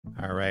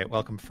All right,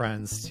 welcome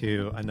friends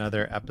to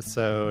another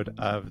episode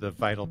of the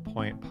Vital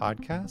Point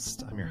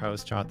podcast. I'm your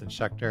host, Jonathan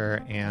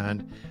Schecter,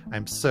 and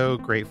I'm so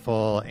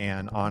grateful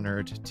and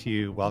honored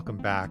to welcome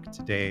back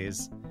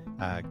today's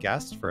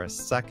guest for a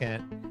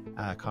second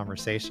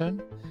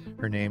conversation.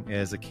 Her name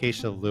is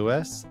Acacea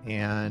Lewis,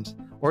 and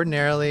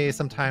ordinarily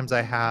sometimes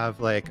I have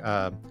like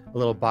a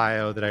little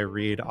bio that I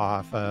read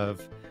off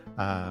of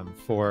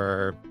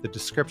for the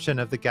description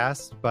of the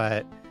guest,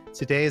 but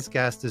today's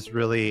guest is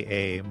really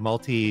a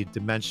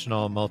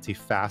multi-dimensional,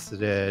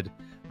 multifaceted,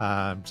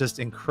 just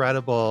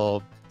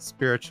incredible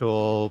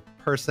spiritual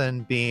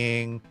person,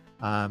 being,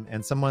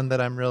 and someone that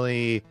I'm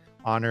really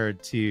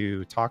honored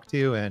to talk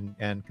to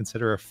and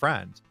consider a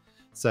friend.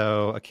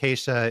 So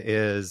Acacea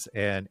is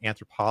an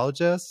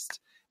anthropologist,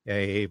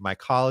 a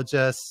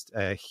mycologist,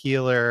 a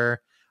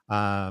healer,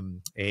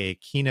 a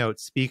keynote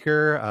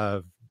speaker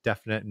of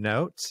definite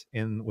note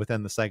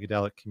within the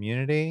psychedelic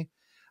community.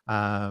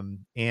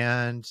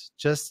 And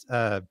just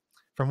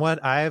from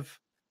what I've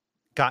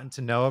gotten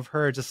to know of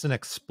her, just an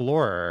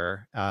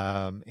explorer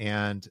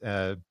and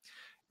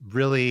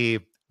really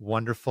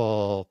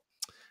wonderful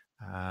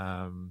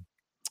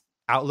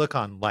outlook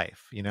on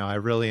life. You know, I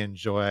really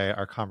enjoy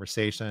our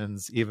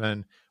conversations,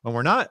 even when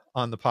we're not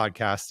on the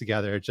podcast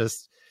together.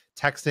 Just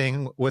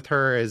texting with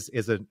her is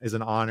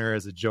an honor,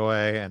 is a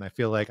joy, and I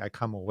feel like I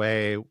come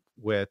away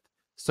with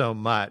so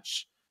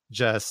much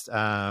just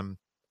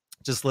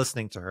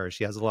listening to her.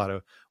 She has a lot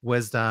of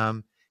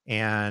wisdom.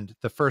 And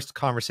the first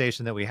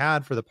conversation that we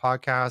had for the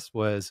podcast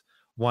was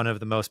one of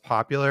the most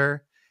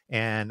popular.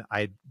 And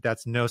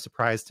that's no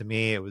surprise to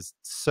me. It was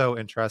so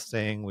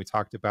interesting. We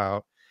talked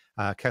about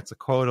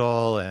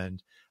Quetzalcoatl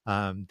and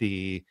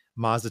the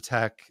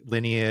Mazatec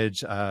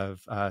lineage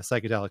of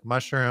psychedelic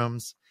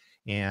mushrooms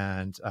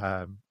and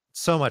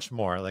so much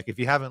more. Like, if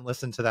you haven't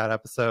listened to that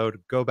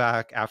episode, go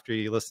back after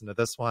you listen to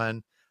this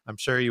one. I'm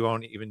sure you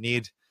won't even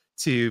need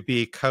to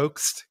be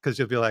coaxed, because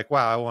you'll be like,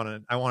 wow,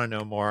 I want to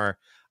know more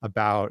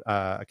about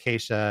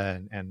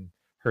Acacea and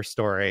her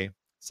story.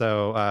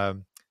 So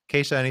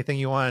Acacea, anything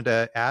you wanted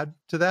to add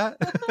to that?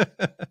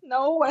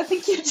 No, I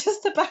think you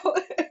just about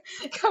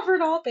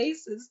covered all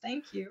bases.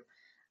 Thank you.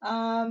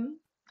 Hi,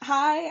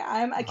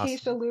 I'm Awesome.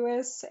 Acacea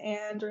Lewis,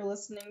 and you're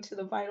listening to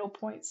the Vital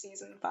Point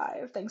Season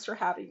 5. Thanks for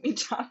having me,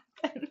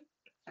 Jonathan.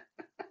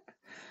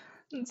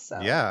 And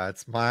so, Yeah,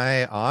 it's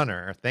my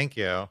honor. Thank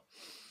you.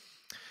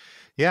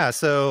 Yeah,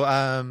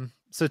 so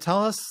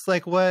tell us,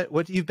 like,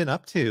 what you've been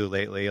up to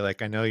lately.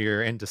 Like, I know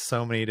you're into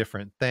so many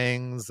different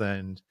things,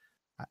 and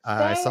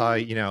I saw,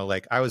 same. you know,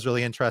 like, I was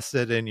really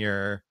interested in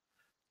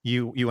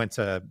you went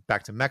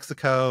back to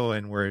Mexico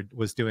and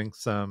was doing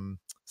some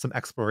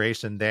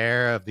exploration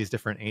there of these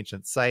different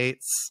ancient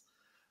sites.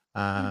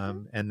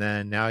 hmm And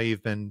then now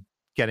you've been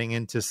getting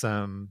into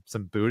some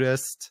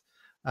Buddhist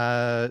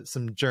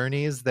some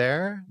journeys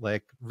there.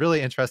 Like,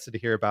 really interested to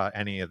hear about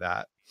any of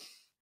that.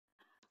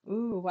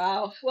 Ooh,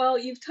 wow. Well,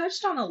 you've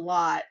touched on a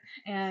lot,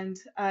 and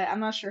I'm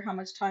not sure how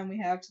much time we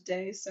have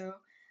today, so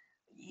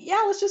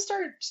yeah, let's just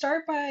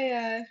start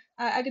by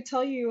I could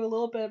tell you a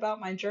little bit about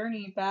my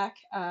journey back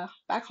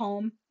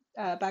home,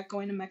 back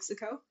going to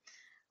Mexico.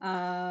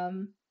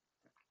 Um,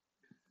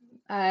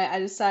 I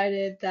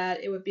decided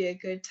that it would be a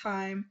good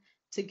time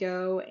to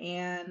go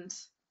and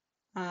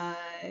uh,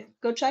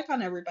 go check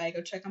on everybody,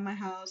 go check on my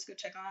house, go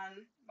check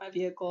on my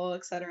vehicle,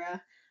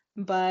 etc.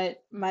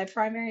 But my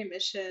primary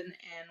mission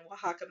in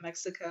Oaxaca,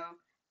 Mexico,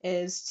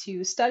 is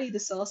to study the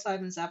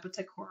psilocybin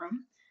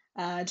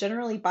zapotecorum,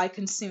 generally by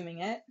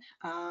consuming it.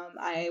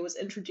 I was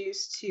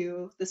introduced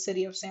to the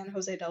city of San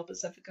Jose del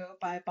Pacifico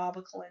by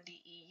Baba Kalindi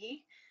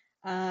Iyi,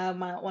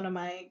 one of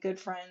my good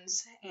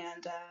friends,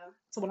 and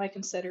someone I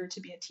consider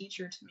to be a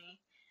teacher to me.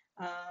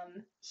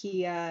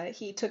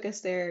 He took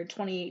us there in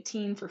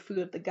 2018 for Food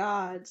of the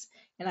Gods,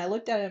 and I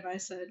looked at him and I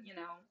said, you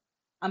know,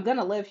 I'm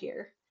gonna live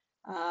here.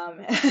 Hmm.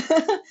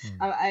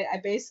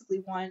 I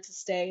basically wanted to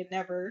stay and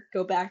never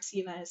go back to the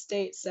United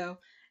States. So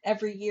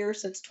every year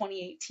since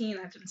 2018,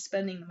 I've been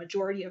spending the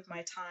majority of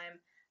my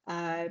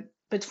time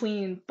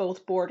between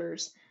both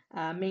borders,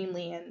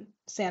 mainly in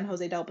San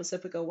Jose del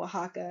Pacifico,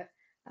 Oaxaca,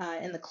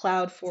 in the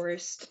cloud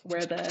forest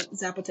where the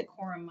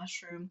Zapotecorum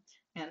mushroom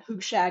and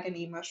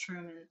Hugshagany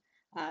mushroom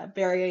and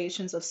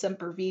variations of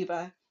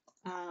Semperviva,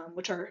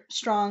 which are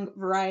strong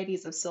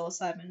varieties of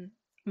psilocybin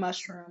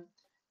mushroom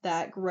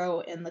that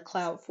grow in the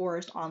cloud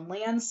forest on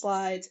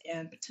landslides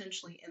and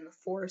potentially in the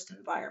forest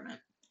environment.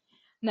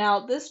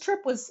 Now, this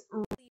trip was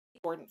really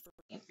important for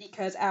me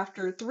because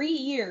after 3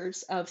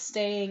 years of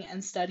staying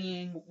and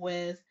studying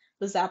with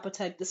the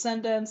Zapotec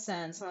descendants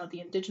and some of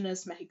the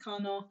indigenous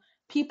Mexicano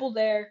people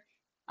there,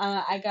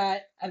 I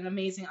got an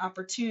amazing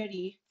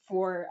opportunity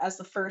for, as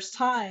the first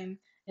time,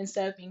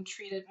 instead of being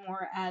treated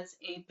more as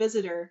a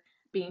visitor,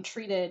 being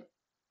treated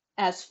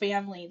as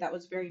family that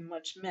was very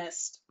much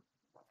missed.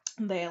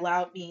 They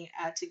allowed me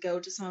to go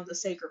to some of the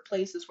sacred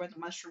places where the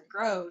mushroom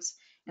grows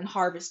and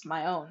harvest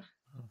my own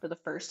for the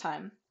first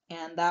time.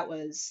 And that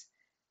was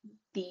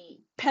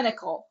the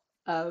pinnacle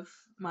of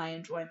my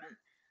enjoyment.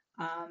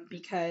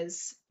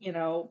 because,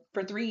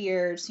 for 3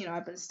 years,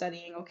 I've been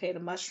studying, okay, the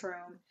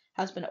mushroom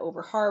has been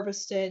over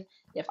harvested.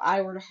 If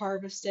I were to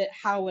harvest it,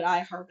 how would I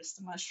harvest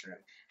the mushroom?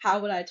 How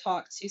would I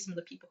talk to some of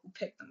the people who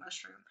pick the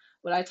mushroom?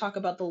 Would I talk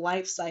about the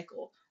life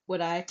cycle?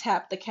 Would I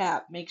tap the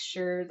cap, make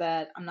sure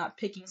that I'm not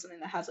picking something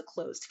that has a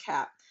closed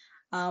cap?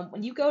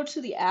 When you go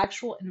to the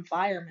actual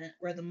environment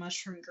where the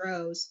mushroom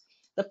grows,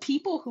 the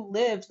people who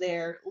live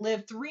there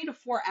live 3 to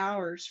 4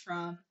 hours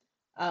from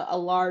a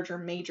large or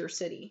major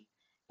city.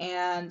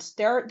 And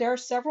there are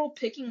several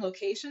picking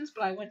locations,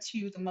 but I went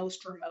to the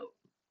most remote.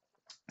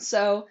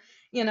 So,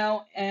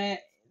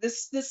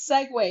 this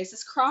segues,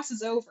 this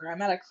crosses over.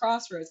 I'm at a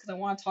crossroads because I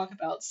want to talk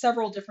about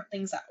several different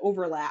things that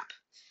overlap,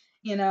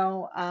 in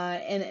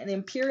an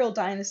imperial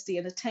dynasty,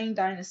 in the Tang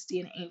dynasty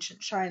in ancient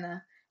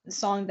China, the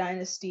Song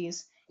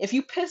dynasties. If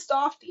you pissed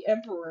off the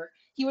emperor,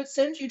 he would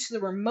send you to the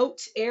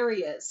remote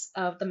areas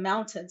of the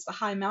mountains, the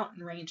high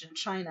mountain range in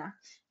China,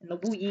 in the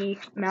Wuyi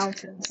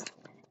Mountains.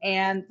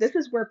 And this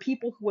is where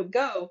people who would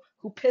go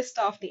who pissed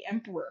off the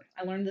emperor.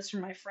 I learned this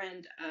from my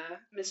friend,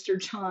 Mr.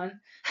 John,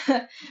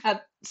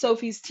 at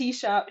Sophie's Tea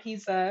Shop.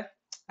 He's a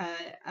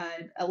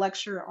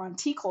lecturer on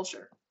tea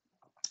culture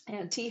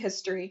and tea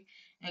history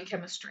and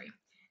chemistry.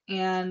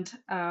 And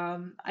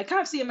I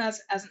kind of see him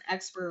as an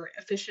expert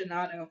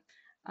aficionado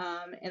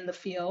in the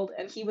field.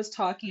 And he was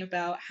talking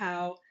about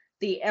how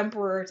the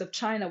emperors of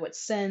China would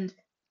send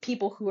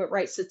people who would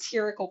write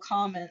satirical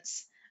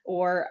comments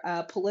or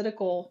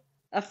political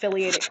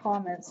affiliated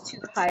comments to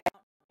the high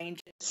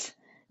ranges.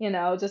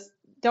 Just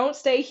don't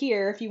stay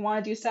here if you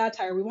want to do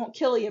satire. We won't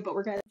kill you, but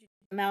we're going to do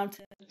the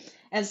mountain.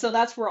 And so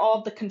that's where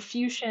all the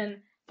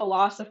Confucian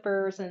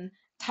philosophers and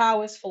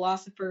Taoist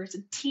philosophers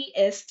and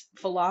Teaist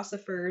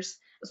philosophers,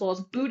 as well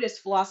as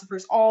Buddhist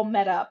philosophers, all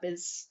met up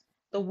as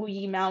the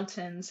Wuyi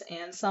Mountains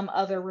and some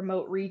other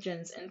remote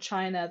regions in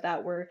China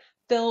that were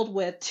filled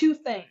with two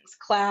things,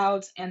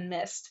 clouds and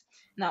mist.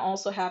 And that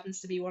also happens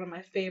to be one of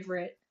my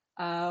favorite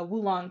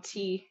oolong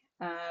tea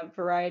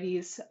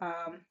varieties.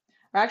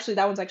 Or actually,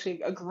 that one's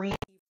actually a green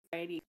tea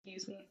variety,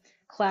 excuse me,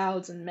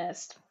 clouds and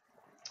mist,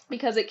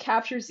 because it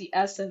captures the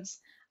essence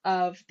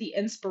of the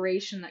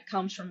inspiration that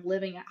comes from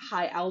living at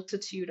high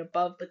altitude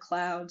above the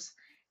clouds.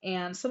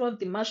 And some of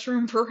the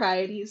mushroom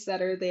varieties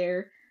that are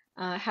there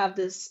have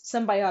this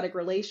symbiotic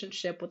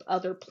relationship with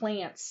other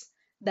plants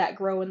that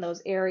grow in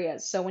those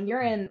areas. So when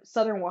you're in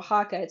southern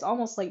Oaxaca, it's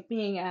almost like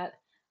being at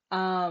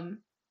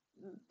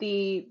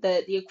the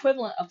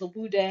equivalent of the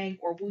Wudang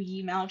or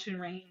Wuyi mountain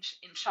range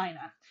in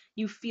China.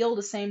 You feel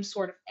the same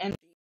sort of energy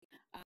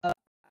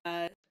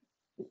of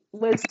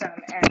wisdom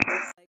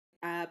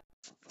and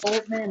this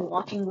old men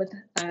walking with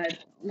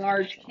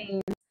large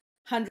canes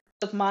hundreds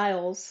of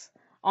miles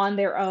on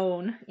their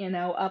own,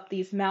 up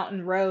these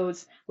mountain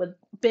roads with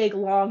big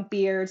long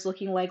beards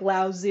looking like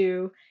Lao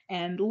Tzu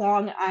and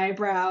long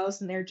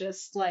eyebrows, and they're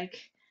just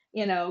like,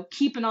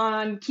 keeping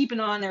on.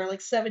 They're like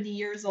 70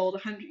 years old,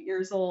 100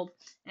 years old.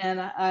 And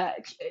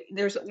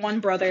there's one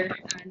brother,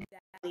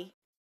 Dally.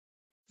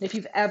 If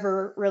you've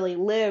ever really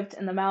lived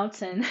in the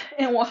mountain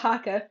in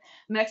Oaxaca,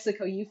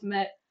 Mexico, you've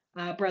met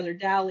Brother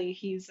Dally.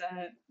 He's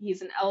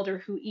an elder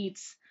who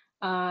eats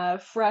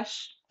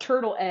fresh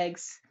turtle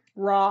eggs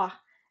raw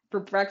for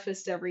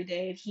breakfast every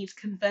day. And he's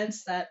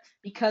convinced that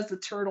because the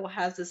turtle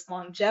has this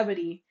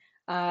longevity,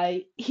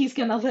 he's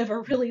gonna live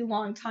a really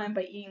long time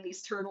by eating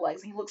these turtle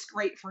eggs. He looks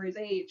great for his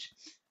age.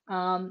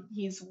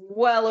 He's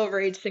well over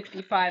age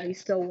 65.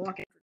 He's still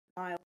walking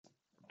for miles.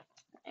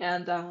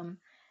 And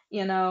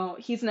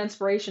he's an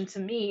inspiration to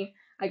me.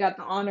 I got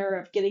the honor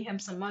of getting him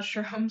some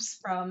mushrooms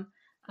from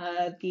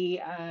the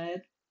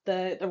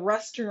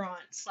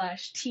restaurant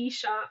slash tea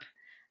shop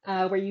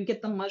where you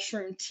get the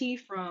mushroom tea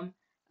from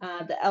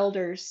the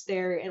elders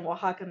there in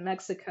Oaxaca,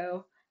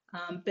 Mexico.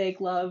 Big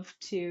love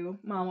to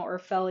Mama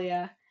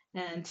Orfelia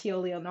and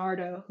Tio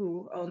Leonardo,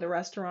 who own the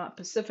restaurant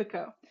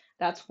Pacifico.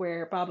 That's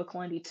where Baba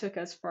Kalindi took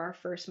us for our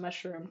first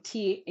mushroom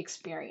tea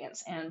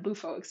experience and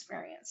bufo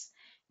experience.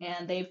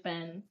 And they've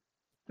been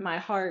my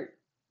heart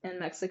in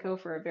Mexico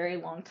for a very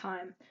long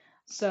time.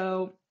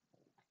 So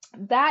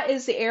that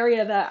is the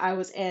area that I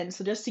was in.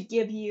 So just to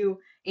give you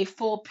a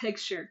full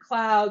picture,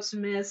 clouds,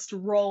 mist,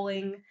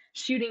 rolling,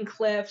 shooting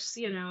cliffs,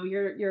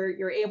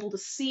 you're able to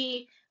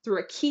see through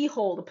a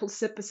keyhole the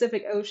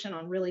Pacific Ocean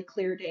on really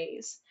clear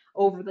days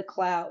over the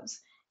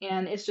clouds.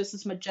 And it's just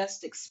this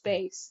majestic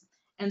space.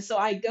 And so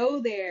I go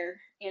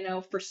there,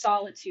 for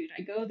solitude.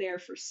 I go there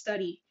for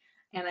study.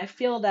 And I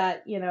feel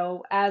that,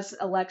 as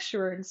a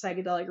lecturer in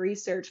psychedelic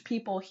research,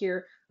 people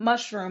hear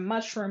mushroom,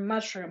 mushroom,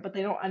 mushroom, but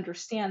they don't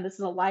understand this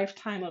is a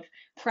lifetime of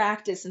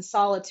practice and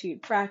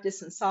solitude,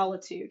 practice and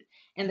solitude.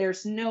 And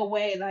there's no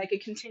way that I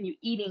could continue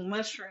eating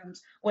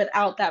mushrooms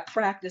without that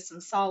practice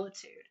and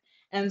solitude.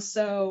 And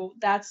so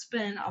that's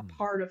been a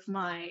part of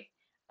my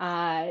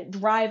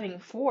driving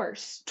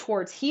force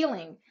towards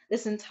healing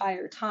this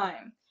entire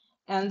time.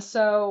 And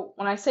so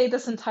when I say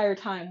this entire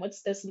time,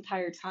 what's this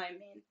entire time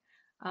mean?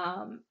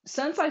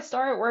 Since I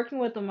started working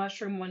with the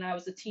mushroom when I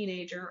was a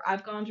teenager,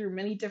 I've gone through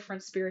many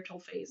different spiritual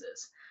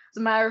phases. As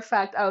a matter of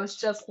fact, I was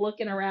just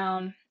looking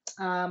around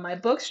my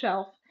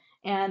bookshelf,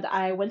 and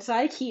I went to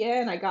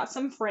IKEA and I got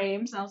some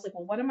frames. And I was like,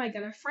 well, what am I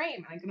gonna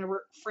frame? Am I gonna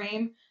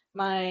frame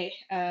my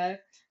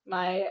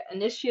my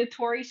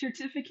initiatory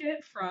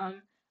certificate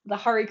from the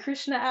Hare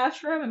Krishna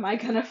ashram? Am I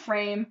gonna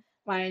frame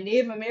my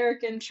Native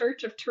American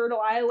Church of Turtle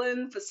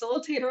Island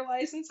facilitator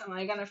license? Am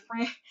I gonna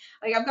frame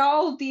like I've got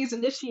all of these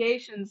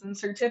initiations and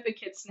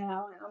certificates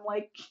now, and I'm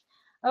like,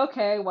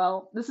 okay,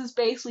 well, this is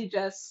basically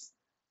just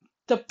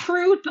to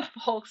prove to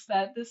folks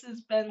that this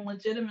has been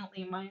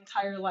legitimately my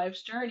entire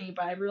life's journey,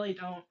 but I really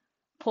don't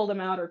pull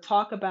them out or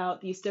talk about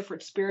these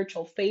different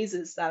spiritual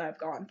phases that I've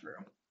gone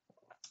through.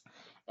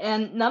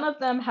 And none of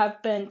them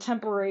have been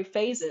temporary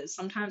phases.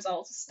 Sometimes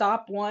I'll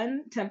stop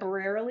one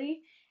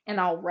temporarily and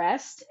I'll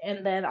rest,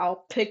 and then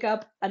I'll pick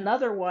up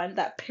another one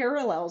that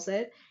parallels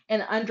it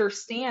and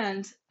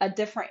understand a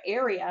different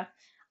area.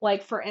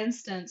 Like, for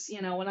instance,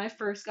 when I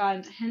first got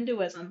into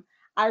Hinduism,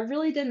 I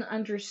really didn't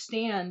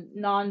understand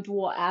non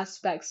dual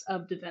aspects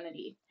of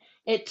divinity.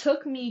 It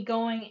took me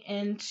going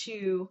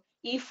into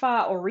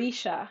Ifa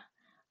Orisha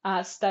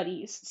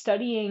studies,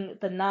 studying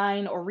the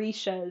 9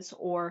 Orishas,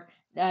 or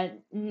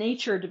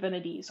nature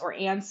divinities or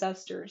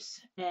ancestors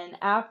in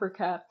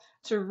Africa,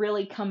 to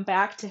really come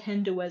back to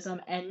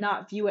Hinduism and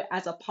not view it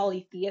as a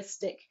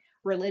polytheistic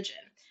religion.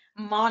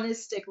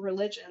 Monistic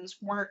religions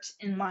weren't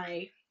in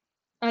my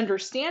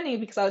understanding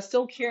because I was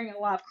still carrying a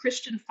lot of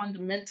Christian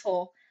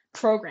fundamental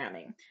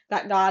programming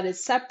that God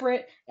is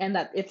separate, and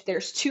that if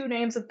there's 2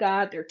 names of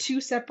God, they're 2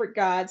 separate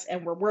gods,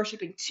 and we're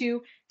worshiping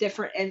 2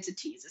 different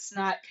entities. It's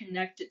not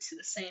connected to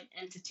the same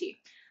entity.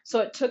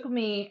 So it took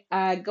me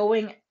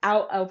going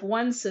out of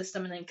one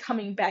system and then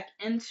coming back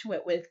into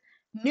it with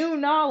new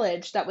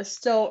knowledge that was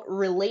still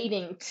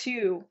relating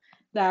to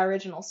the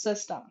original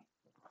system.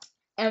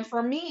 And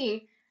for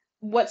me,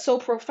 what's so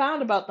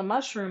profound about the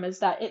mushroom is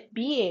that it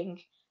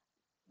being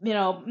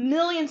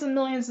millions and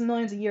millions and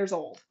millions of years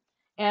old,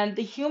 and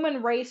the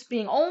human race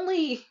being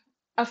only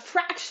a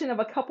fraction of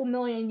a couple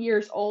million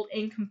years old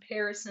in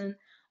comparison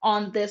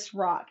on this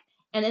rock.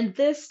 And in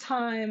this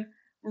time,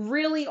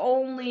 really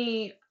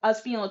only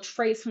us being able to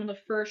trace some of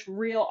the first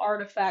real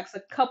artifacts a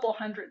couple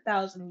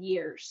 100,000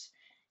 years,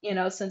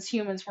 since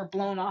humans were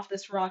blown off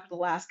this rock at the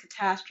last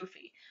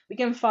catastrophe. We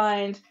can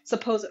find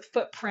supposed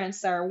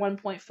footprints that are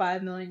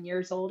 1.5 million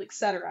years old,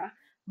 etc.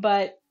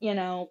 But,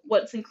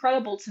 what's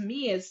incredible to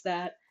me is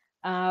that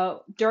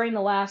during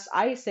the last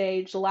ice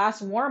age, the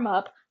last warm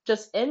up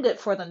just ended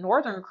for the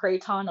northern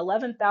craton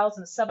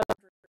 11,700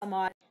 some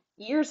odd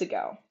years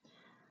ago.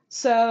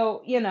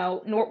 So,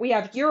 we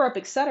have Europe,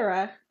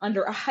 etc.,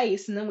 under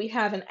ice, and then we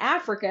have in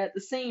Africa at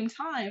the same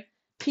time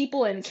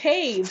people in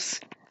caves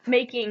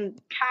making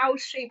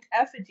cow-shaped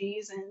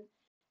effigies and,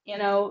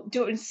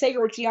 doing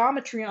sacred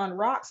geometry on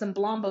rocks in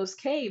Blombo's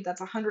cave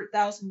that's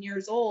 100,000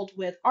 years old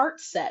with art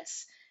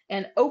sets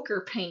and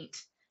ochre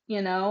paint,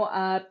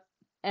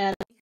 and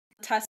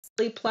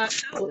Acacea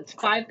Plateau is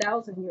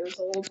 5,000 years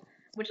old,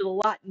 which is a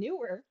lot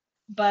newer,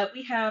 but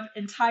we have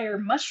entire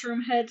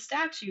mushroom head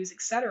statues,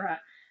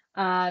 etc.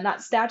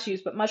 Not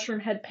statues, but mushroom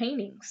head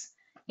paintings.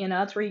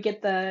 That's where you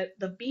get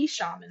the bee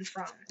shaman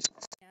from.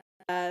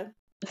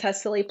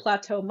 Acacea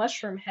Plateau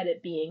mushroom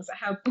headed beings that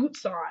have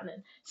boots on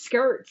and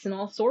skirts and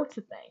all sorts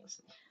of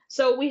things.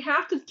 So we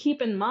have to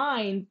keep in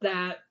mind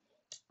that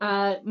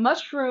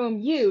mushroom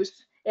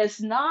use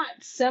is not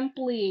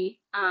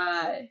simply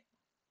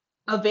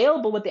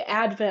available with the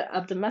advent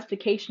of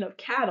domestication of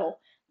cattle.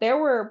 There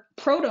were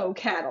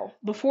proto-cattle.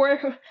 Before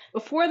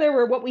there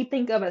were what we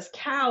think of as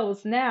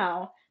cows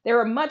now, there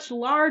were much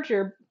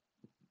larger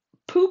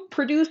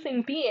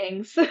poop-producing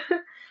beings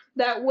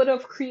that would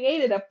have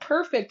created a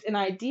perfect and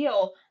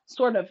ideal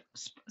sort of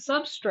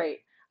substrate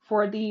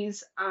for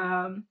these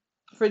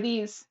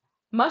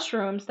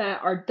mushrooms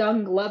that are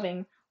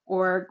dung-loving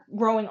or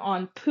growing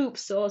on poop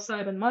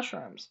psilocybin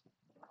mushrooms.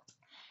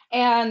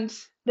 And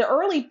the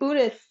early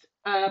Buddhist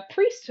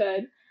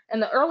priesthood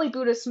and the early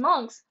Buddhist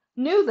monks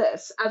knew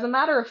this. As a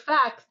matter of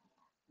fact,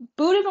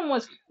 Buddhism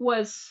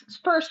was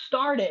first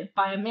started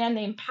by a man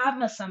named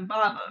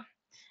Padmasambhava,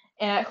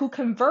 who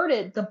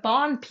converted the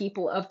Bon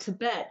people of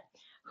Tibet,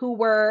 who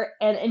were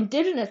an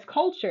indigenous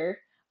culture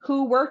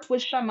who worked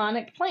with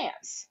shamanic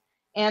plants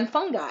and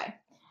fungi.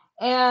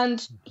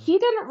 And he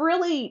didn't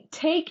really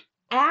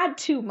add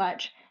too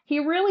much. He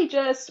really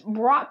just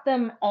brought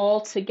them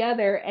all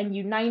together and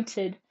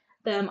united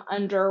them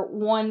under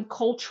one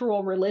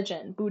cultural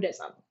religion,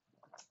 Buddhism.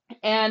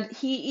 And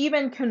he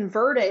even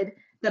converted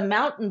the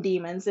mountain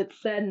demons,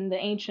 it's said in the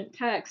ancient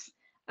texts,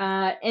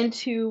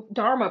 into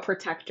Dharma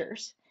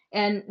protectors,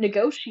 and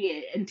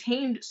negotiated and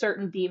tamed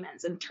certain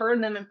demons and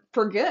turned them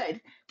for good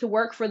to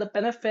work for the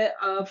benefit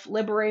of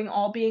liberating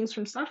all beings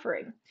from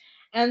suffering.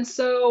 And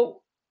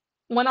so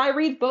when I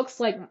read books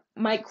like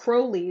Mike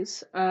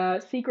Crowley's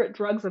Secret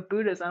Drugs of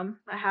Buddhism,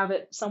 I have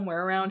it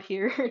somewhere around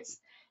here, it's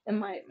in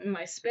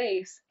my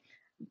space.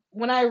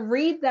 When I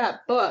read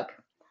that book,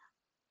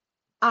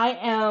 I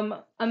am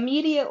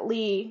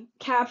immediately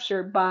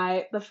captured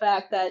by the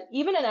fact that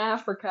even in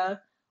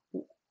Africa,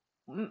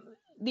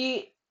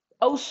 the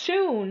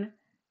Oshun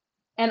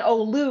and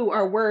Olu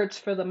are words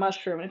for the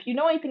mushroom. And if you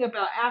know anything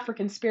about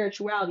African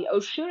spirituality,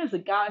 Oshun is a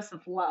goddess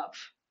of love,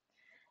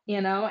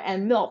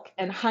 and milk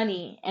and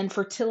honey and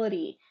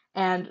fertility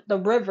and the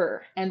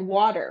river and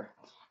water.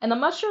 And the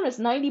mushroom is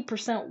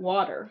 90%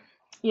 water,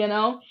 you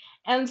know?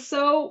 And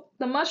so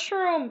the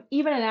mushroom,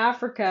 even in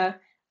Africa,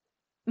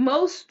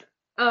 most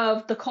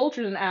of the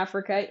cultures in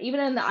Africa, even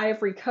in the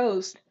Ivory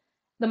Coast,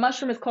 the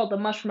mushroom is called the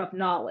mushroom of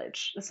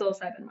knowledge, the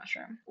psilocybin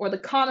mushroom, or the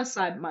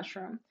conicide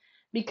mushroom,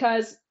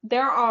 because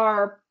there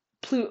are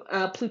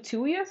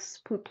Plutus,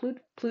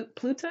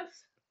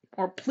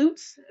 or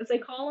plutes, as they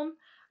call them,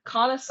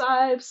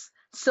 conicibes,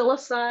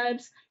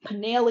 psilocybes,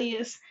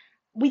 pinalius.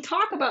 We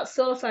talk about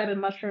psilocybin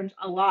mushrooms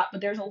a lot,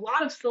 but there's a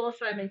lot of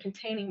psilocybin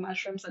containing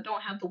mushrooms that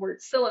don't have the word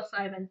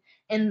psilocybin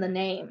in the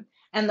name.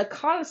 And the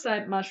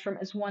conicide mushroom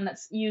is one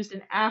that's used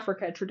in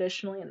Africa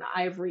traditionally in the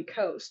Ivory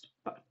Coast.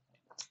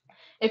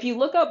 If you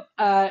look up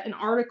an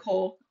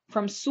article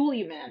from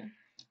Suleiman,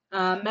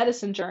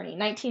 Medicine Journey,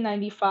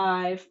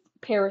 1995,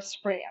 Paris,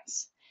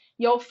 France,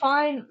 you'll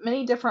find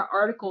many different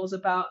articles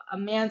about a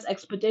man's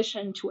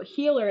expedition to a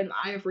healer in the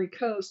Ivory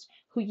Coast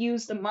who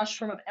used the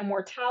mushroom of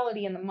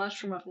immortality and the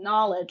mushroom of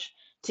knowledge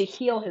to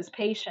heal his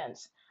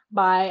patients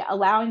by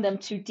allowing them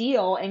to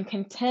deal and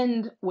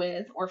contend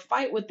with or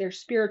fight with their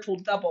spiritual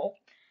double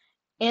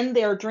in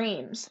their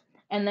dreams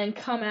and then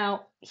come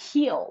out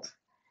healed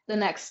the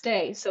next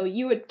day. So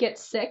you would get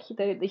sick.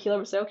 The healer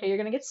would say, okay, you're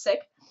going to get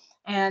sick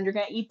and you're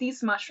going to eat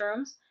these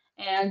mushrooms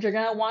and you're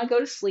going to want to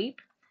go to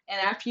sleep. And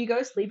after you go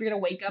to sleep, you're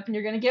going to wake up and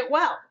you're going to get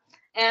well.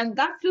 And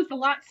that's just a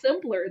lot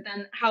simpler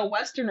than how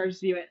Westerners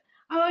view it.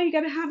 Oh, you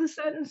got to have the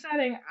certain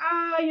setting.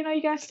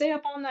 You got to stay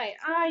up all night.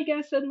 You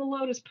got to sit in the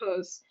lotus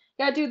pose.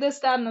 You got to do this,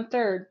 that, and the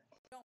third.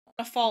 You don't want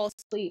to fall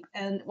asleep.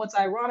 And what's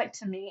ironic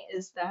to me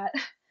is that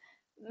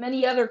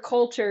many other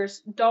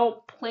cultures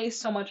don't place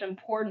so much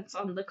importance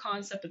on the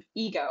concept of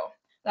ego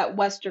that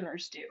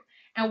Westerners do.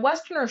 And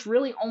Westerners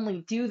really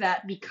only do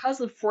that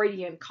because of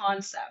Freudian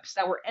concepts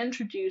that were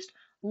introduced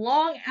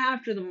long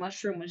after the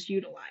mushroom was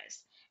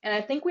utilized. And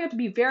I think we have to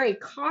be very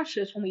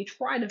cautious when we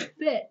try to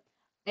fit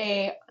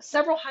a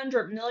several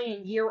 100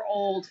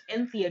 million-year-old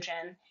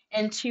entheogen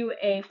into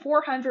a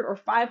 400 or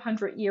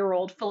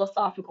 500-year-old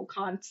philosophical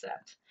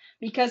concept.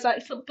 Because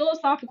that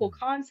philosophical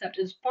concept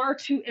is far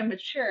too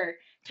immature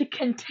to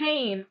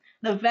contain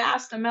the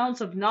vast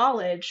amounts of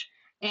knowledge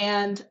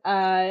and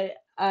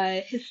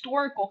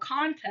historical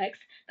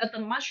context that the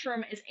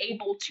mushroom is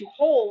able to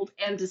hold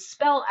and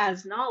dispel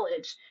as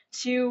knowledge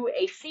to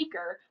a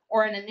seeker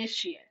or an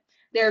initiate.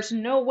 There's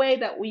no way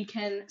that we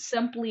can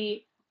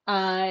simply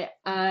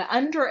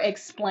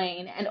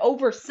under-explain and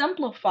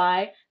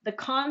oversimplify the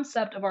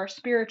concept of our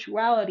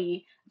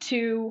spirituality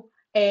to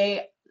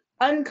a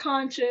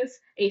unconscious,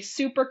 a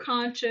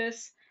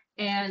superconscious,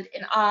 and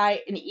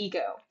an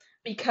ego.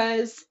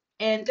 Because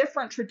in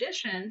different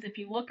traditions, if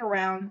you look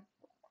around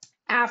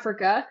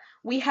Africa,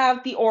 we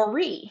have the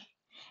Ori.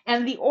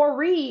 And the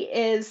Ori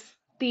is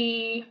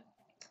the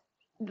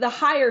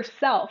higher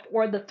self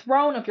or the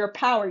throne of your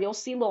power. You'll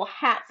see little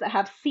hats that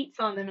have seats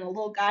on them and a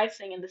little guy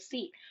saying in the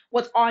seat,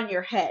 what's on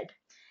your head.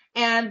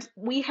 And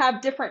we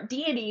have different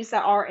deities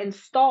that are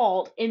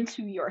installed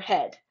into your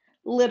head,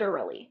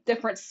 literally,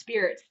 different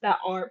spirits that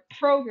are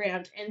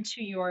programmed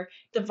into your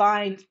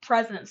divine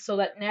presence so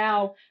that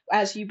now,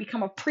 as you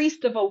become a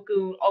priest of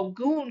Ogun,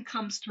 Ogun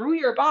comes through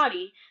your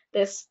body,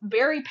 this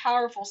very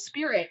powerful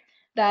spirit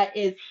that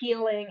is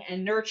healing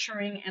and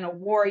nurturing and a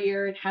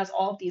warrior and has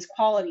all of these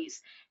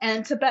qualities. And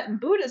in Tibetan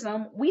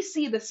Buddhism, we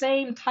see the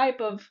same type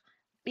of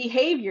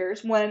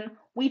behaviors when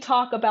we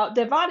talk about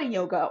Devata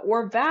Yoga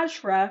or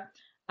Vajrayana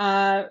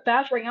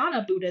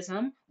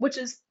Buddhism, which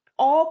is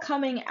all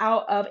coming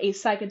out of a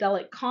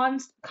psychedelic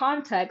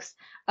context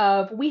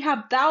of we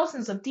have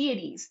thousands of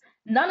deities,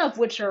 none of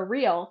which are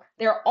real.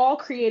 They're all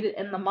created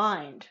in the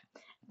mind,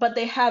 but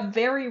they have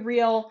very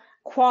real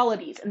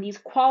qualities, and these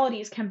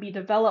qualities can be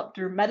developed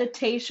through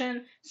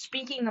meditation,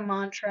 speaking the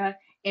mantra,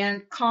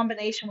 and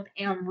combination with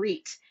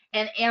Amrit.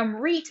 And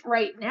Amrit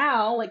right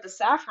now, like the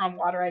saffron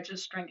water I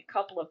just drank a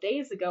couple of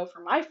days ago for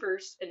my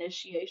first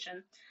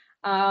initiation,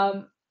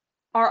 are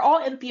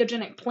all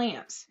entheogenic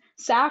plants.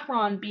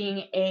 Saffron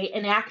being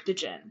an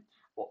actogen,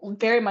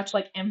 very much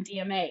like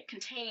MDMA,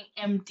 containing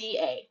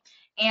MDA.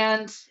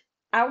 And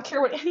I don't care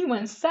what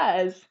anyone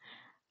says,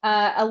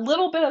 a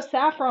little bit of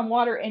saffron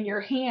water in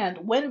your hand,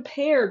 when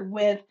paired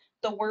with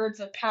the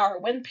words of power,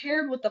 when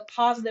paired with the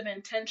positive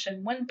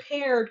intention, when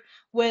paired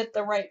with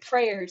the right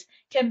prayers,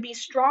 can be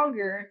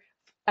stronger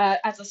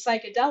as a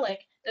psychedelic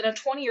than a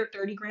 20 or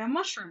 30 gram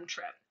mushroom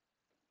trip.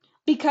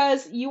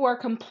 Because you are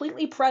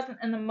completely present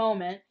in the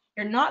moment,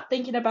 you're not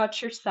thinking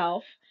about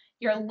yourself,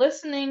 you're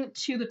listening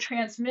to the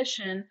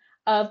transmission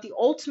of the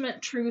ultimate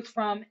truth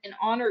from an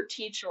honored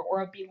teacher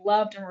or a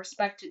beloved and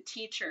respected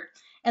teacher.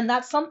 And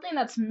that's something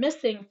that's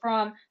missing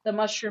from the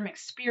mushroom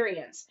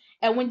experience.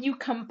 And when you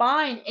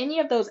combine any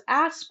of those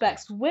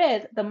aspects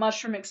with the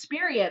mushroom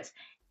experience,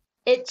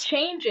 it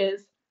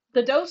changes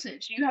the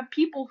dosage. You have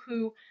people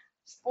who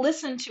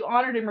listen to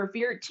honored and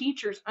revered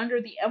teachers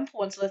under the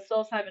influence of the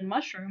psilocybin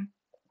mushroom,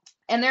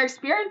 And their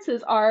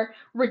experiences are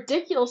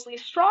ridiculously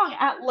strong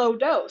at low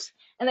dose.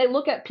 And they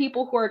look at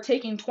people who are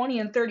taking 20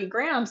 and 30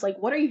 grams like,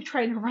 what are you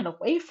trying to run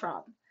away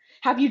from?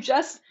 Have you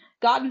just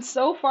gotten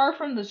so far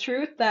from the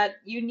truth that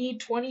you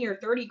need 20 or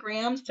 30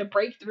 grams to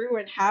break through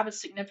and have a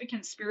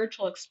significant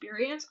spiritual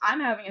experience? I'm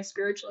having a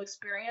spiritual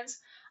experience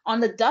on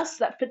the dust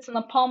that fits in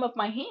the palm of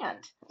my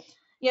hand,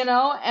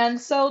 and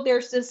so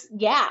there's this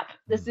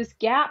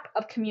gap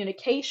of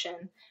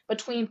communication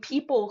between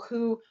people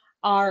who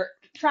are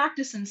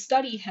practice and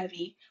study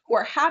heavy, who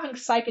are having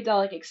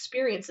psychedelic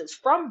experiences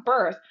from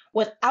birth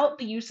without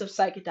the use of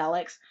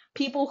psychedelics,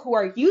 people who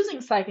are using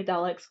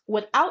psychedelics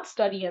without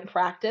study and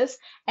practice,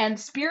 and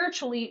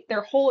spiritually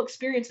their whole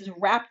experience is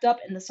wrapped up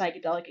in the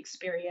psychedelic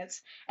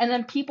experience, and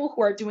then people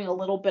who are doing a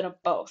little bit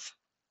of both.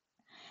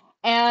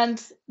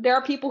 And there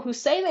are people who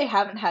say they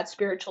haven't had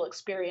spiritual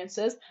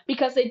experiences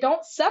because they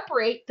don't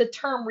separate the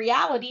term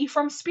reality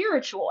from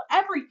spiritual.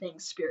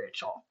 Everything's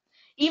spiritual.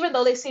 Even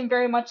though they seem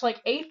very much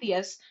like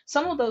atheists,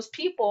 some of those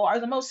people are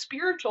the most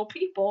spiritual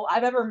people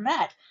I've ever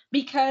met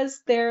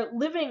because they're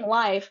living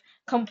life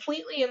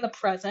completely in the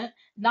present,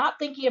 not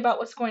thinking about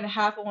what's going to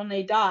happen when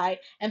they die.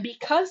 And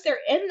because they're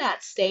in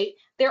that state,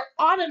 they're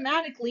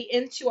automatically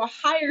into a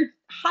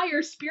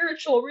higher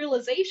spiritual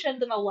realization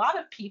than a lot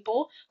of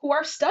people who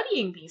are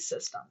studying these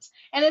systems.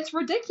 And it's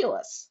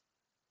ridiculous.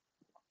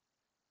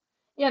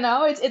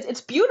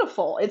 It's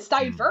beautiful, it's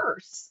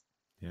diverse.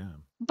 Yeah.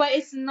 But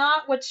it's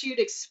not what you'd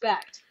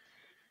expect,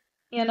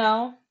 you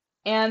know?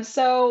 And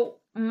so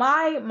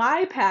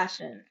my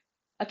passion,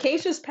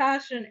 Acacia's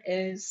passion,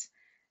 is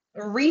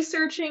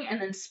researching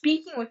and then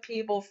speaking with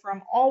people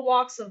from all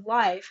walks of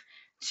life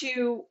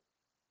to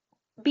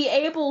be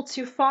able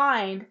to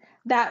find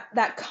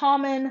that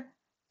common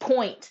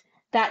point,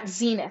 that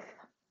zenith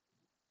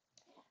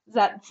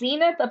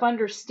of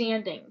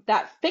understanding,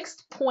 that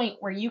fixed point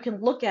where you can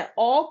look at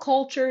all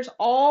cultures,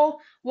 all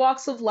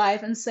walks of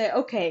life and say,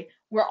 okay,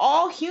 we're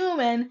all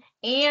human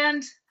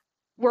and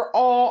we're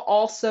all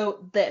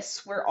also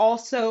this. We're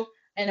also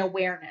an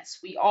awareness.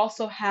 We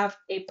also have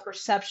a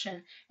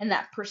perception, and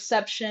that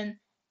perception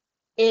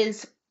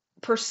is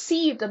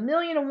perceived a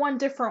million and one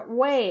different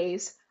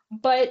ways,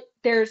 but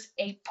there's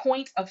a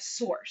point of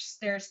source.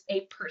 There's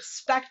a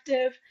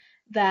perspective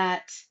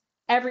that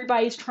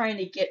everybody's trying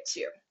to get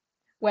to,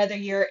 whether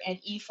you're an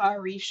Ifa,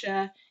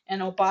 Risha, an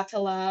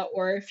Obatala,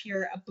 or if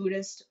you're a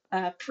Buddhist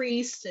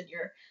priest and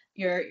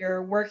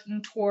you're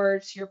working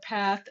towards your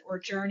path or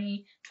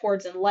journey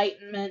towards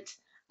enlightenment,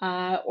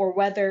 or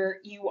whether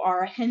you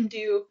are a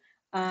Hindu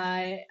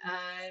uh,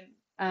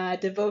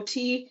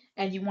 devotee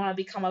and you want to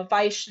become a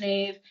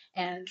Vaishnav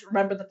and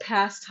remember the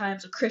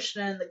pastimes of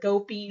Krishna and the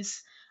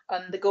gopis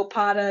and the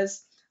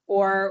gopadas,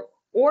 or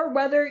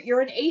whether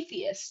you're an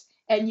atheist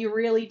and you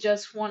really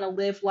just want to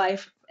live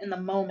life in the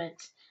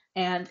moment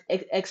and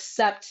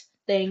accept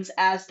things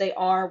as they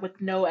are with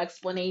no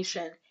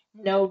explanation,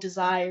 no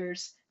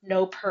desires,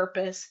 no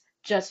purpose,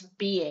 just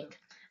being.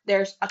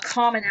 There's a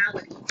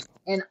commonality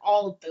in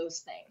all of those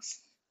things.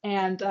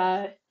 And,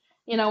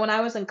 when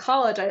I was in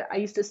college, I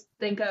used to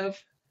think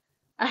of,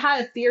 I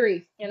had a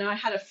theory. I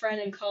had a friend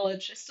in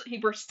college.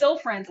 We're still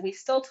friends. We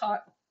still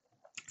talk.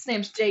 His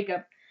name's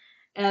Jacob.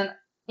 And,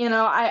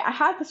 I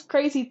had this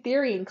crazy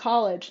theory in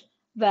college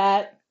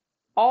that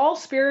all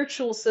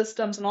spiritual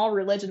systems and all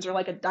religions are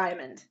like a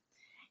diamond.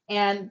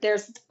 And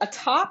there's a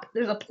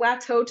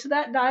plateau to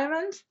that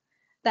diamond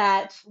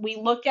that we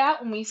look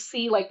at when we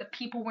see like the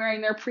people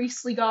wearing their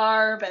priestly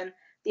garb and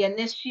the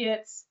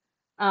initiates,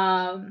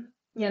 and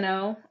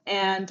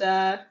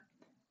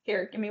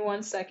here, give me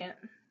 1 second.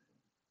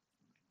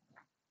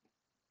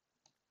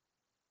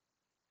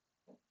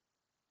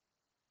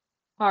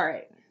 All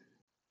right,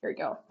 here we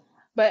go.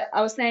 But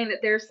I was saying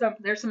that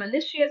there's some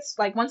initiates,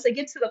 like once they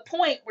get to the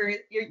point where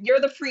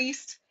you're the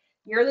priest,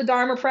 you're the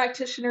Dharma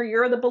practitioner,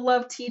 you're the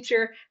beloved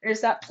teacher,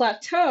 there's that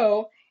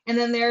plateau, and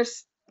then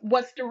there's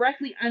what's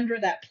directly under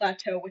that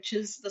plateau, which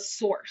is the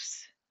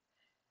source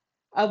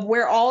of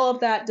where all of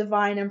that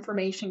divine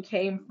information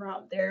came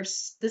from.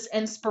 There's this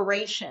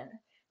inspiration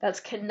that's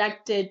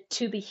connected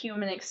to the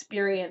human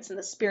experience and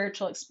the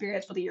spiritual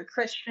experience, whether you're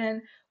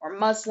Christian or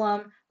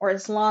Muslim or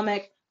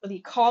Islamic, whether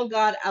you call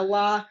God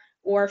Allah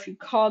or if you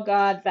call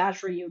God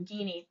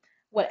Vajrayogini,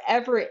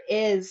 whatever it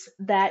is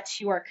that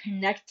you are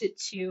connected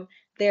to,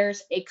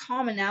 there's a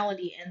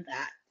commonality in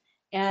that.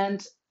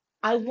 And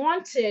I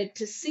wanted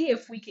to see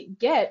if we could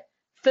get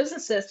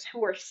physicists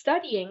who are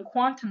studying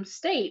quantum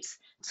states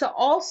to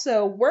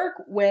also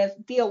work with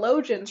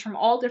theologians from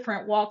all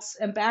different walks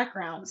and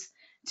backgrounds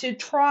to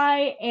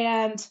try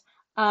and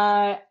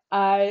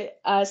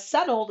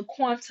settle the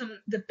quantum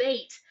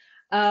debate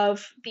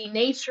of the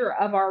nature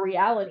of our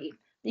reality,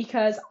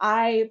 because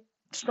I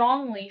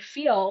strongly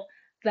feel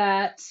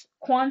that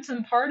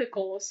quantum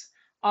particles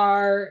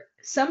are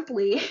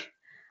simply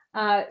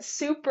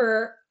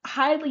super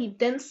highly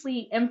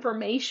densely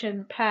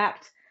information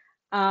packed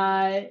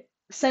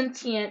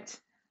sentient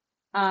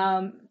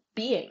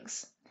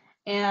beings.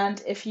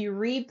 And if you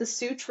read the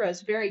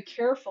sutras very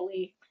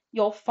carefully,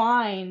 you'll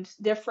find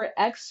different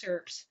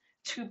excerpts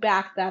to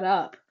back that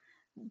up.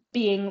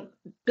 being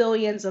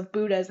billions of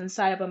Buddhas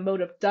inside of a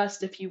mote of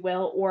dust, if you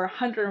will, or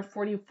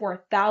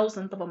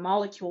 144,000th of a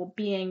molecule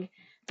being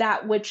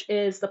that which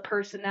is the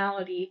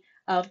personality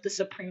of the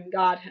Supreme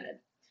Godhead.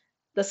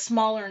 The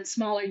smaller and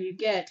smaller you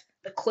get,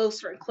 the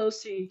closer and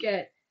closer you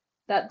get,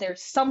 that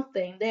there's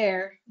something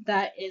there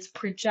that is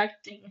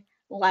projecting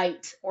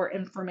light or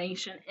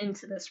information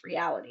into this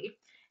reality.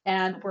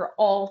 And we're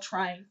all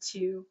trying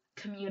to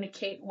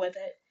communicate with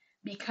it,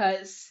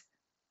 because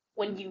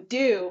when you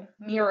do,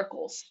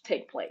 miracles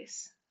take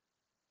place.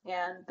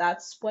 And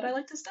that's what I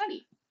like to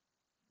study.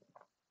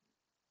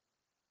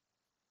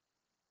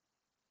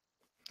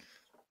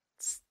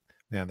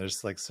 Yeah,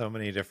 there's like so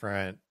many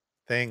different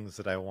things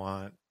that I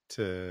want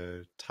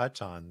to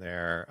touch on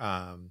there.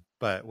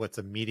 But what's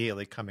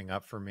immediately coming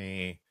up for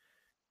me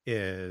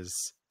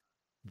is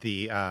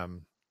the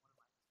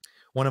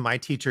one of my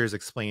teachers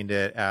explained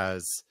it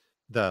as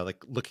the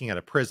like looking at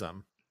a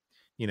prism,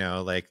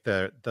 like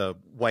the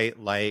white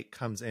light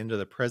comes into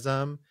the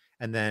prism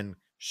and then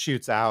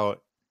shoots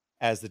out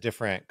as the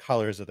different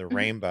colors of the Mm-hmm.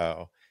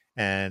 rainbow,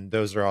 and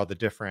those are all the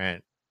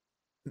different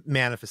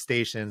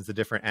manifestations, the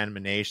different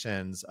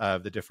emanations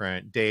of the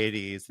different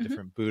deities, the Mm-hmm.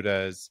 different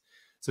Buddhas.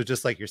 So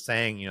just like you're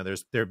saying,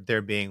 there's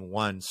there being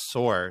one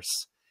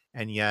source,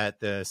 and yet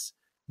this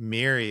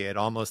myriad,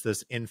 almost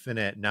this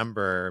infinite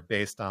number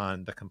based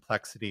on the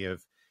complexity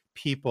of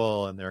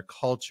people and their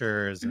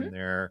cultures Mm-hmm.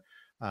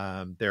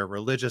 and their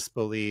religious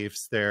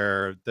beliefs,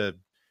 the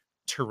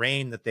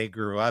terrain that they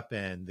grew up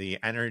in, the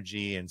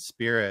energy and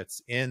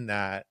spirits in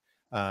that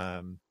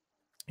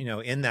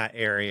in that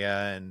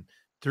area, and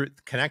through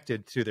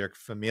connected to their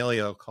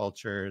familial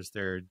cultures,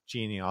 their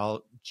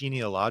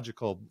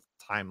genealogical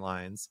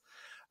timelines,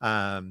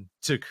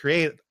 to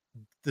create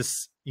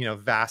this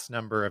vast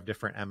number of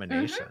different Mm-hmm.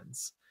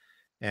 emanations.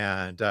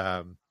 And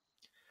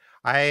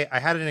I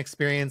had an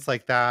experience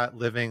like that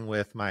living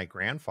with my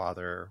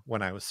grandfather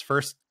when I was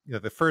first,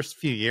 the first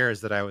few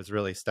years that I was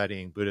really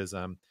studying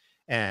Buddhism.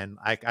 And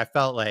I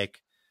felt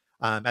like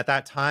at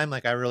that time,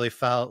 like I really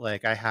felt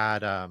like I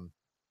had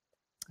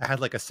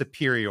like a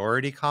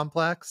superiority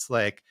complex,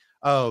 like,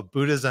 oh,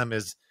 Buddhism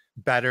is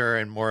better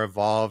and more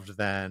evolved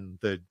than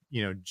the,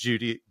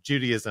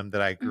 Judaism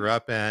that I grew Mm-hmm.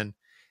 up in.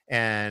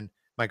 And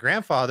my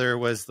grandfather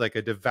was like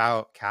a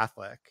devout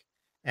Catholic.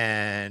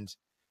 And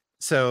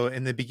so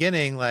in the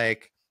beginning,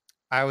 like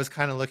I was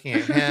kind of looking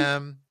at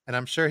him, and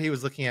I'm sure he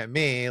was looking at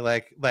me,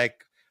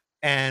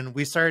 and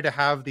we started to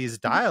have these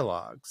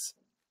dialogues,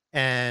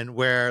 and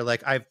where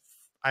like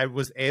I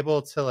was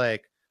able to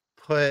like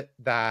put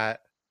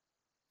that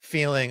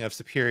feeling of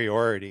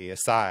superiority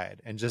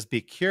aside and just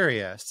be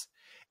curious.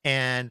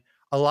 And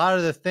a lot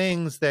of the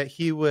things that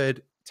he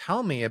would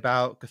tell me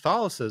about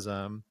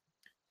Catholicism,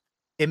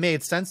 it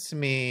made sense to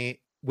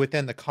me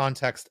within the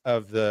context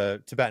of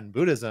the Tibetan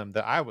Buddhism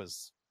that I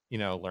was,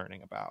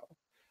 learning about.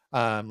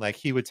 Like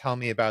he would tell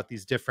me about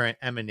these different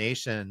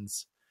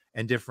emanations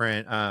and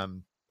different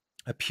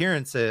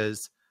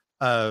appearances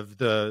of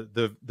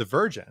the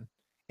Virgin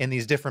in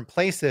these different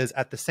places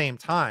at the same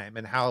time,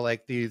 and how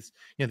like these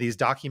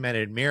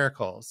documented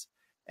miracles.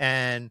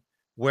 And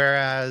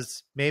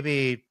whereas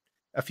maybe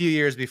a few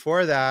years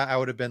before that, I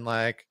would have been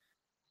like,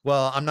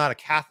 well, I'm not a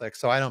Catholic,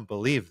 so I don't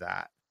believe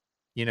that.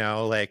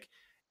 Like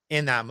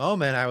in that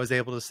moment, I was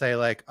able to say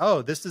like,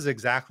 oh, this is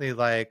exactly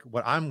like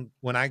what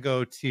when I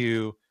go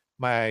to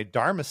my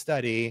Dharma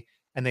study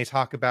and they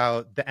talk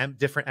about the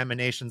different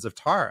emanations of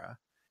Tara,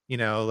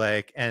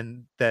 like,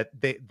 and that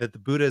that the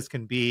Buddhas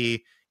can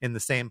be in the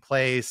same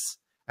place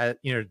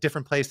at,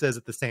 different places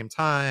at the same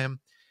time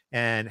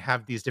and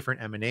have these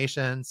different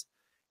emanations.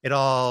 It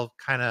all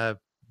kind of,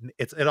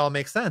 it all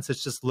makes sense.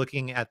 It's just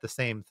looking at the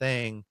same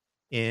thing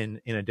in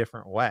a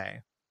different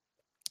way.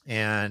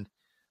 And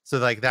so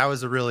like that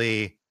was a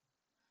really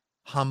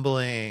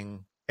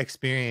humbling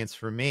experience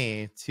for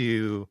me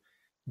to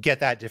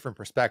get that different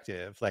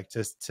perspective, like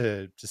just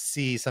to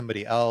see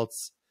somebody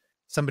else,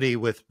 somebody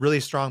with really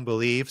strong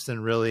beliefs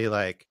and really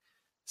like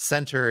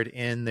centered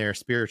in their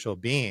spiritual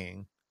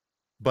being,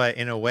 but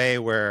in a way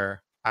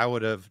where I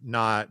would have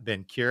not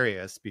been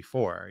curious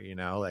before,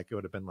 like it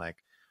would have been like,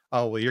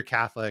 oh, well, you're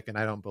Catholic and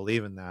I don't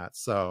believe in that,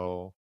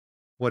 so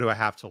what do I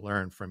have to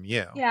learn from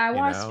you, Yeah, I you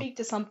want to know? speak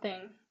to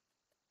something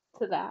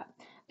to that,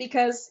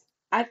 because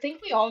I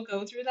think we all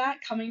go through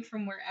that coming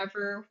from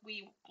wherever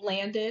we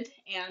landed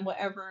and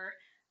whatever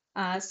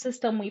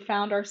system we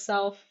found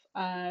ourselves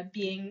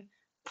being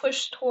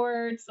pushed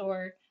towards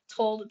or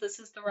told that this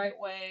is the right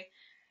way.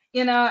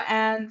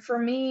 And for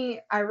me,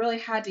 I really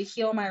had to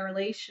heal my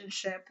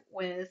relationship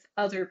with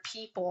other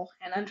people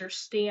and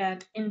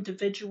understand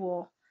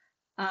individual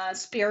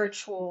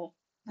spiritual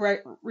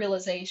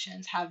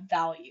realizations have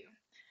value,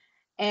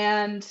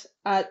 and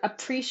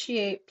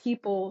appreciate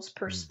people's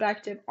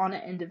perspective on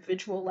an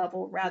individual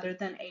level rather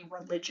than a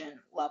religion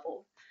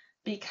level.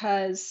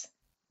 Because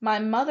my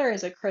mother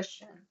is a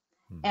Christian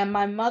and Mm-hmm.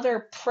 my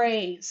mother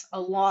prays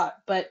a lot,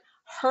 but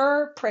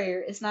her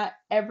prayer is not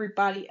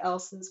everybody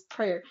else's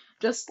prayer.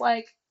 Just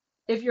like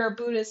if you're a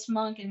Buddhist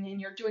monk and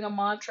you're doing a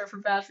mantra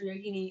for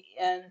Vajrayogini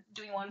and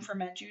doing one for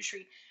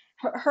Manjushri,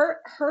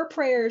 her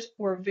prayers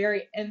were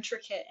very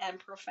intricate and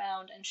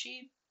profound, and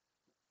she'd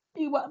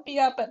be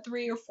up at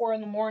 3 or 4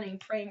 in the morning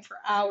praying for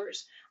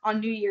hours. On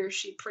New Year's,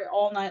 she'd pray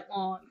all night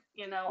long,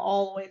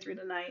 all the way through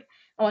the night.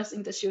 I always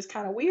think that she was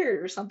kind of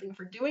weird or something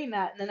for doing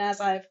that. And then as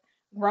I've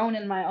grown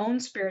in my own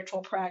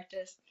spiritual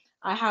practice,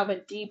 I have a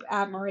deep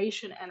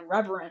admiration and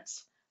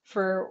reverence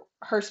for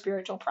her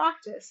spiritual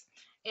practice.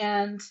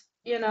 And,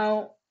 you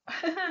know,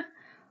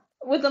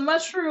 with the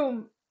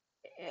mushroom,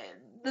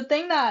 the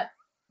thing that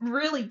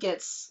really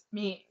gets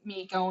me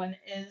going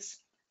is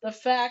the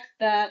fact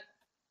that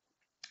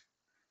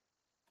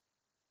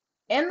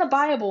in the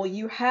Bible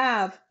you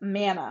have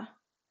manna,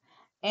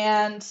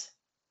 and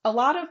a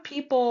lot of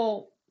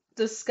people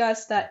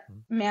discuss that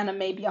Mhm. manna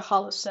may be a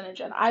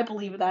hallucinogen. I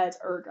believe that it's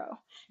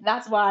ergo.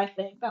 That's what I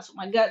think. That's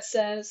what my gut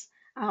says.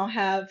 I don't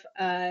have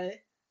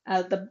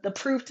the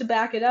proof to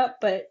back it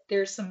up, but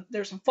there's some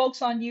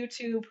folks on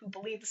YouTube who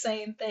believe the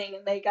same thing,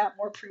 and they got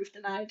more proof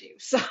than I do.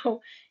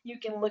 So you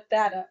can look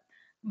that up.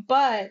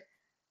 But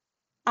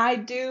I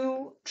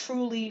do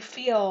truly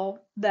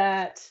feel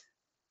that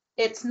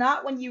it's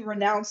not when you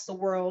renounce the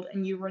world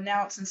and you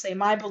renounce and say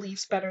my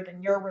belief's better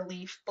than your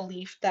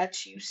belief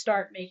that you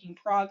start making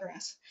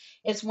progress.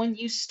 It's when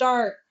you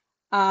start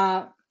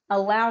uh,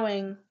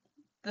 allowing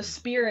the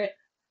spirit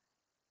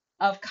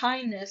of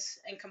kindness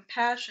and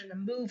compassion to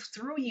move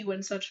through you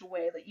in such a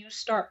way that you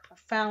start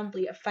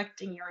profoundly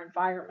affecting your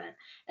environment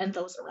and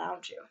those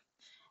around you.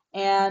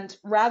 And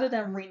rather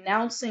than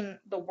renouncing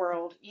the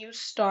world, you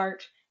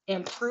start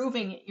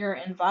improving your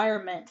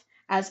environment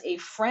as a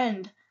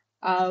friend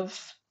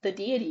of the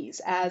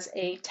deities, as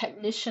a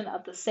technician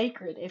of the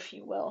sacred, if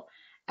you will,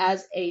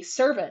 as a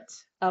servant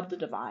of the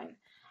divine,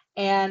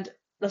 and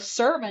the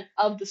servant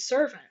of the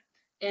servant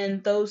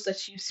in those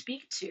that you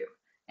speak to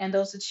and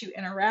those that you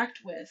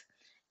interact with.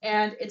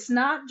 And it's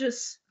not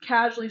just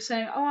casually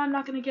saying, oh, I'm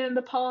not going to get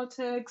into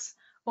politics,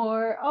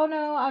 or oh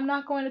no, I'm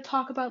not going to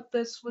talk about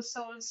this with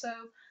so and so,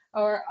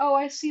 or oh,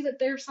 I see that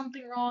there's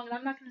something wrong and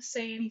I'm not going to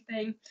say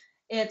anything.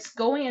 It's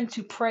going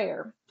into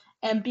prayer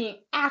and being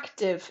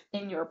active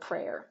in your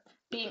prayer,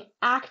 being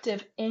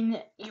active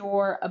in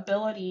your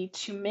ability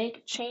to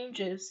make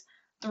changes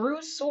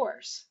through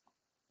source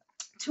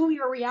to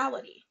your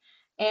reality.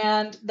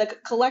 And the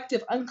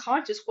collective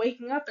unconscious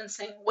waking up and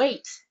saying,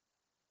 wait,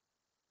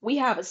 we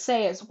have a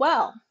say as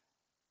well.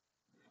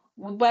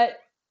 But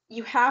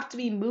you have to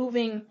be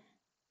moving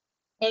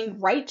in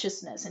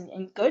righteousness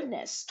and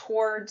goodness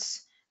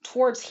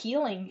towards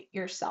healing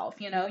yourself.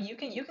 You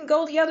can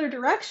go the other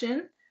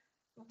direction,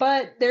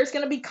 but there's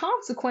going to be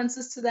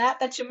consequences to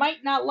that you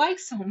might not like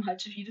so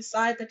much if you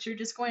decide that you're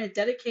just going to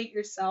dedicate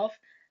yourself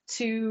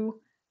to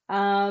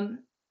um,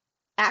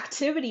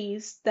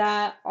 activities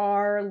that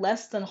are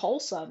less than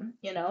wholesome,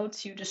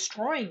 to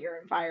destroying your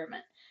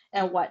environment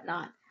and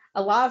whatnot.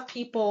 A lot of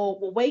people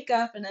will wake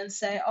up and then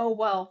say, oh,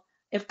 well,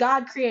 if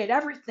God created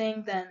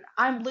everything, then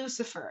I'm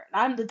Lucifer,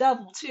 and I'm the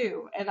devil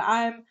too, and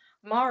I'm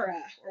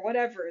Mara, or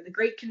whatever, the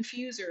great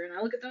confuser. And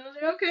I look at them and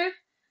say, okay,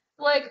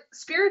 like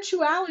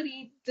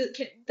spirituality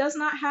does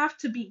not have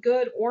to be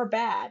good or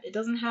bad. It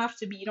doesn't have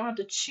to be, you don't have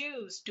to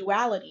choose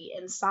duality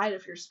inside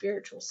of your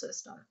spiritual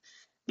system.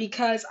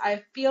 Because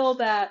I feel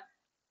that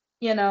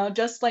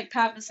just like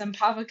Patmos and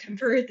Pava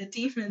converted the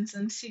demons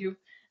into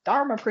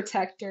Dharma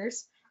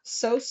protectors,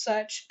 so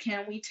such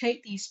can we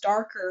take these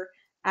darker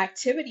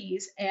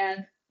activities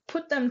and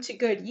put them to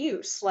good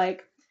use.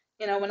 Like,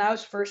 when I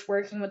was first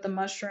working with the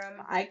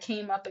mushroom, I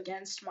came up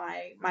against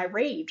my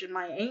rage and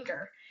my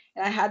anger,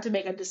 and I had to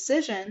make a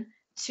decision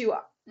to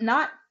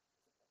not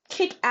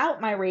kick out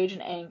my rage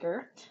and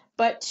anger,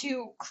 but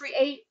to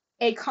create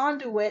a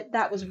conduit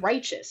that was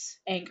righteous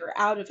anger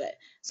out of it.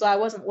 So I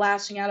wasn't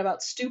lashing out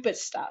about stupid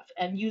stuff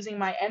and using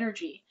my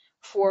energy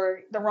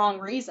for the wrong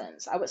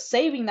reasons. I was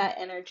saving that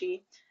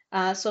energy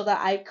so that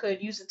I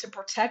could use it to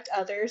protect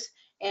others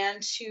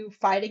and to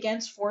fight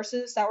against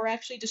forces that were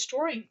actually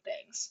destroying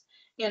things,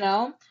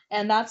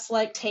 And that's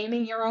like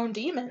taming your own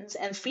demons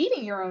and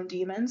feeding your own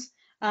demons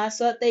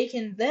so that they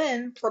can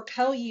then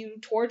propel you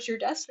towards your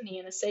destiny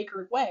in a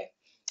sacred way.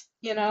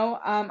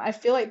 I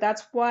feel like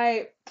that's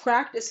why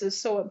practice is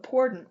so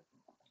important,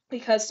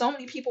 because so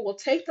many people will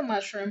take the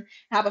mushroom,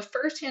 have a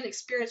firsthand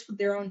experience with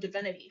their own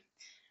divinity,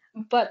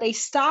 but they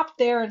stop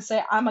there and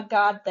say, I'm a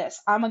god this,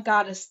 I'm a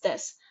goddess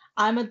this,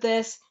 I'm a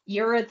this,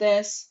 you're a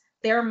this,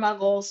 they're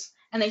muggles.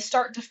 And they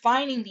start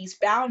defining these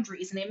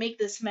boundaries and they make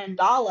this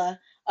mandala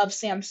of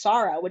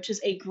samsara, which is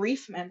a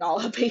grief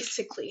mandala,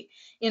 basically.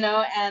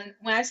 And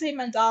when I say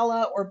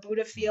mandala or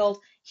Buddha field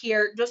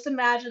here, just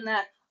imagine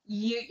that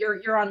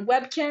you're on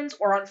Webkins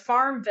or on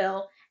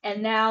Farmville,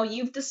 and now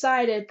you've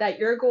decided that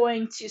you're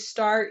going to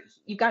start,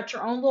 you got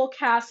your own little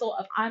castle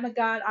of I'm a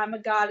god, I'm a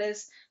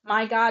goddess,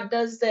 my God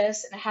does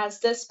this and has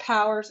this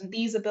powers and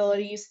these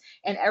abilities,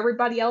 and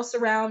everybody else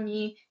around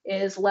me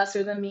is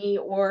lesser than me,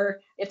 or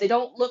if they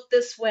don't look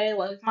this way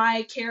like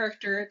my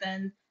character,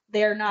 then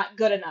they're not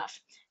good enough.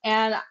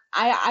 And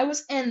I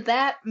was in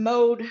that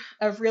mode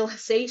of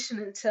realization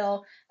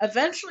until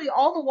eventually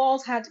all the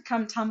walls had to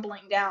come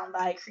tumbling down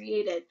that I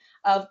created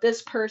of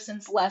this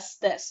person's less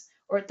this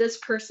or this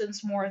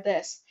person's more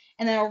this.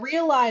 And then I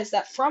realized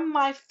that from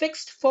my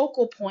fixed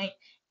focal point,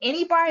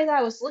 anybody that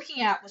I was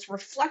looking at was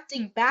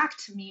reflecting back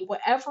to me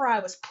whatever I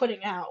was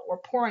putting out or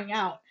pouring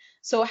out.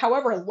 So,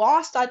 however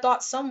lost I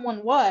thought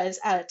someone was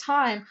at a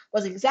time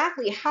was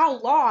exactly how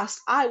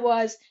lost I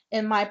was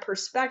in my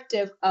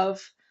perspective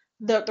of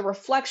the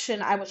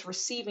reflection I was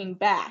receiving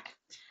back.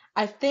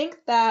 I think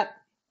that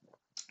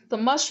the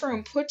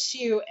mushroom puts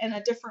you in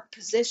a different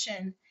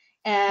position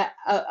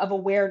of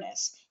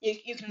awareness.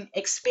 You can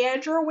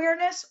expand your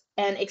awareness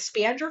and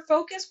expand your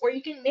focus, or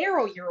you can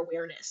narrow your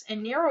awareness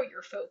and narrow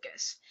your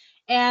focus.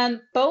 And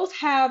both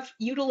have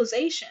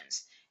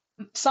utilizations.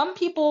 Some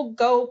people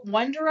go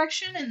one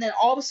direction and then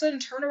all of a sudden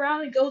turn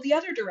around and go the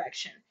other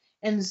direction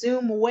and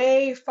zoom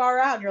way far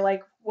out. And you're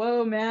like,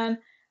 whoa, man,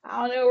 I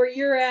don't know where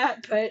you're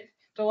at, but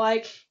they're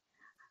like,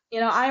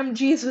 I am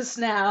Jesus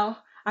now.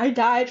 I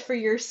died for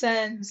your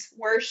sins.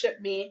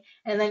 Worship me.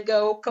 And then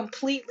go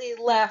completely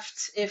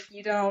left if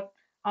you don't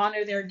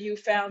honor their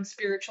newfound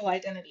spiritual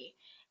identity.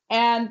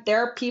 And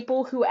there are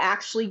people who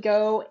actually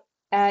go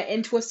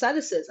into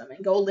asceticism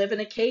and go live in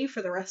a cave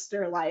for the rest of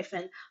their life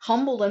and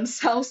humble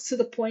themselves to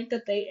the point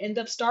that they end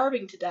up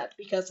starving to death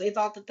because they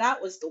thought that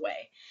that was the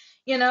way.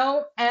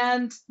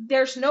 And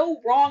there's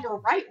no wrong or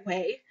right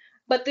way,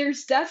 but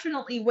there's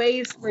definitely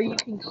ways where you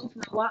can go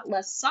through a lot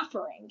less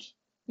suffering,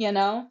 you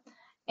know?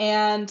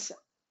 And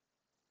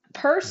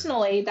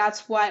personally,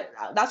 that's why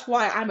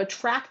I'm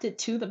attracted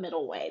to the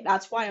middle way.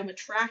 That's why I'm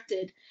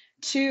attracted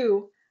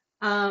to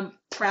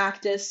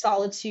practice,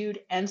 solitude,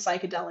 and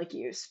psychedelic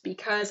use,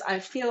 because I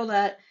feel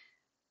that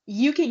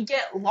you can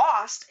get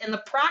lost in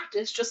the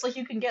practice just like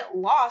you can get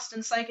lost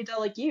in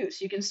psychedelic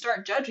use. You can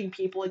start judging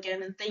people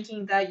again and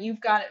thinking that you've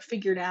got it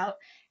figured out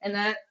and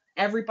that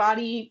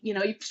everybody,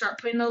 you start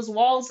putting those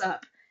walls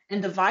up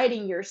and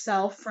dividing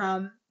yourself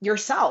from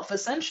yourself,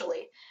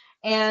 essentially.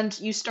 And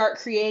you start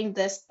creating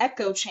this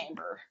echo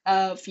chamber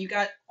of you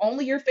got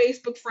only your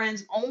Facebook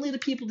friends, only the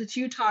people that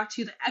you talk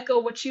to that echo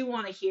what you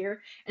want to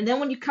hear. And then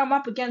when you come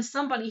up against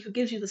somebody who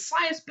gives you the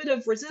slightest bit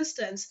of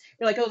resistance,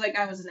 you're like, oh, that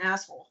guy was an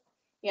asshole.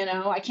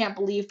 I can't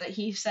believe that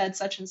he said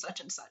such and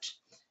such and such.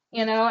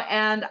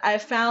 And I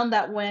found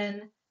that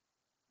when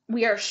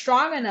we are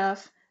strong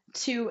enough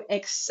to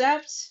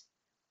accept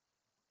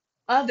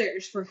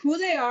others for who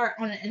they are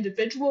on an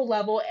individual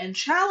level and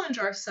challenge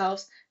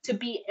ourselves to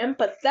be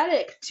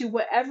empathetic to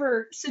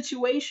whatever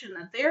situation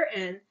that they're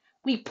in,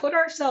 we put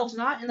ourselves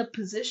not in the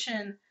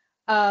position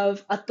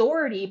of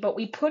authority, but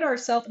we put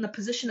ourselves in the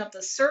position of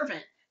the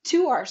servant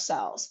to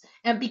ourselves.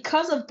 And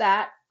because of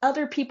that,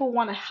 other people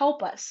want to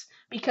help us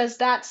because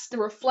that's the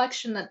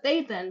reflection that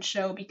they then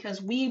show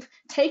because we've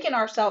taken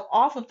ourselves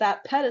off of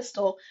that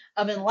pedestal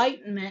of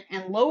enlightenment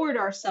and lowered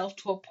ourselves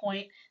to a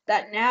point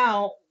that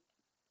now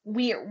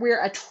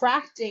we're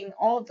attracting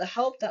all of the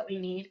help that we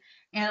need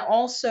and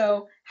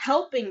also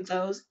helping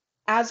those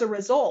as a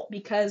result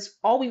because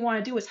all we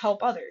want to do is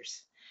help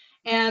others.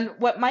 And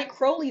what Mike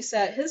Crowley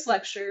said at his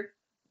lecture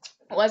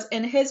was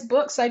in his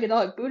book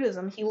Psychedelic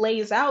Buddhism, he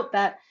lays out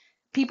that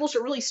people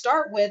should really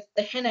start with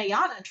the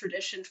Hinayana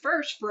tradition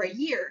first for a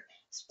year.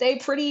 Stay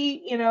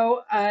pretty,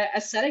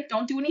 ascetic,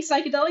 don't do any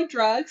psychedelic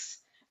drugs,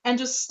 and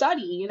just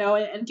study,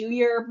 and do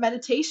your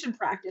meditation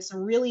practice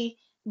and really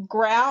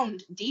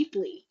ground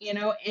deeply,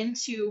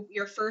 into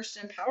your first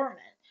empowerment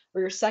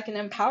or your second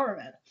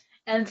empowerment.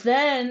 And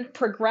then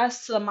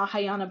progress to the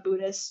Mahayana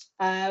Buddhist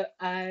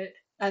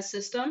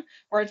system,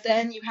 where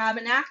then you have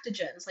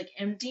entheogens like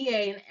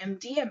MDA and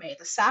MDMA,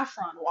 the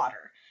saffron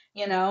water,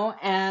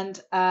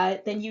 and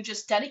then you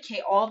just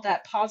dedicate all of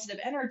that positive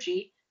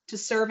energy to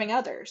serving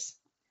others.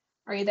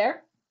 Are you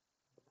there?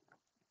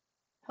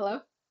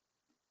 Hello?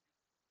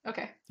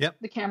 Okay. Yep.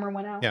 The camera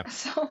went out. Yeah.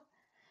 So,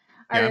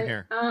 yeah, I'm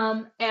here.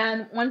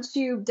 And once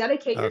you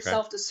dedicate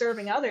yourself to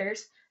serving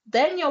others,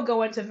 then you'll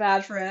go into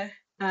Vajrayana,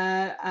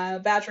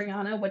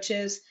 which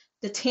is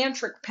the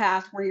tantric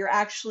path where you're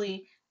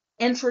actually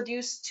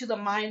introduced to the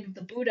mind of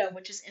the Buddha,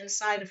 which is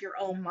inside of your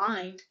own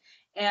mind.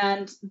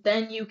 And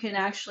then you can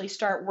actually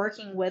start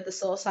working with the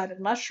psilocybin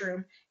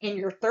mushroom in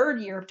your third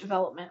year of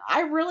development.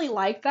 I really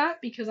like that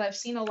because I've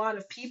seen a lot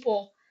of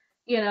people,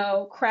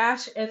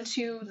 crash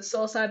into the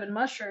psilocybin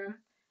mushroom.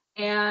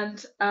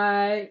 And,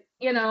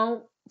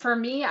 for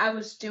me, I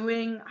was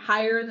doing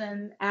higher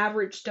than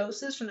average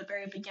doses from the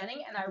very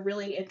beginning, and I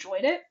really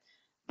enjoyed it.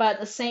 But at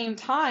the same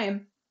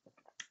time,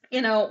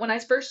 when I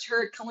first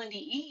heard Kalindi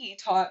Iyi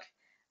talk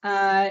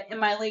in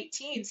my late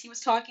teens, he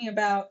was talking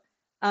about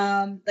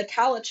the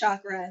Kala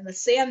chakra and the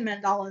sand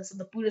mandalas that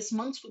the Buddhist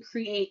monks would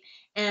create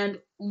and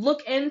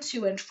look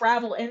into and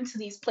travel into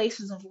these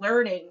places of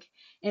learning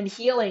and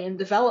healing and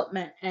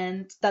development,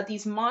 and that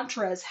these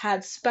mantras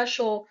had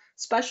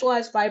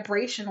specialized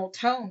vibrational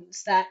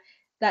tones that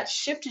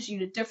shifted you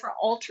to different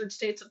altered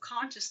states of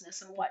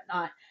consciousness and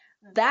whatnot.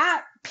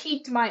 That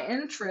piqued my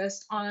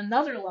interest on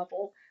another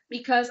level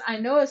because I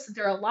noticed that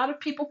there are a lot of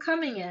people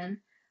coming in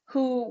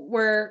who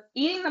were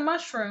eating the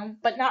mushroom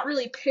but not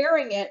really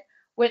pairing it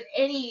with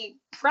any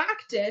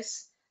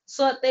practice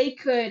so that they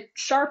could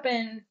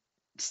sharpen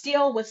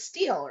steel with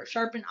steel or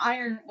sharpen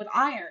iron with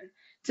iron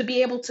to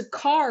be able to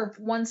carve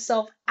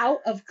oneself out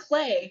of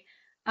clay,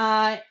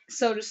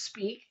 so to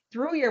speak,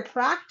 through your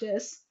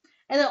practice,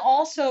 and then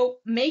also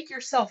make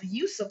yourself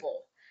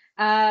usable.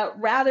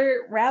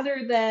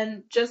 Rather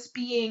than just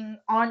being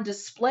on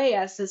display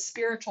as a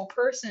spiritual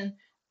person,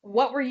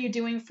 what were you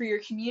doing for your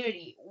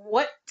community?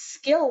 What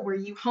skill were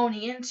you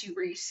honing into?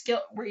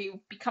 Were you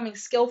becoming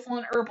skillful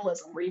in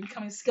herbalism? Were you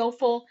becoming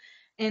skillful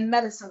in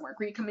medicine work?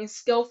 Were you becoming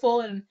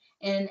skillful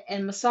in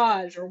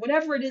massage or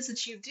whatever it is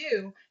that you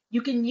do?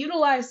 You can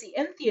utilize the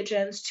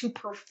entheogens to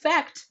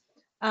perfect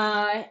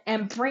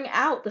and bring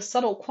out the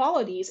subtle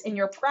qualities in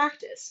your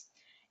practice.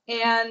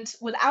 And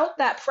without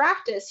that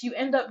practice, you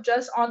end up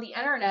just on the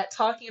internet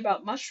talking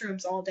about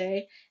mushrooms all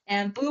day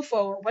and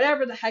bufo or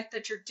whatever the heck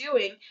that you're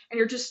doing, and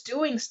you're just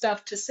doing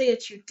stuff to say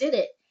that you did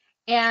it.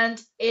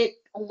 And it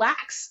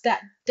lacks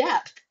that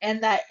depth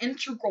and that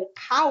integral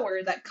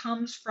power that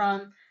comes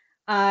from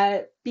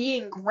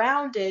being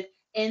grounded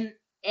in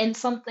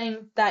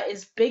something that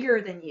is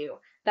bigger than you,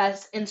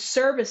 that's in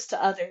service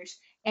to others,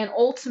 and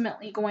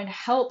ultimately going to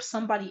help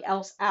somebody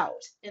else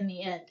out in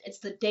the end. It's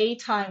the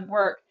daytime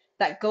work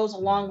that goes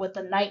along with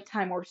the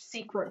nighttime or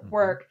secret Mm-hmm.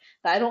 work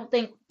that I don't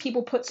think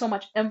people put so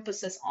much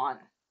emphasis on,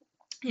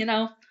 you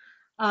know?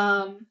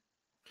 Um,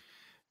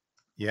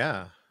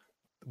 Yeah.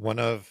 One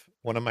of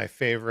my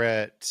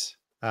favorite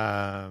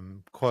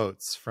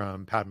quotes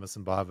from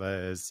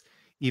Padmasambhava is,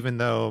 even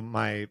though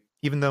my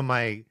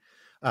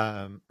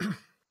um,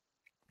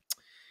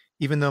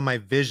 even though my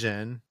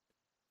vision,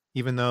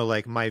 even though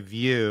like my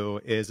view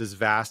is as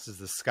vast as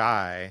the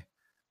sky,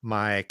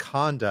 my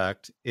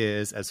conduct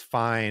is as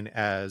fine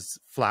as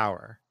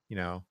flour, you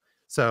know?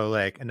 So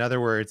like, in other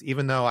words,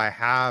 even though I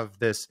have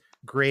this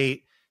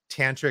great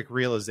tantric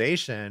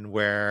realization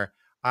where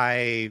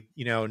I,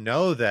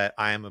 know that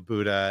I am a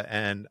Buddha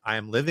and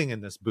I'm living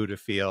in this Buddha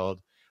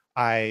field,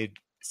 I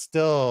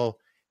still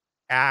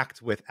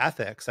act with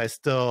ethics. I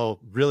still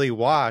really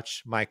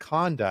watch my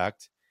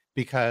conduct,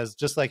 because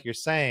just like you're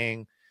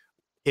saying,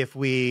 if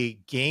we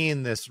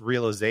gain this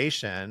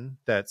realization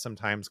that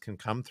sometimes can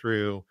come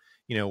through,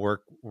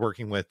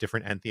 working with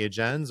different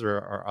entheogens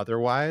or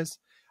otherwise,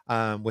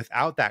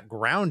 without that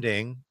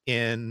grounding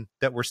in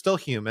that we're still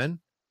human,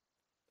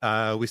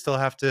 we still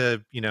have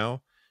to,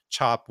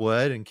 chop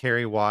wood and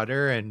carry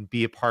water and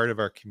be a part of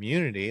our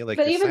community, like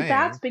but you're even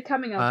that's saying,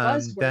 becoming a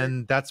buzzword.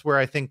 then that's where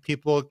I think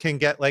people can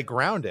get like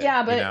grounded,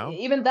 Yeah, but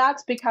even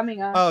that's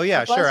becoming Oh a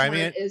yeah, sure. I buzzword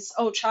mean, is,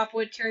 oh, chop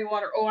wood, carry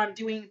water, oh, I'm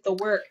doing the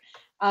work.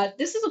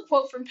 This is a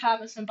quote from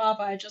Padmas and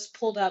Baba I just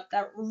pulled up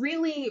that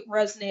really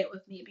resonated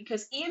with me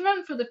because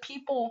even for the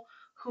people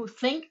who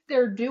think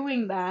they're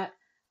doing that,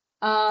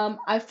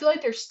 I feel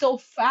like they're still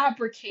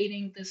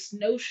fabricating this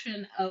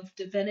notion of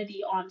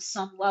divinity on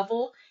some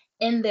level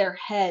in their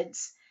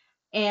heads.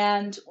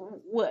 And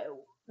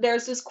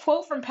there's this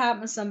quote from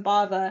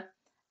Padmasambhava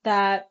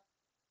that,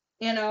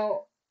 you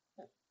know,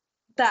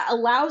 that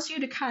allows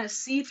you to kind of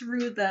see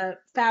through the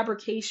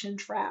fabrication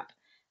trap.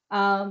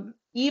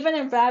 Even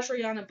in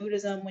Vajrayana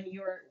Buddhism, when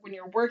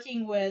you're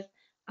working with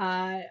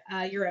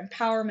your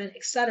empowerment,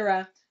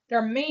 etc., there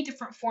are many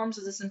different forms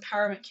of this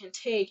empowerment can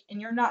take, and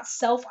you're not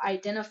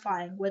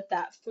self-identifying with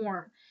that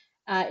form.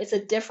 It's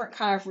a different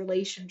kind of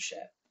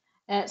relationship.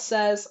 And it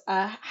says,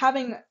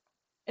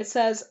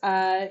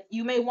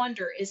 you may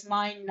wonder, is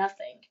mine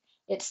nothing?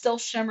 It still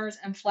shimmers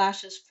and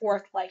flashes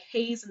forth like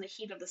haze in the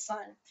heat of the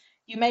sun.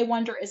 You may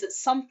wonder, is it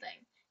something?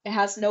 It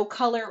has no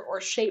color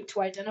or shape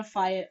to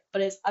identify it,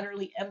 but is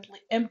utterly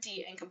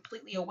empty and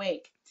completely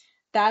awake.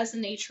 That is the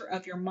nature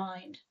of your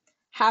mind.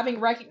 Having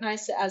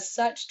recognized it as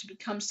such, to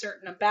become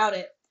certain about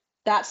it,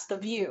 that's the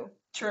view.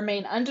 To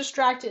remain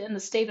undistracted in the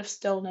state of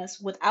stillness,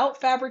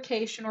 without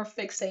fabrication or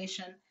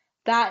fixation,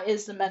 that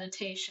is the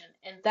meditation.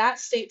 In that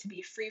state, to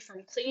be free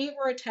from clinging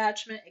or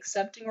attachment,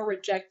 accepting or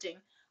rejecting,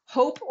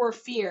 hope or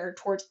fear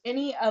towards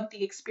any of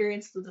the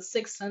experiences of the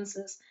six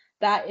senses,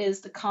 that is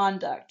the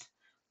conduct.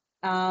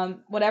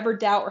 Whatever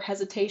doubt or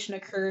hesitation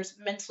occurs,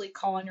 mentally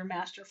call on your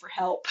master for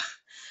help.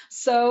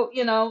 So,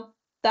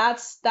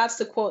 that's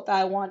the quote that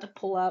I wanted to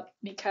pull up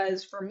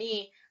because for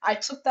me, I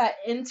took that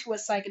into a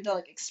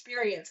psychedelic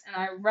experience and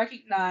I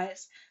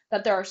recognized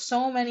that there are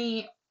so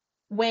many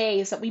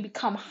ways that we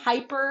become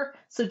hyper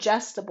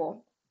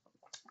suggestible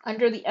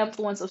under the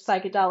influence of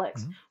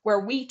psychedelics, mhm. where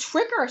we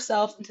trick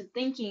ourselves into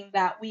thinking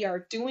that we are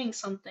doing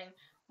something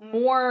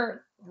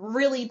more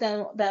really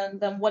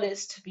than what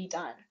is to be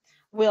done.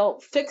 We'll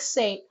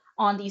fixate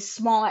on these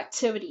small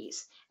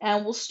activities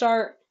and we'll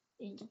start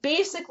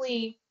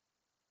basically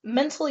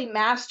mentally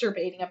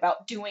masturbating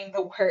about doing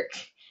the work,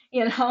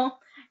 you know?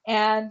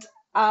 And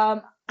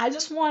I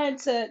just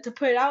wanted to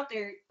put it out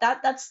there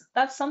that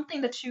that's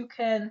something that you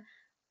can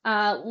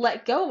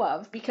let go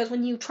of because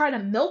when you try to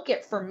milk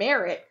it for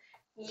merit,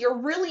 you're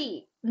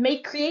really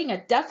creating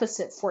a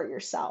deficit for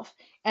yourself.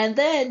 And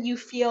then you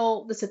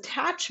feel this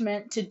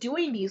attachment to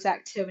doing these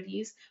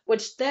activities,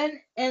 which then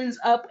ends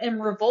up in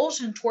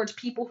revulsion towards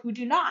people who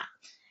do not.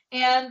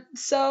 And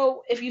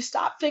so if you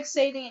stop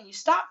fixating and you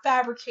stop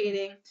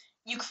fabricating,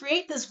 you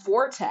create this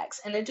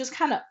vortex and it just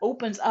kind of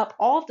opens up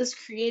all of this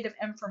creative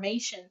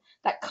information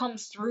that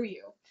comes through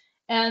you.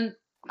 And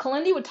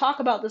Kalindi would talk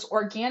about this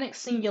organic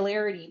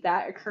singularity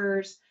that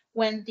occurs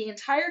when the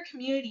entire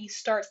community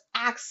starts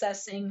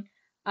accessing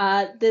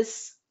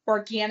this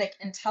organic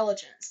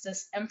intelligence,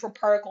 this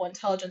infraparticle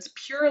intelligence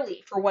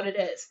purely for what it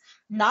is,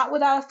 not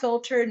without a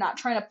filter, not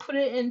trying to put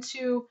it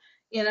into,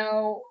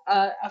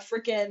 a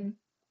freaking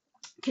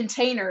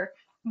container.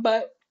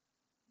 But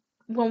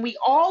when we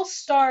all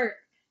start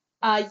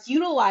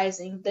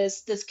utilizing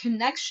this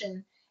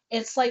connection,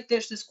 it's like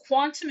there's this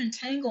quantum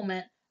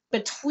entanglement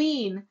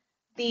between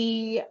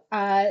the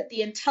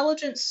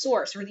intelligent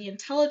source or the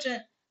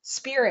intelligent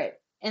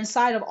spirit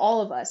inside of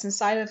all of us,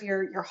 inside of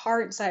your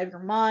heart, inside of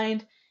your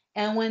mind.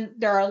 And when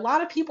there are a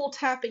lot of people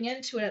tapping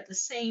into it at the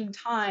same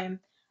time,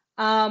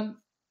 um,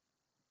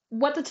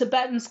 what the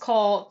Tibetans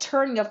call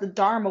turning of the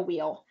Dharma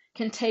wheel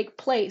can take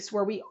place,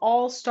 where we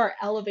all start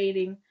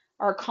elevating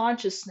our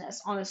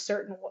consciousness on a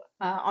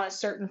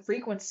certain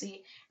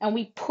frequency, and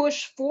we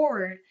push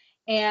forward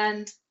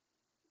and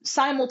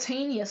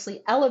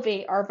simultaneously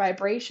elevate our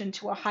vibration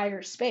to a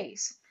higher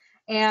space.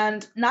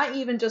 And not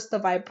even just the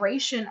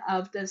vibration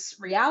of this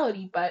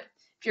reality, but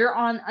if you're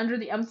on under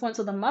the influence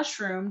of the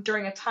mushroom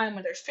during a time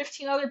when there's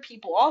 15 other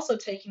people also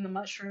taking the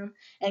mushroom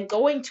and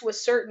going to a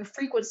certain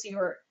frequency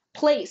or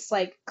place,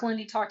 like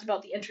Kalindi talked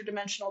about the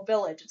interdimensional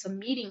village, it's a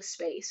meeting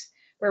space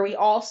where we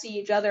all see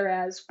each other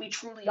as we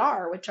truly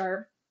are, which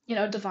are,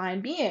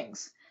 divine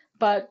beings.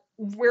 But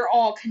we're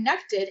all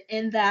connected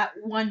in that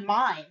one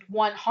mind,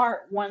 one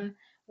heart, one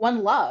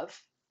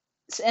love.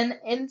 And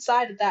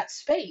inside of that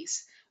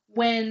space,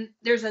 when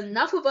there's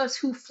enough of us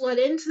who flood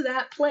into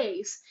that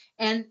place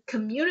and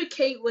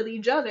communicate with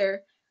each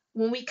other,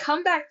 when we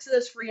come back to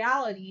this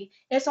reality,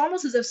 it's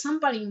almost as if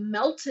somebody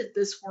melted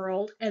this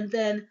world and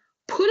then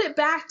put it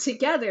back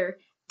together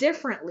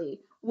differently.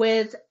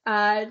 With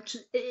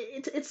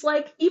it's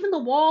like even the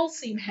walls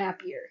seem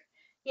happier,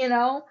 you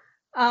know.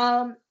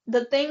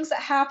 The things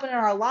that happen in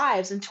our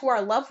lives and to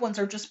our loved ones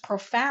are just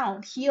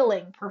profound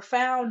healing,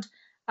 profound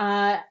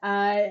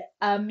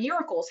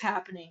miracles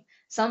happening.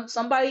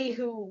 Somebody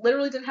who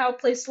literally didn't have a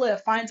place to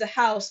live finds a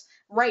house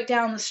right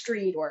down the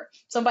street, or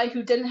somebody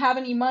who didn't have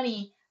any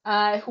money,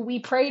 who we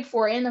prayed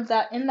for in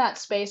that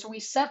space, or we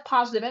sent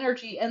positive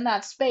energy in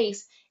that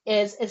space,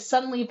 is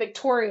suddenly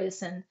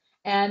victorious and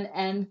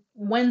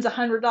wins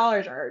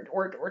 $100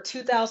 or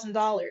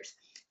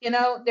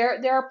 $2,000.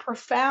 There are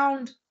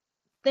profound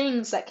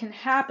things that can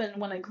happen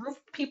when a group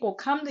of people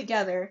come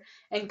together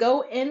and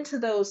go into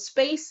those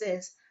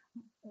spaces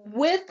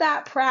with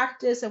that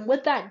practice and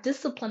with that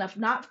discipline of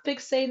not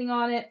fixating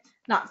on it,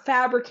 not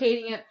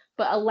fabricating it,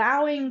 but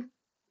allowing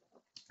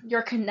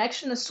your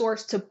connection to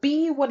source to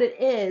be what it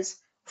is,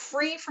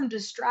 free from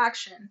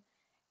distraction,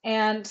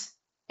 and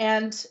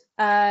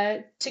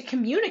to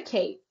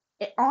communicate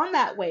on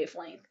that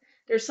wavelength.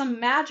 There's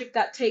some magic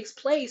that takes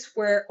place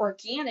where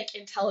organic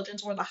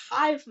intelligence, or the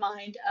hive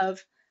mind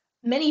of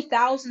many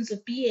thousands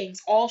of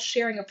beings all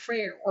sharing a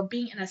prayer or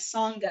being in a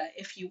sangha,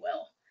 if you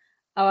will,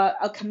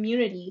 a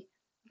community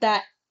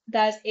that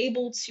is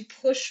able to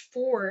push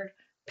forward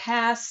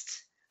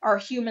past our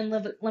human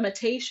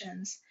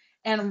limitations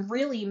and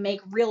really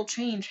make real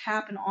change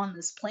happen on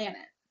this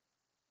planet.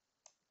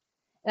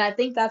 And I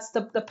think that's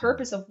the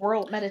purpose of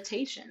world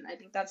meditation. I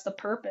think that's the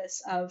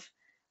purpose of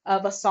a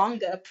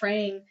sangha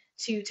praying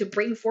to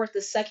bring forth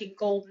the second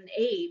golden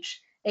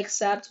age.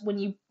 Except when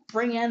you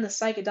bring in the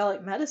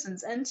psychedelic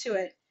medicines into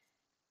it,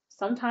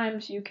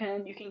 sometimes you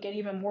can get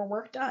even more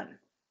work done.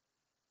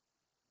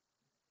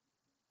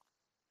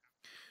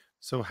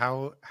 So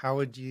how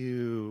would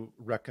you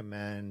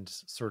recommend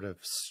sort of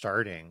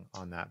starting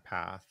on that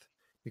path?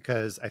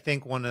 Because I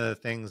think one of the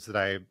things that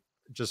I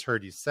just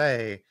heard you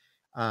say,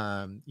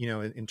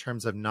 in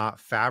terms of not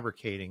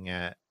fabricating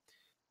it,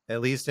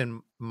 at least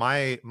in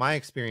my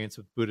experience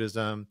with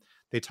Buddhism,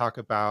 they talk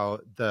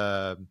about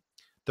the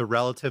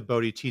relative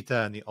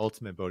bodhicitta and the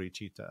ultimate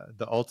bodhicitta.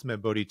 The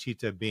ultimate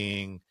bodhicitta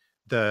being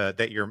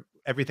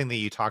everything that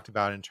you talked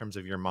about in terms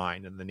of your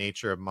mind and the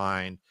nature of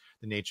mind,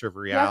 the nature of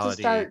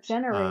reality. You have to start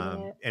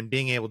generating it. And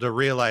being able to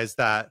realize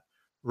that,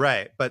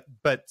 right. But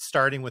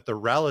starting with the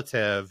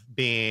relative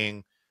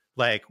being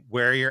like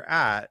where you're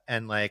at,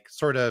 and like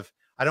sort of,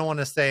 I don't want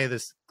to say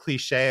this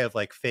cliche of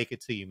like fake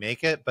it till you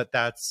make it, but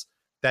that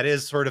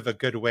is sort of a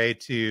good way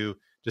to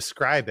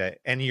describe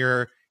it. And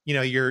you're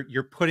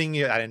putting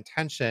that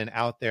intention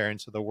out there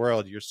into the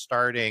world. You're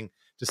starting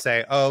to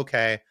say, oh,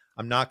 okay,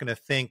 I'm not going to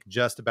think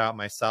just about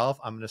myself.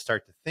 I'm going to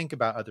start to think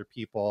about other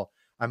people.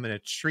 I'm going to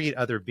treat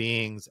other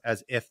beings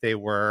as if they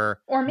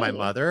were my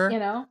mother.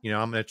 I'm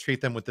going to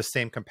treat them with the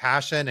same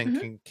compassion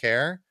and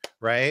care.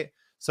 Right.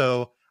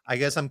 So I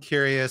guess I'm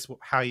curious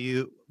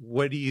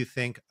what do you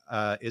think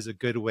is a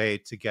good way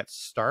to get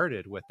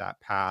started with that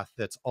path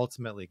that's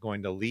ultimately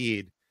going to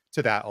lead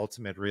to that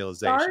ultimate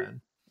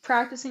realization?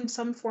 practicing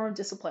some form of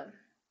discipline.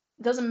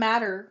 It doesn't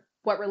matter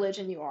what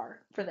religion you are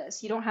for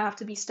this. You don't have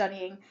to be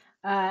studying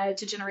to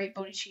generate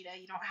bodhicitta.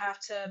 You don't have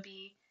to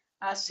be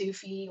a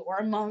Sufi or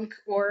a monk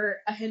or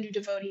a Hindu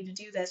devotee to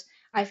do this.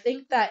 I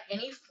think that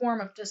any form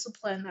of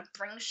discipline that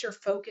brings your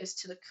focus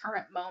to the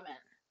current moment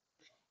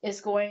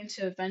is going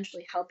to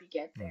eventually help you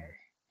get Mm, there.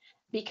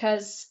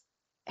 Because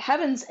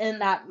heaven's in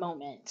that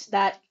moment.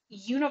 That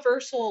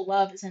universal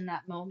love is in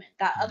that moment.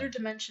 That other mm,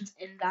 dimension's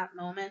in that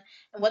moment.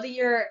 And whether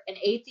you're an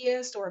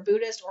atheist or a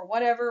Buddhist or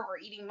whatever, or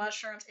eating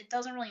mushrooms, it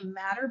doesn't really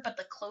matter. But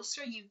the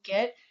closer you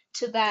get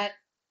to that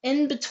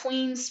in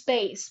between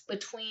space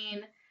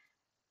between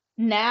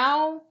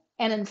now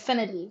and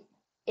infinity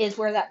is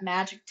where that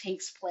magic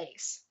takes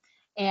place.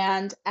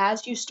 And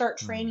as you start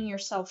mm. training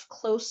yourself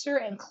closer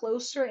and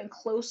closer and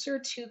closer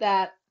to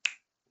that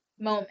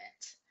moment,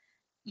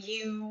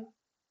 you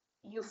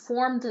you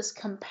form this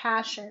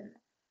compassion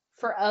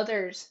for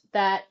others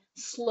that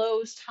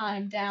slows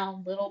time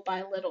down little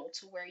by little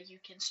to where you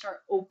can start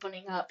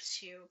opening up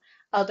to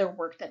other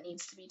work that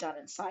needs to be done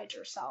inside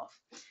yourself.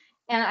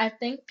 And I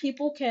think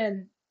people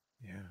can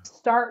Yeah.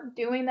 start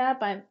doing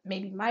that by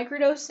maybe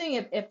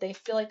microdosing if they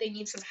feel like they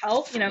need some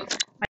help.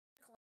 Just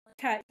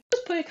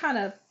put it kind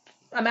of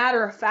a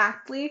matter of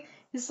factly.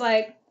 It's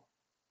like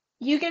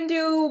you can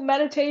do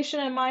meditation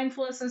and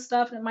mindfulness and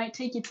stuff, and it might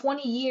take you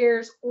 20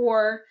 years,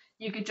 or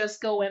you could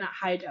just go in at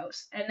high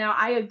dose. And now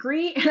I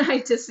agree and I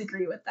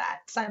disagree with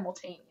that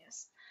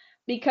simultaneous.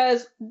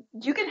 Because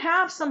you can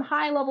have some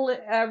high level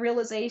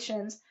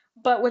realizations,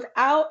 but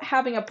without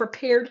having a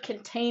prepared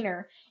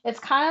container, it's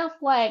kind of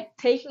like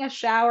taking a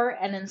shower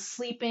and then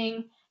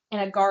sleeping in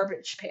a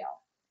garbage pail.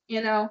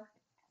 You know,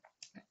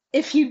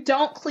 if you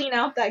don't clean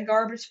out that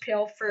garbage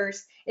pail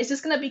first, it's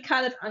just going to be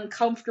kind of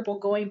uncomfortable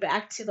going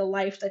back to the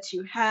life that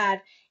you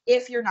had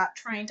if you're not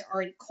trying to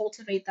already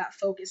cultivate that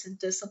focus and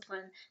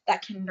discipline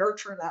that can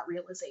nurture that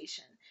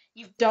realization.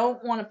 You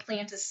don't want to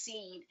plant a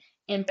seed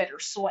in bitter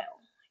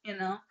soil, you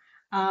know?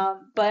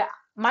 But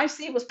my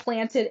seed was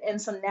planted in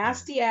some Yeah.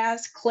 nasty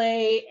ass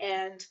clay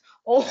and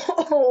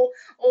old,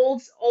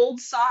 old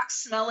sock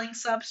smelling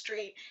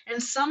substrate,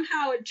 and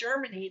somehow it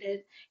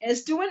germinated and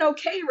it's doing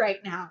okay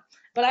right now,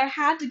 but I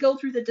had to go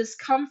through the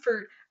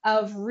discomfort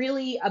of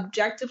really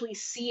objectively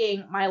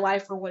seeing my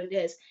life for what it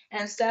is.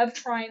 And instead of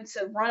trying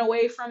to run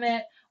away from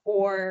it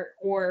or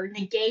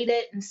negate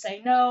it and say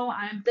no,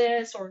 I'm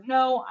this or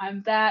no,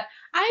 I'm that,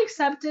 I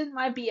accepted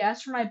my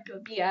BS for my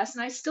BS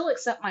and I still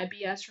accept my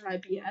BS for my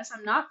BS.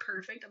 I'm not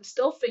perfect. I'm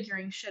still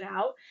figuring shit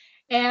out.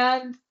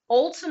 And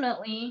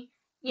ultimately,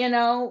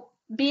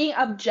 being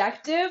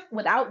objective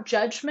without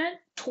judgment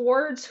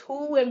towards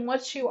who and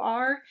what you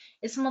are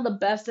is some of the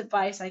best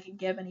advice I can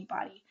give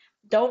anybody.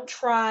 Don't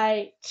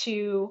try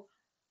to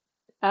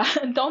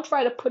don't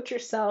try to put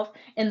yourself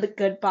in the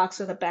good box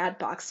or the bad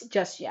box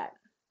just yet.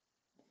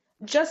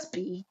 Just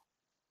be,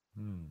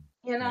 Mm.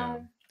 you Yeah.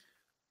 know.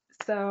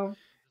 So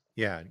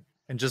Yeah.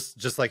 And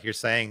just like you're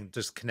saying,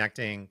 just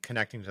connecting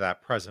to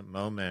that present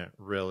moment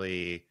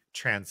really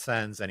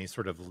transcends any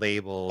sort of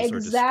labels or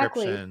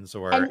exactly, descriptions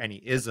or and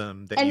any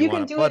ism that and you you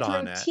want can to do put it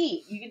on through it.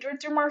 tea. You can do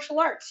it through martial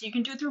arts. You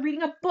can do it through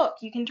reading a book.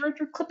 You can do it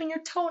through clipping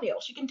your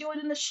toenails. You can do it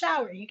in the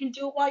shower. You can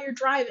do it while you're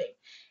driving.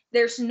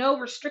 There's no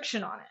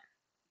restriction on it.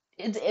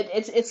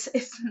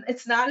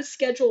 It's not a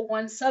Schedule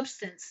One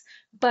substance,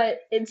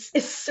 but it's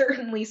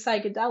certainly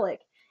psychedelic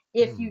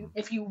Mm.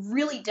 if you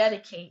really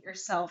dedicate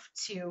yourself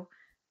to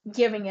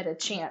giving it a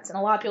chance. And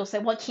a lot of people say,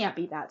 well, it can't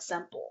be that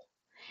simple.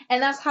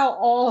 And that's how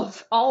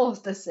all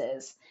of this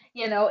is.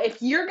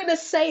 If you're gonna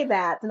say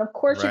that, then of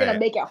course you're gonna Right.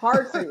 make it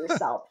hard for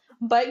yourself.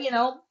 But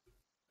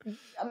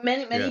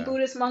many Yeah.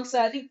 Buddhist monks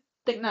said, I think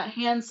Thich Nhat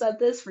Hanh said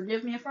this,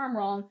 forgive me if I'm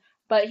wrong,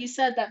 but he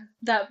said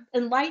that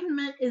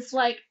enlightenment is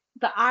like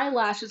the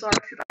eyelashes are.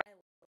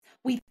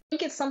 We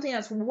think it's something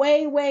that's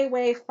way, way,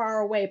 way far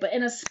away, but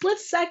in a split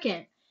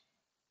second,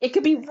 it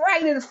could be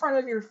right in front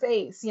of your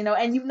face,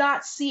 and you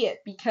not see it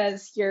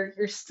because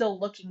you're still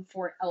looking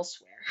for it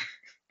elsewhere,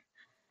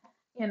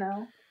 you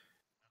know.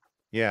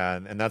 Yeah,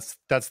 and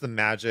that's the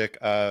magic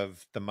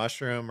of the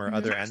mushroom or Mhm.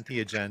 other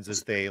entheogens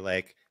is they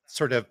like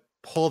sort of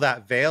pull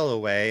that veil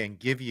away and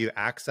give you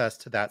access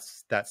to that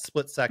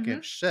split Mhm.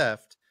 second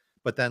shift.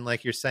 But then,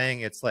 like you're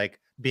saying, it's like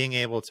being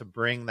able to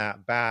bring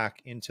that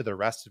back into the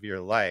rest of your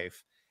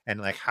life. And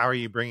like, how are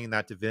you bringing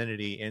that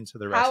divinity into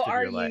the How rest of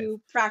are your life?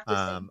 you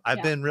practicing? I've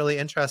Yeah. been really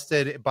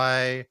interested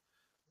by,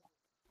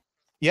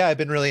 yeah, I've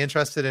been really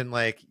interested in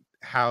like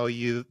how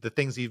the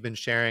things you've been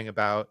sharing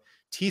about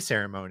tea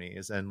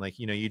ceremonies and like,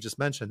 you just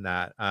mentioned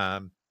that,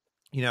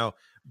 you know,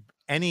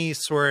 any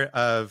sort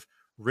of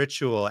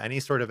ritual, any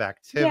sort of Yeah.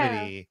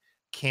 activity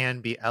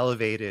can be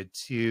elevated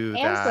to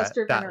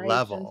Ancestor that veneration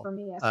level for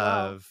me as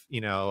well. of,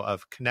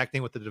 of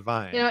connecting with the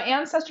divine.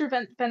 Ancestor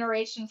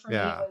veneration for me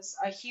Yeah. was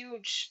a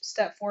huge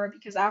step forward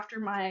because after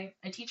my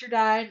teacher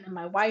died and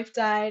my wife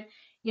died,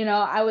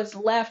 I was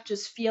left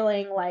just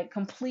feeling like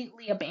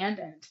completely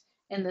abandoned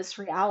in this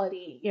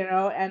reality,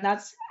 and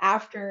that's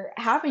after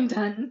having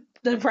done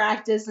the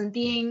practice and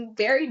being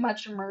very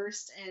much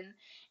immersed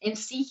and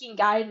seeking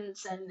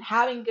guidance and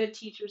having good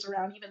teachers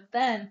around even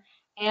then.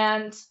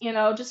 And,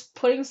 just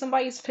putting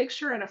somebody's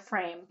picture in a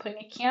frame,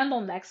 putting a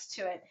candle next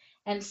to it,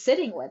 and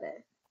sitting with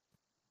it.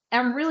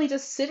 And really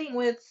just sitting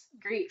with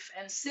grief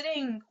and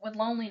sitting with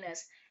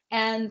loneliness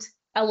and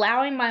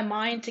allowing my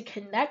mind to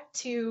connect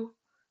to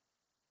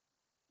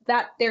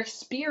that their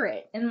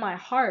spirit in my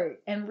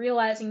heart and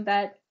realizing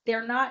that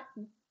they're not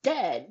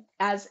dead,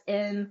 as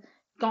in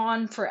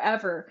gone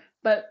forever,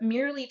 but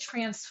merely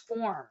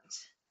transformed.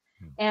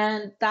 Mm.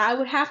 And that I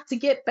would have to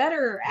get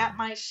better at Mm.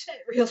 my shit,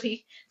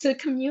 really, to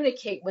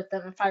communicate with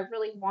them if I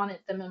really wanted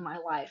them in my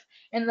life.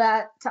 And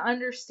that to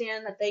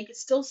understand that they could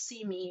still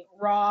see me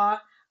raw,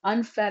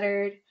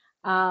 unfettered,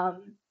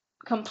 um,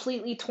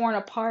 completely torn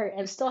apart,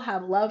 and still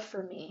have love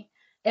for me.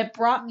 It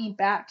brought me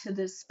back to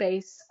this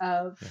space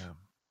of, Yeah.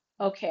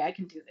 okay, I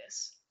can do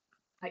this.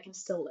 I can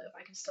still live.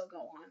 I can still go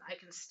on. I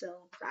can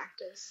still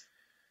practice.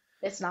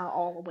 It's not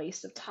all a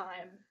waste of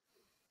time,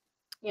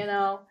 you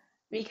know?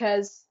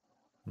 Because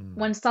Mm.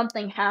 when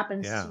something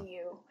happens to Yeah.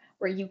 you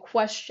where you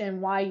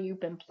question why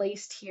you've been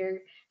placed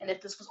here and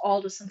if this was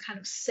all just some kind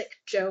of sick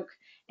joke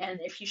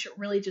and if you should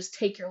really just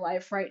take your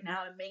life right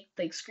now and make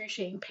the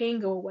excruciating pain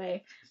go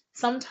away,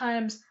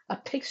 sometimes a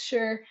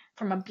picture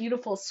from a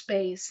beautiful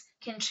space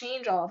can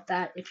change all of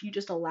that if you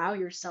just allow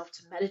yourself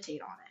to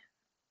meditate on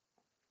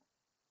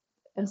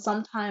it. And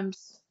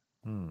sometimes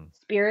Mm.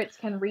 spirits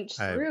can reach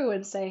I through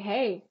and say,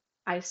 hey,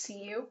 I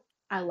see you,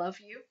 I love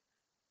you.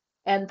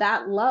 And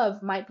that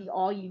love might be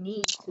all you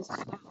need to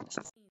stop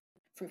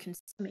from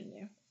consuming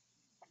you,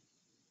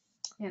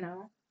 you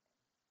know?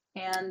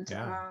 And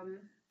yeah.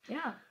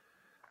 yeah.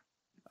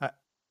 I,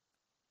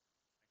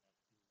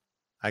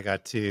 I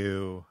got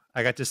to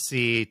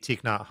see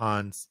Thich Nhat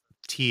Hanh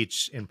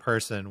teach in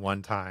person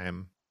one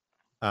time.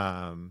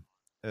 It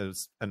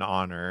was an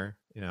honor,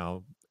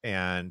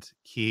 and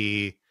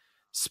he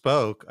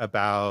spoke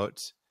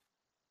about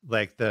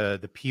like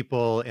the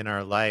people in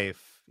our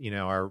life,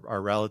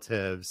 our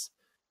relatives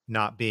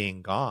not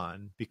being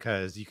gone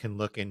because you can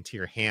look into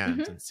your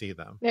hands hmm and see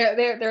them.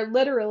 they're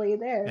literally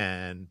there.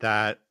 And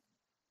that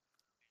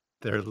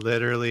they're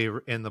literally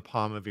in the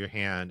palm of your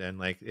hand. And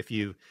like if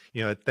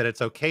that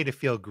it's okay to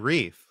feel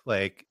grief,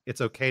 like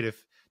it's okay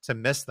to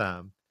miss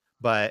them,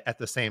 but at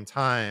the same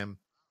time,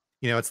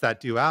 it's that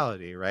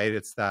duality, right?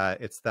 It's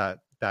that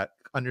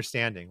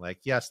understanding, like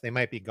yes, they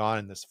might be gone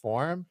in this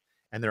form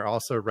and they're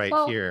also right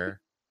Well,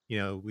 here. We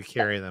that,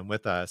 carry them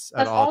with us at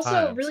that's all also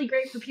times. really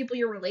great for people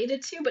you're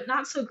related to, but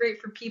not so great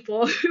for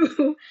people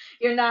who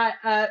you're not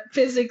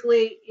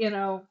physically,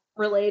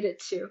 related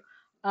to.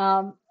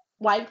 Um,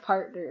 like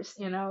partners,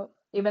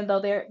 even though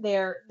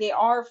they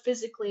are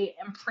physically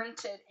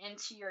imprinted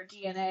into your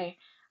DNA,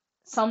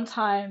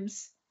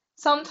 sometimes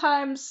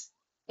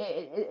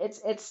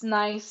it's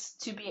nice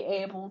to be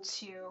able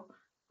to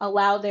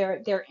allow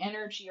their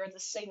energy or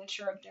the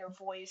signature of their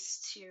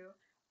voice to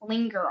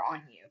linger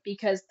on you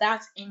because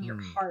that's in your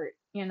Mm. heart,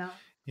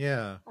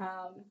 Yeah.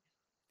 um,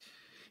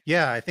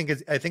 Yeah, I think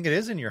it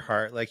is in your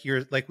heart. Like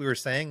we were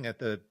saying at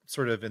the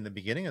sort of in the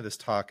beginning of this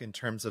talk in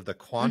terms of the hmm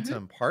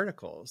quantum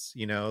particles,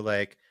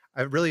 like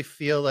I really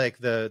feel like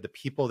the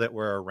people that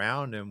we're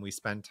around and we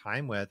spend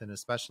time with, and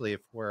especially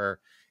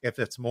if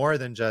it's more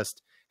than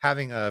just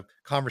having a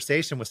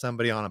conversation with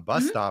somebody on a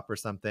bus hmm stop or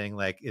something,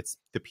 like it's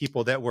the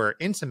people that we're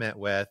intimate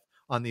with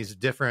on these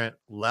different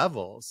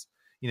levels.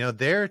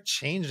 They're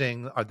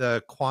changing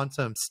the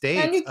quantum and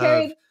states you of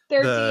carry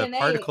their the DNA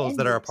particles in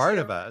that are you a part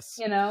of too. us.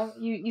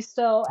 You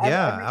still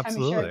Yeah, every time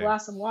you share a absolutely.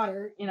 glass of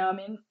water, I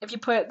mean, if you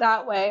put it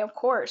that way, of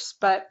course.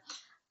 But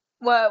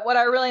what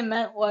I really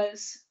meant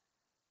was,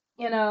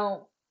 you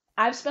know,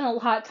 I've spent a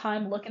lot of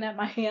time looking at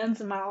my hands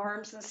and my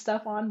arms and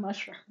stuff on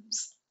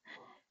mushrooms.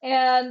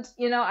 And,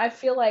 I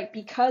feel like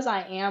because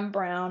I am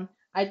brown,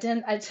 I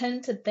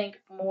tend to think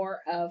more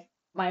of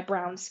my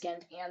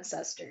brown-skinned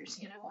ancestors.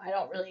 I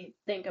don't really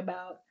think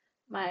about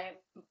my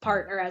Mm.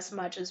 partner as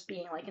much as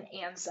being like an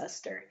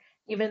ancestor,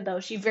 even though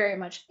she very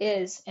much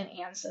is an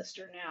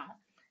ancestor now.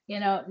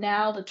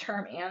 Now the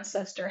term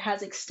ancestor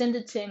has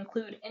extended to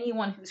include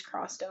anyone who's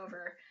crossed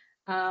over.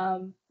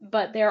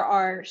 But there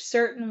are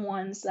certain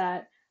ones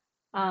that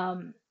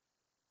um,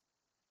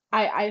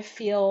 I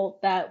feel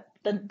that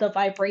the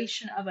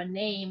vibration of a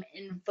name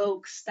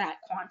invokes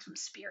that quantum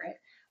spirit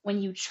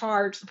when you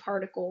charge the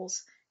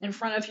particles in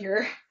front of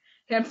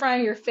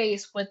your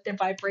face with the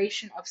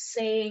vibration of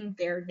saying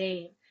their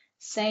name,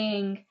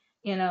 saying,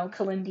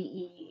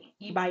 Kalindi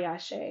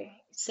Ibayashe,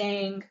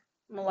 saying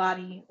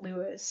Melody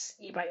Lewis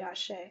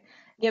Ibayashe,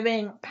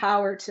 giving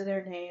power to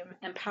their name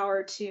and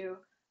power to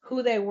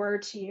who they were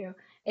to you.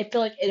 I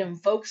feel like it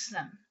invokes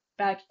them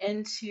back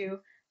into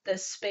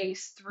this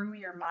space through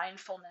your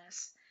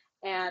mindfulness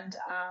and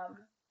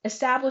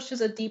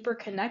establishes a deeper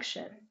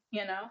connection,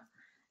 you know,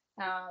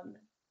 um,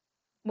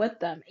 with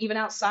them, even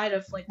outside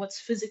of like what's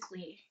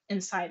physically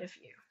inside of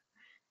you,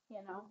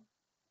 you know.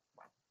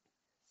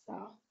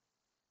 So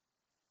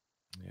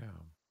Yeah.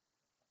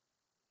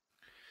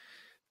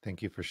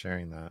 Thank you for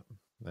sharing that.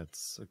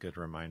 That's a good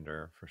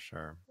reminder for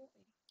sure.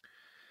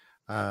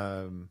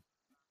 Um,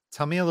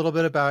 Tell me a little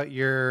bit about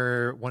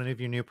one of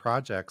your new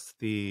projects,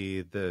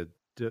 the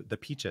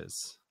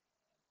peaches,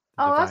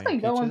 the Oh, that's divine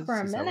been going for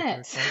peaches. a Is that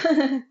what they're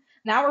minute. called?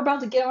 Now we're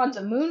about to get on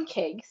to moon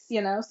cakes,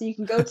 so you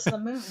can go to the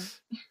moon.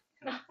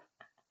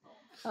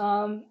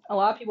 A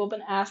lot of people have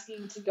been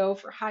asking to go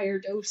for higher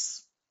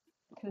dose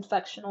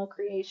confectional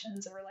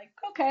creations, and we're like,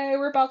 okay,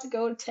 we're about to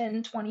go to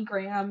 10, 20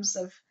 grams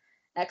of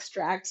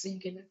extract, so you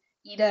can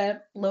eat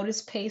a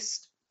lotus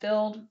paste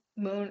filled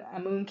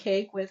moon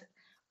cake with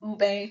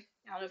ube. I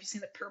don't know if you've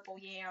seen the purple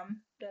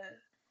yam, the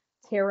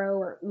taro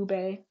or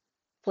ube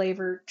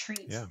flavored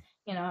treats. Yeah.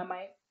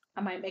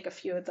 I might make a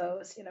few of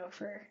those,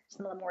 for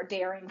some of the more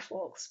daring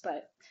folks.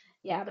 But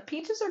yeah, the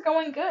peaches are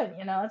going good.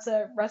 It's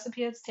a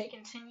recipe that's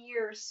taken 10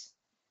 years,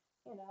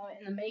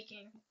 in the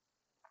making.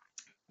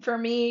 For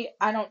me,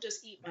 I don't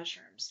just eat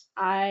mushrooms.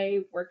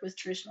 I work with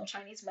traditional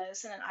Chinese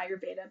medicine and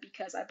Ayurveda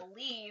because I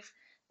believe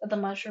that the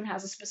mushroom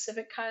has a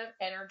specific kind of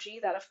energy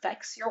that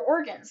affects your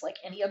organs, like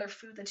any other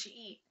food that you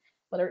eat,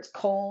 whether it's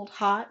cold,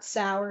 hot,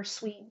 sour,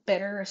 sweet,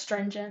 bitter,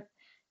 astringent.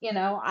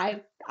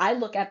 I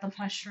look at the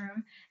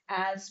mushroom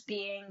as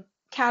being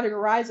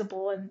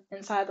categorizable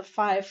inside the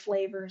five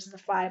flavors and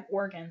the five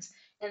organs.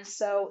 And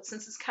so,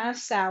 since it's kind of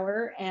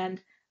sour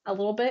and a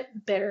little bit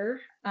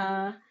bitter,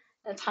 a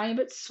tiny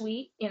bit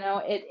sweet.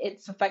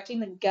 It's affecting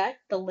the gut,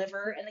 the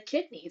liver, and the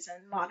kidneys.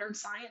 And modern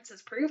science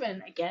has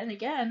proven again and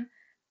again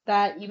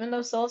that even though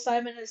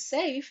psilocybin is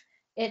safe,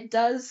 it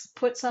does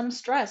put some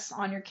stress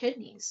on your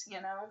kidneys,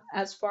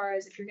 as far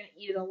as if you're going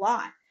to eat it a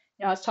lot.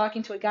 I was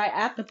talking to a guy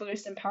at the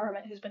Buddhist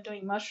Empowerment who's been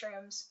doing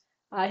mushrooms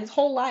his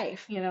whole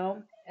life,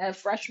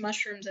 fresh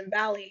mushrooms in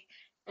Bali.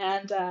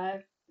 And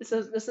this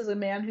is a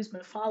man who's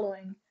been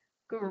following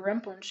Guru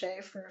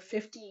Rinpoche for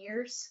 50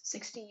 years,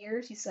 60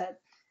 years. He said,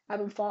 I've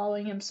been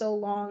following him so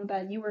long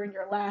that you were in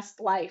your last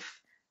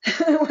life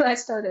when I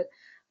started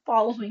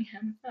following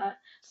him.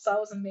 So that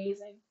was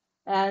amazing.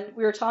 And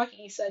we were talking,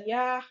 he said,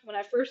 yeah, when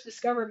I first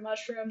discovered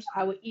mushrooms,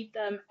 I would eat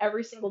them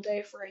every single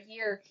day for a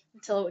year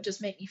until it would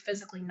just make me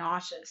physically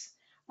nauseous.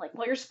 I'm like,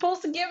 well, you're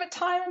supposed to give it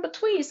time in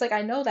between. He's like,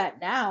 I know that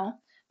now.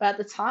 But at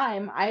the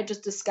time, I had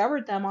just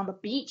discovered them on the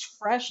beach,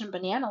 fresh in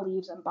banana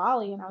leaves in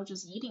Bali, and I was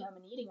just eating them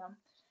and eating them.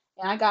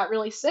 And I got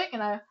really sick,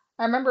 and I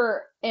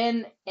remember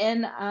in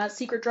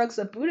Secret Drugs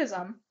of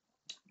Buddhism,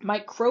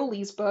 Mike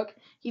Crowley's book,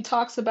 he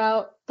talks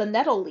about the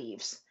nettle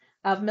leaves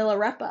of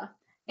Milarepa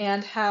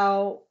and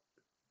how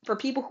for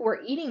people who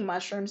are eating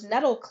mushrooms,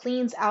 nettle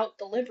cleans out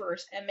the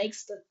livers and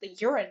makes the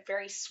urine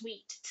very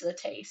sweet to the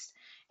taste.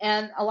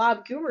 And a lot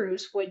of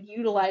gurus would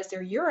utilize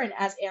their urine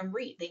as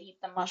amrit. They eat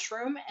the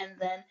mushroom and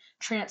then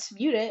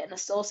transmute it, and the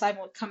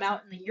psilocybin would come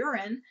out in the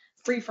urine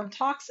free from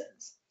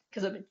toxins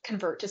because it would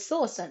convert to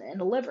psilocin in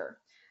the liver.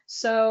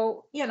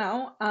 So,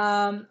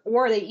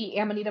 or they eat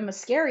Amanita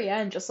muscaria,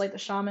 and just like the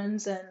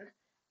shamans in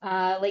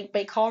Lake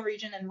Baikal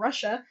region in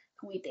Russia,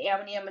 who eat the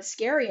Amanita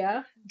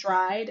muscaria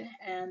dried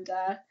and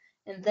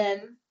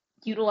then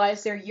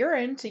utilize their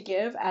urine to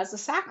give as a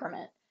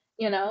sacrament.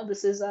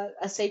 This is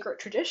a sacred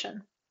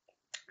tradition.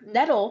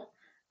 Nettle,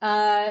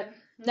 uh,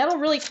 nettle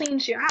really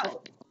cleans you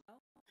out,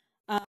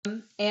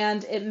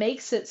 and it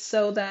makes it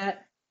so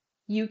that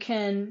you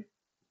can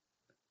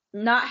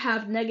not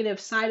have negative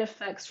side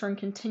effects from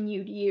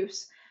continued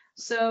use.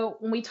 So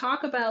when we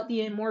talk about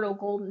the immortal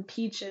golden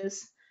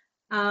peaches,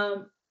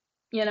 um,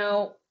 you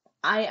know,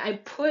 I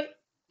put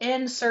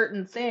in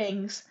certain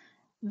things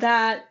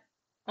that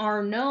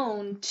are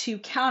known to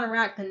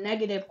counteract the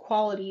negative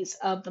qualities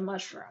of the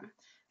mushroom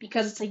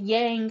because it's a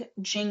yang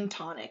jing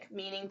tonic,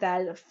 meaning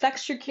that it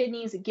affects your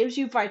kidneys, it gives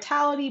you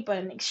vitality, but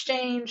in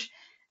exchange,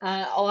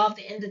 a lot of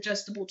the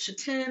indigestible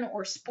chitin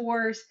or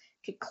spores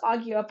could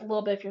clog you up a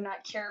little bit if you're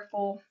not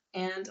careful.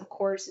 And of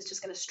course, it's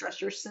just going to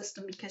stress your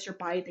system because your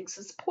body thinks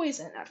it's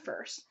poison at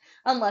first,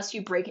 unless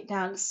you break it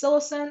down to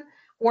psilocin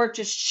or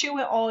just chew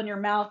it all in your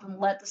mouth and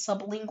let the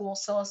sublingual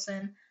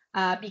psilocin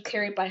be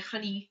carried by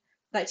honey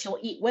that you'll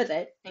eat with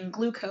it and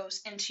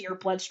glucose into your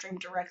bloodstream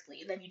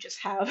directly. And then you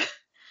just have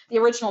the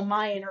original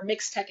Mayan or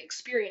Mixtec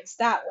experience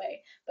that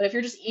way. But if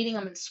you're just eating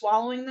them and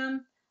swallowing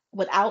them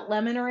without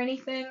lemon or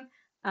anything,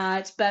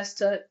 it's best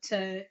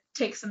to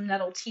take some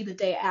nettle tea the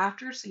day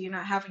after so you're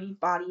not having any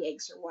body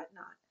aches or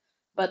whatnot.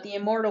 But the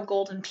immortal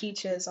golden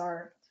peaches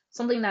are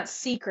something that's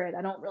secret.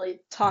 I don't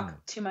really talk Hmm.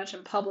 too much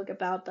in public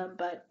about them,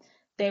 but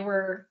they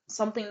were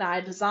something that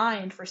I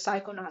designed for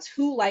psychonauts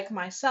who, like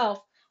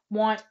myself,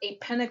 want a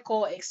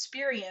pinnacle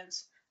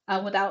experience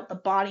without the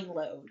body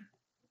load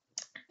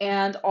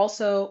and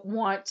also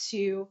want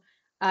to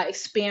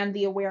expand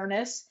the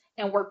awareness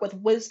and work with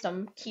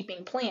wisdom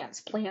keeping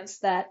plants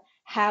that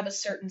have a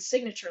certain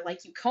signature like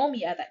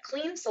euphomia that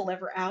cleans the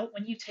liver out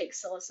when you take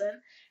psilocin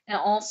and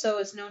also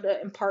is known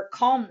to impart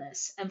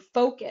calmness and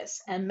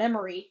focus and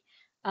memory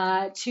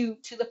to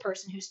the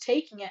person who's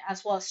taking it,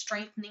 as well as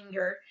strengthening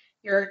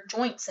your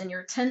joints and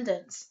your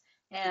tendons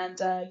and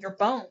your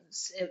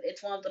bones.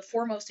 It's one of the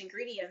foremost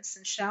ingredients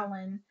in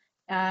Shaolin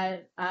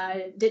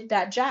did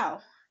that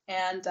Jiao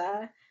and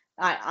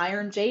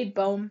iron jade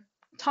bone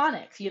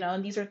tonics,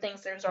 and these are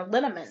things, there's are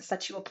liniments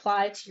that you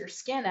apply to your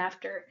skin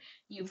after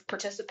you've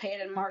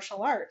participated in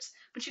martial arts.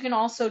 But you can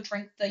also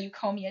drink the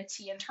eukomia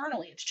tea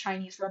internally. It's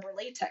Chinese rubber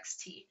latex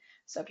tea.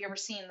 So if you ever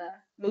seen the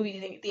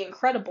movie The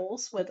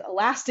Incredibles with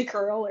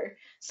Elastigirl or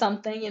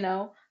something,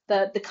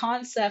 the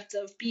concept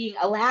of being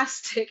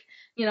elastic,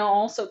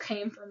 also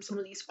came from some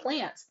of these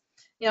plants.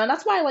 And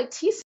that's why I like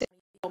tea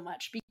so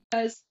much,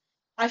 because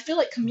I feel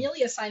like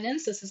Camellia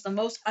sinensis is the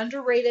most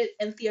underrated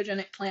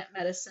entheogenic plant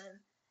medicine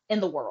in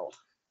the world,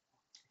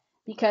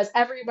 because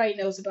everybody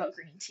knows about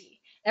green tea.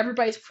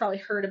 Everybody's probably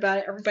heard about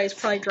it. Everybody's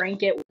probably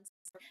drank it,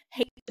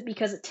 hates it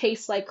because it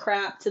tastes like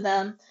crap to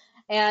them.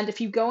 And if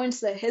you go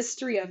into the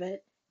history of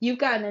it, you've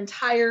got an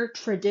entire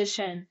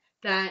tradition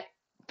that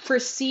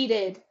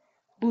preceded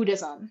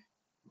Buddhism,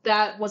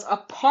 that was a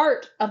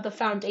part of the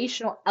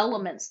foundational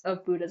elements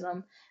of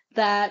Buddhism,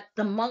 that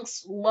the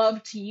monks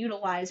loved to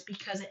utilize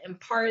because it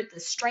imparted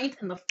the strength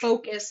and the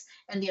focus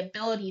and the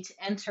ability to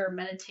enter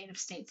meditative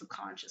states of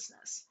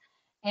consciousness.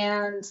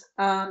 And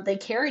they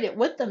carried it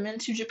with them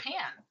into Japan,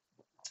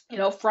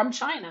 from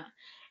China.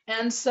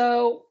 And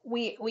so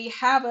we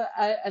have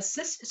a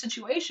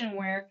situation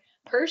where,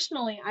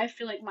 personally, I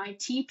feel like my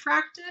tea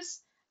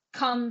practice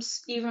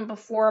comes even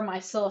before my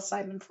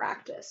psilocybin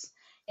practice.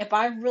 If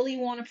I really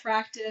want to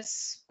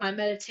practice my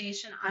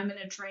meditation, I'm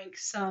going to drink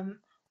some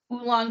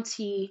oolong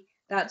tea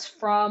that's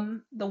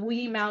from the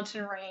Wi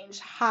Mountain Range,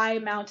 high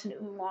mountain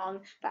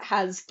oolong that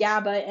has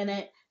GABA in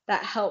it,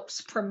 that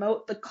helps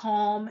promote the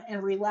calm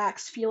and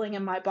relaxed feeling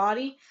in my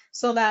body,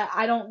 so that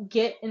I don't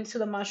get into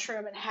the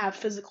mushroom and have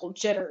physical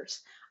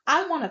jitters.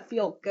 I want to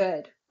feel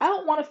good. I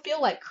don't want to feel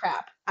like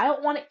crap. I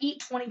don't want to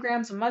eat 20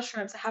 grams of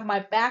mushrooms and have my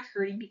back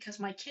hurting because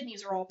my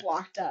kidneys are all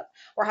blocked up,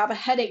 or have a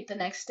headache the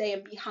next day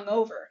and be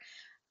hungover.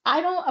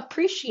 I don't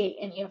appreciate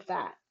any of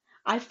that.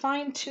 I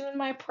fine tune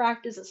my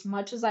practice as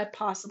much as I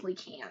possibly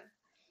can.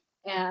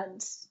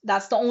 And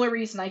that's the only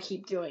reason I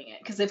keep doing it.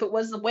 Because if it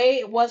was the way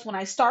it was when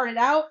I started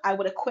out, I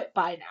would have quit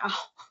by now.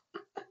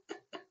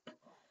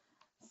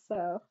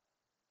 So,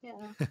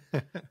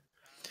 yeah.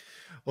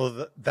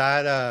 Well,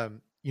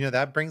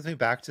 that brings me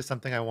back to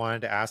something I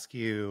wanted to ask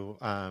you,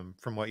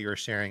 from what you were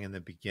sharing in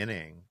the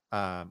beginning,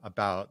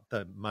 about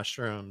the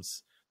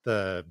mushrooms,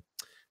 the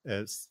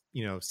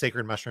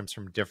sacred mushrooms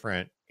from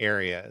different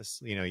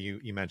areas.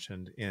 You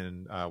mentioned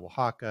in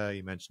Oaxaca,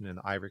 you mentioned in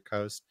the Ivory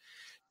Coast.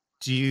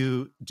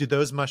 Do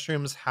those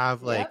mushrooms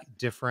have like Yep.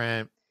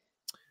 different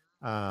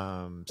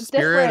spirit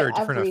Different or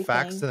different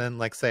effects everything. than,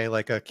 like, say,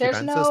 like a There's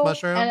cubensis no,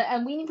 mushroom?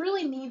 and we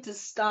really need to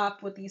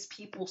stop with these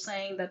people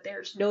saying that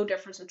there's no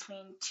difference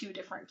between two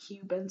different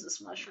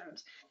cubensis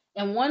mushrooms.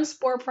 In one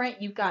spore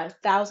print, you've got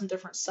 1,000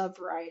 different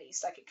sub-varieties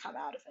that could come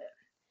out of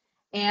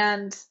it.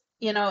 And,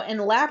 in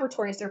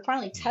laboratories, they're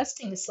finally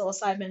testing the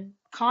psilocybin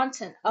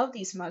content of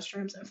these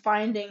mushrooms and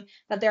finding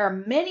that there are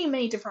many,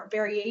 many different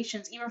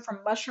variations, even from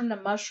mushroom to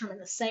mushroom, in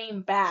the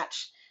same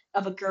batch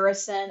of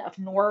aguricin, of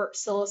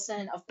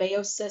norpsilocin, of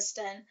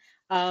baeocystin,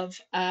 of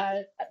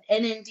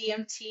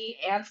NN-DMT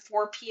and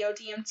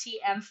 4-PO-DMT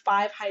and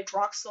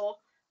 5-hydroxyl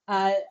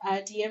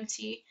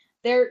DMT.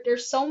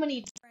 There's so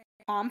many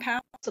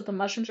compounds that the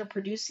mushrooms are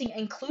producing,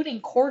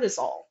 including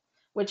cortisol,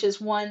 which is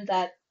one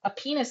that a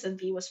penis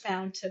envy was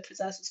found to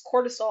possess as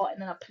cortisol,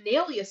 and then a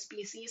Pinnalia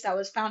species that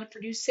was found to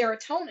produce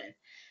serotonin.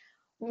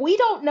 We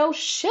don't know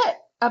shit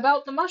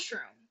about the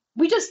mushroom.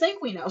 We just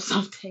think we know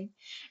something.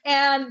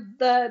 And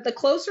the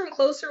closer and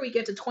closer we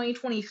get to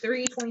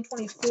 2023,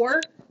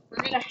 2024, we're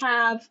going to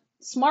have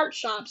smart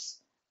shops,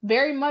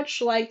 very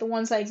much like the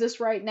ones that exist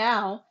right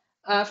now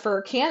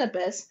for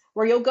cannabis,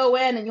 where you'll go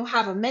in and you'll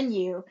have a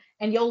menu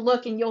and you'll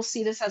look and you'll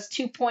see this has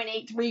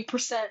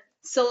 2.83%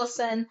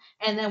 psilocin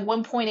and then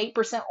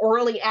 1.8%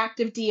 orally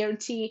active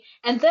DMT.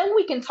 And then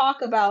we can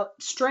talk about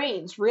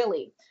strains,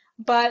 really.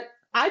 But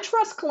I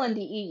trust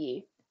Kalendi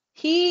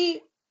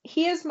Iyi.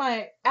 He is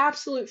my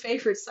absolute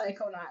favorite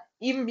psychonaut,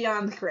 even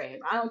beyond the grave.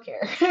 I don't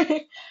care.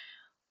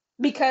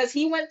 Because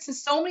he went to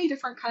so many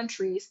different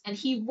countries and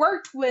he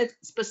worked with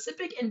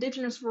specific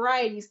indigenous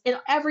varieties in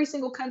every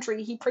single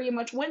country he pretty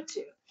much went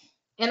to.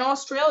 In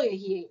Australia,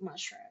 he ate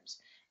mushrooms.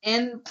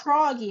 In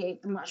Prague, he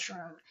ate the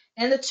mushroom.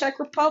 In the Czech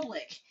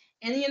Republic,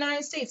 in the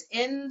United States,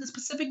 in the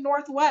Pacific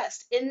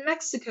Northwest, in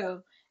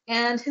Mexico.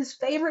 And his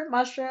favorite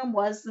mushroom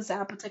was the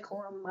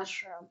Zapotecorum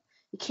mushroom.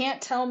 You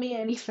can't tell me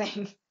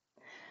anything.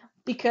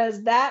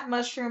 Because that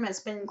mushroom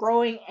has been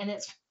growing in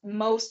its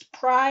most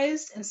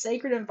prized and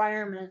sacred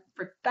environment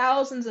for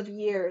thousands of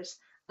years,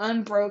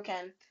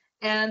 unbroken.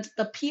 And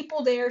the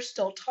people there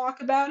still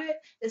talk about it.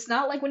 It's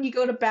not like when you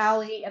go to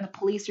Bali and the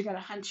police are going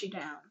to hunt you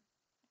down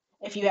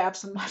if you have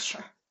some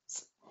mushrooms.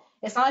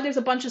 It's not like there's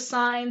a bunch of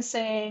signs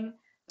saying,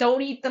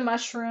 don't eat the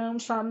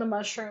mushrooms from the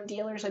mushroom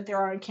dealers like there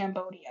are in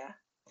Cambodia.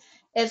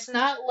 It's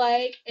not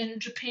like in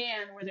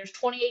Japan where there's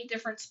 28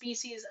 different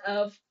species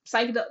of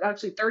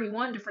actually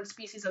 31 different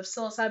species of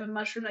psilocybin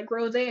mushroom that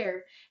grow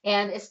there,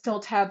 and it's still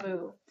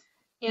taboo.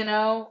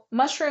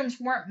 Mushrooms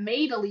weren't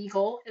made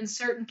illegal in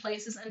certain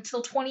places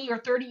until 20 or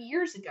 30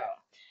 years ago.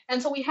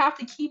 And so we have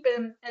to keep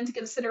into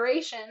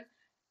consideration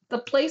the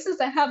places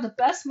that have the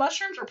best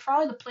mushrooms are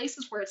probably the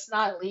places where it's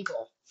not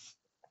illegal.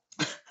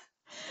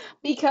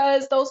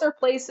 Because those are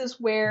places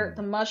where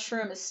the Hmm.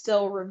 mushroom is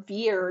still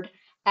revered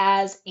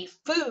as a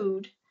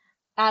food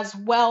as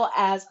well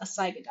as a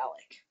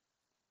psychedelic.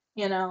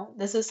 You know,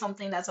 this is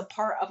something that's a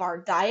part of our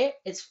diet.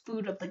 It's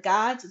food of the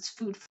gods, it's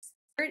food for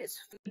spirit, it's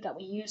food that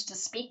we use to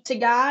speak to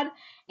God,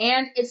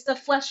 and it's the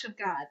flesh of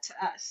God to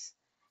us.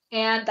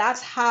 And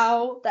that's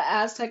how the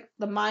Aztec,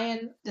 the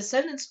Mayan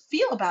descendants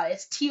feel about it.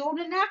 It's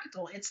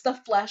teonenactl. It's the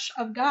flesh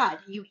of God.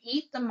 You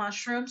eat the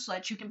mushroom so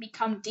that you can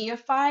become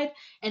deified.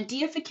 And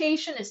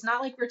deification is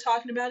not like we're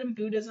talking about in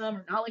Buddhism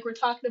or not like we're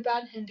talking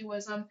about in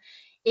Hinduism.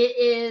 It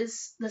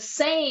is the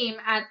same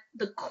at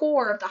the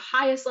core of the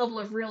highest level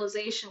of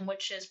realization,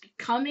 which is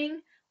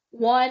becoming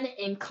one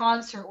in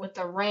concert with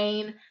the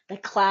rain, the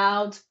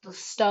clouds, the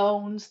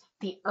stones,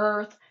 the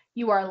earth.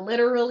 You are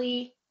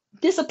literally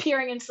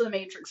disappearing into the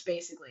matrix,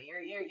 basically.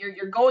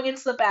 You're going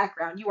into the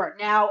background. You are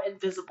now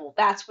invisible.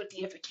 That's what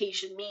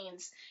deification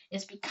means,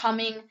 is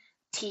becoming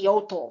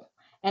teotl.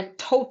 And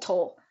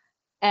total,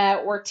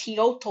 or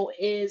teotl,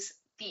 is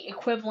the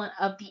equivalent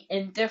of the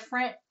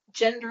indifferent,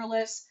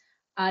 genderless,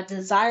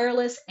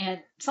 desireless,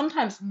 and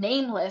sometimes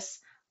nameless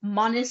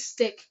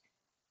monistic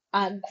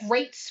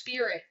great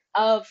spirit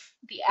of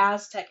the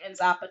Aztec and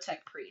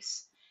Zapotec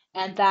priests.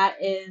 And that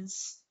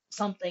is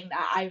something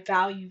that I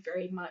value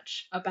very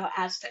much about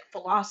Aztec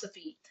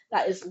philosophy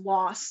that is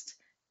lost,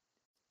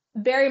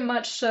 very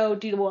much so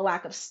due to a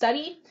lack of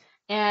study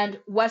and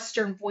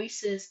Western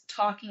voices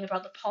talking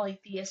about the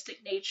polytheistic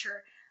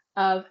nature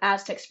of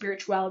Aztec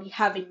spirituality,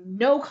 having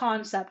no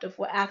concept of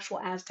what actual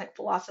Aztec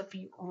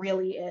philosophy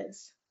really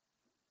is.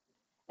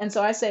 And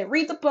so I say,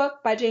 read the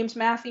book by James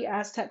Maffei,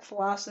 Aztec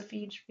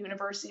Philosophy,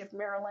 University of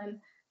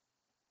Maryland.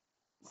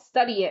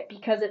 Study it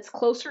because it's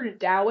closer to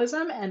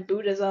Taoism and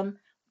Buddhism,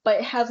 but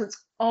it has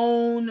its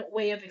own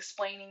way of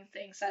explaining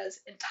things that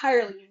is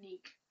entirely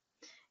unique,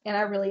 and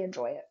I really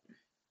enjoy it.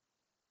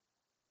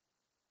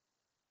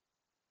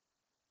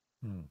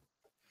 Hmm.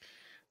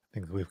 I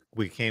think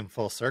we came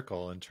full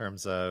circle in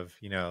terms of,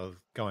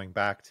 going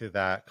back to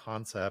that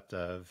concept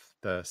of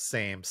the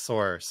same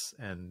source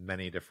and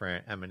many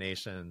different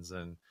emanations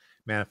and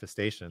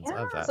manifestations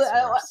Yeah, of that so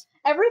source.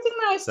 everything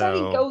that I study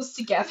So, goes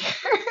together.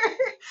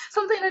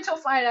 Something that you'll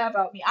find out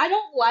about me. I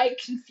don't like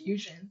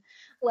confusion.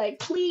 Like,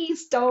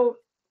 please do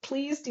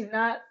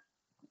not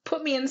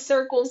put me in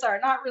circles that are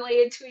not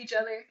related to each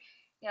other.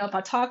 You know, if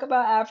I talk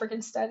about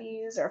African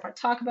studies, or if I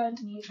talk about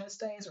Indonesian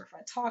studies, or if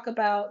I talk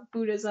about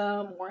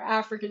Buddhism or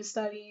African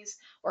studies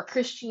or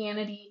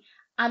Christianity,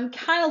 I'm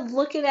kind of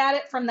looking at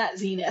it from that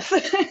zenith.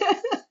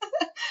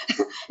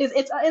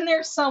 It's in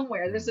there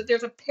somewhere. hmm.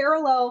 There's a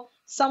parallel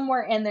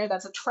somewhere in there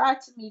that's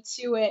attracted me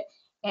to it,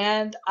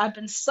 and I've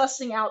been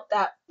sussing out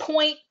that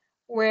point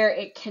where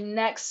it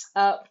connects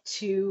up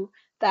to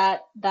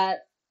that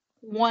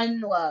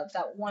one love,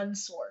 that one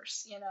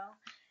source, you know.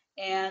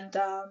 And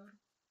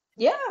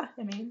yeah,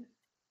 I mean,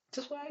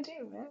 just what I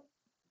do, man.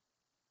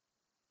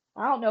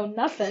 I don't know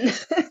nothing.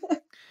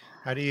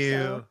 How do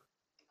So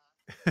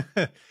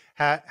you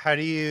how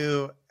do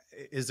you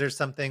is there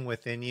something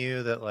within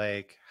you that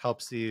like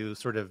helps you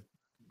sort of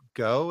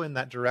go in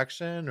that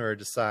direction or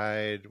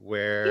decide you know,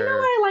 where?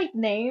 I like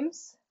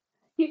names.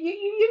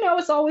 You know,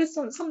 it's always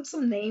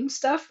some name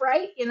stuff,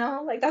 right? You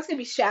know, like that's gonna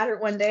be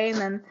shattered one day, and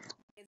then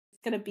it's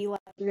gonna be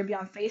like you're gonna be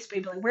on Facebook,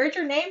 be like, "Where'd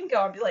your name go?"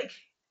 I'll be like,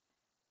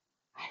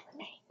 "I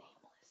remain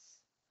nameless."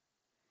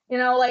 You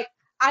know, like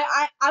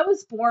I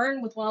was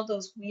born with one of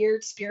those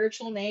weird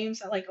spiritual names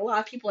that like a lot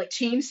of people like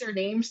change their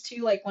names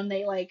to, like when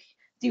they like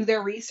do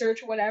their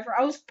research or whatever.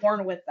 I was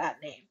born with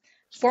that name.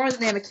 I was born with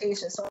the name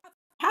Acacia, so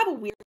I have a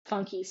weird,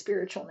 funky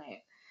spiritual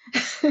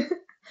name.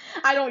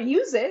 I don't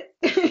use it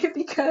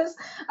because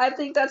I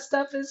think that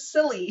stuff is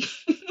silly,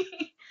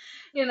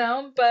 you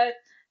know. But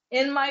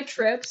in my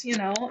trips, you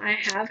know, I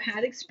have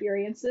had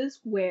experiences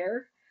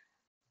where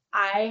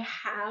I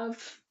have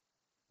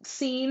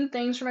seen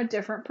things from a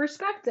different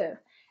perspective.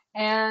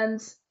 And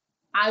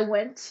I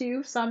went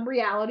to some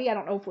reality. I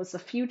don't know if it was the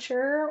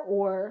future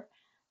or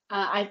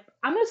I'm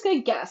just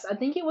gonna guess. I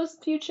think it was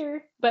the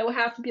future, but it would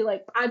have to be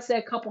like I'd say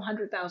a couple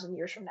 100,000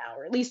 years from now,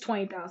 or at least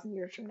 20,000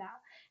 years from now.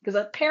 Because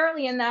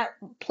apparently in that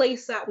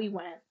place that we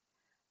went,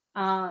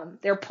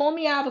 they're pulling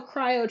me out of a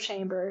cryo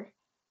chamber,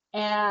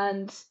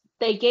 and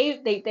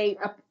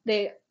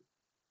they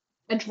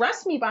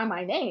addressed me by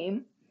my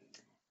name,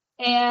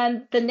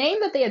 and the name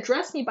that they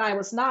addressed me by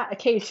was not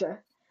Acacia.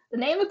 The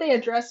name that they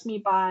addressed me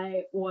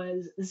by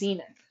was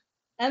Zenith.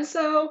 And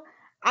so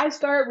I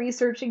started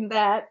researching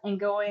that and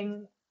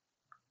going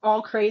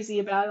all crazy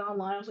about it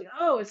online. I was like,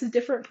 oh, it's a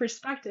different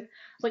perspective. I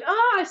was like,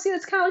 oh, I see,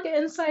 that's kind of like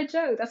an inside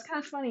joke. That's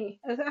kind of funny.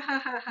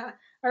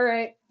 All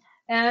right.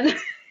 And,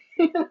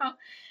 you know,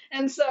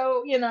 and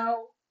so, you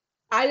know,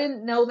 I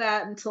didn't know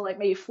that until like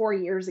maybe 4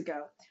 years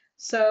ago.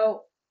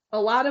 So a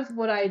lot of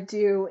what I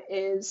do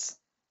is,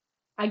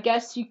 I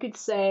guess you could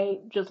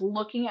say, just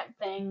looking at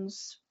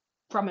things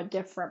from a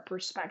different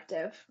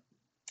perspective.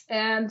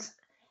 And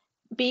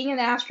being in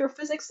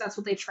astrophysics, that's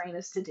what they train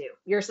us to do.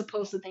 You're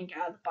supposed to think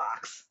out of the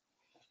box.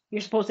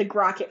 you're supposed to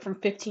grok it from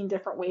 15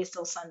 different ways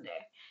till Sunday.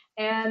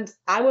 And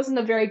I wasn't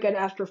a very good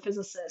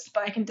astrophysicist,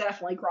 but I can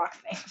definitely grok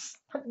things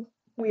from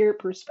weird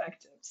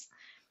perspectives.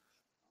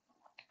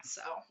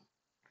 So,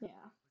 yeah.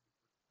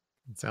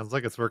 It sounds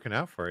like it's working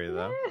out for you,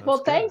 though. Yeah, That's well,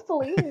 good.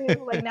 thankfully,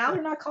 like now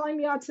they're not calling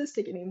me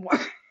autistic anymore.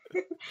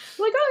 Like,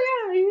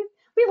 oh yeah,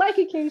 we like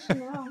Acacia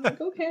now. I'm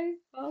like, okay,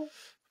 well,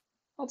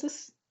 I'll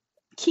just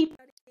keep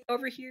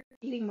over here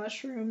eating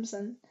mushrooms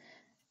and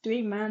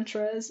doing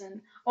mantras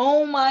and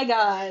oh my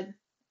God,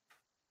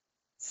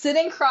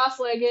 sitting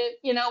cross-legged.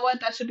 You know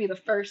what? That should be the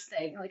first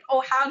thing. Like,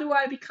 oh, how do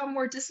I become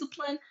more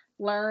disciplined?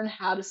 Learn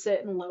how to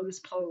sit in lotus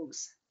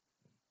pose.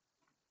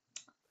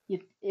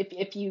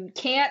 If you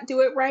can't do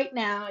it right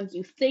now and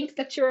you think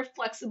that you're a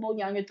flexible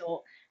young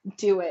adult,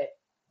 do it.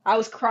 I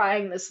was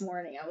crying this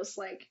morning. I was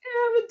like,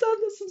 I haven't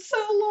done this in so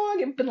long.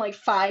 It's been like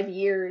 5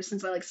 years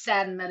since I like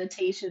sat in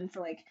meditation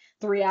for like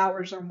 3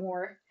 hours or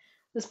more.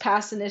 This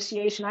past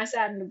initiation, I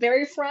sat in the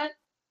very front,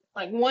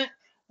 like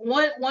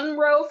one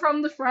row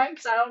from the front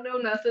because I don't know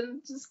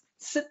nothing. Just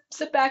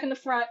sit back in the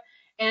front,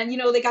 and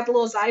they got the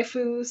little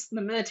zaifus,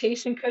 the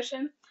meditation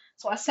cushion.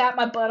 So I sat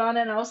my butt on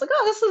it, and I was like,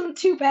 oh, this isn't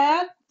too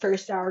bad.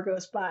 First hour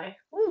goes by.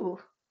 Ooh,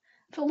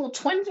 I feel a little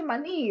twinge in my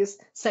knees.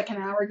 Second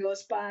hour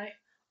goes by.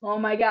 Oh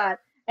my God.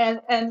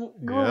 And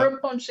Guru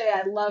Yep. Rinpoche,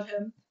 I love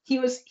him. He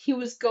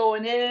was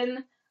going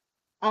in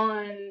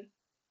on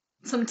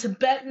some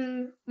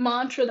Tibetan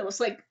mantra that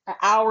was like an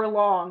hour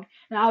long,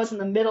 and I was in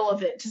the middle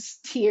of it,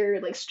 just tear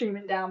like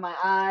streaming down my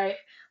eye,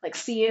 like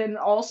seeing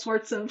all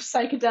sorts of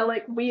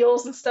psychedelic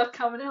wheels and stuff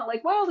coming out.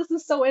 Like, wow, this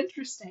is so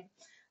interesting.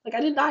 Like,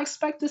 I did not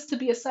expect this to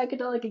be a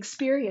psychedelic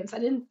experience. I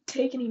didn't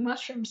take any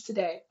mushrooms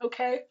today,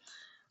 okay?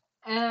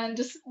 And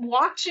just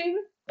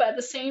watching, but at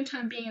the same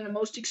time being in the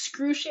most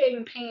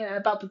excruciating pain at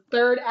about the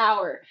third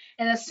hour.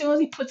 And as soon as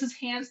he puts his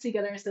hands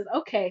together and says,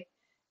 okay,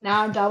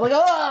 now I'm down, I'm like,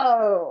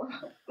 oh!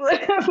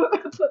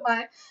 Put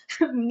my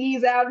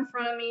knees out in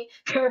front of me,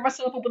 cover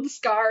myself up with a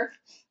scarf,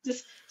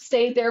 just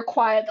stayed there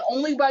quiet. The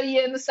only buddy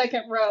in the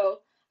second row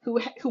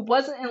who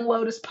wasn't in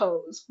lotus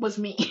pose was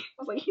me. I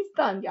was like, he's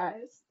done,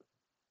 guys.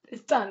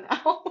 It's done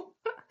now.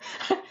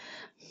 I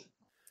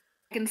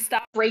can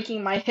stop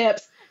breaking my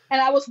hips. And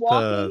The I was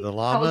walking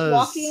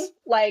llamas,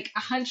 like a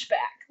hunchback,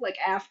 like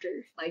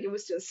after. Like it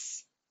was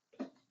just,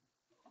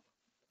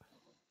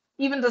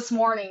 even this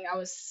morning, I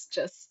was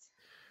just,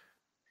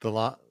 the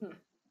la hmm.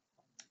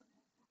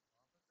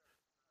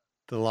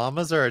 the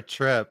llamas are a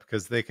trip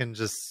because they can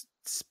just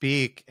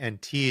speak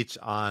and teach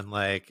on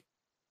like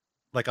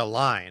a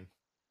line.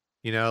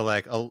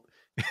 Like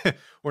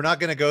we're not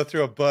going to go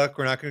through a book.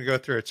 We're not going to go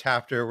through a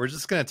chapter. We're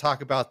just going to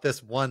talk about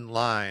this one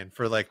line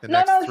for like the No,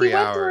 next no, he three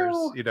went hours,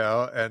 through,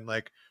 and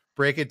like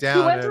break it he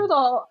down. went through And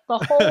the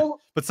whole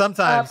but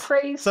sometimes,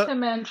 praise so to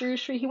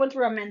Manjushri. He went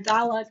through a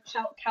mandala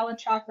Kala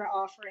Chakra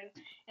offering,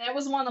 and it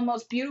was one of the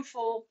most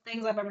beautiful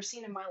things I've ever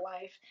seen in my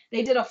life.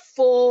 They did a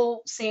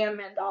full sand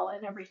mandala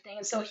and everything,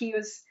 and so he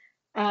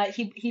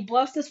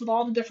blessed us with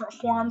all the different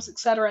forms,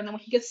 etc. And then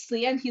when he gets to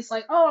the end, he's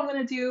like, "Oh, I'm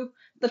gonna do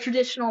the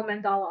traditional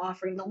mandala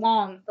offering, the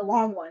long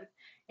one."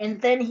 And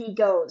then he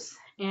goes,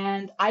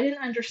 and I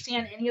didn't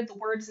understand any of the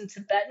words in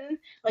Tibetan,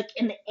 like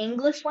in the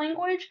English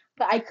language,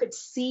 but I could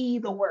see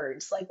the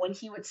words. Like when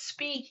he would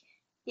speak,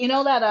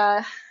 that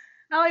I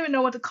don't even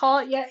know what to call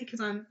it yet because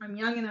I'm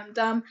young and I'm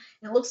dumb.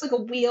 And it looks like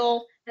a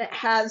wheel and it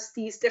has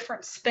these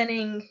different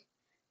spinning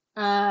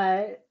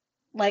uh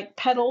like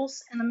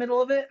pedals in the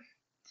middle of it,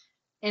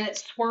 and it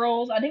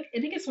swirls. I think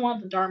it's one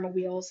of the Dharma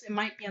wheels. It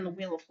might be on the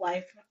Wheel of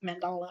Life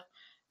mandala.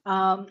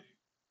 Um,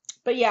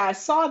 but yeah, I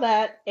saw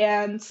that,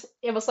 and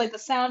it was like the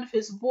sound of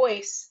his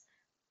voice.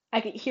 I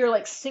could hear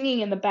like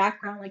singing in the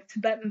background, like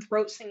Tibetan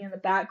throat singing in the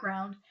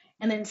background,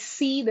 and then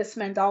see this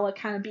mandala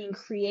kind of being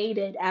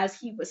created as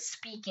he was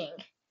speaking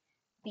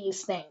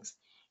these things.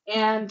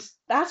 And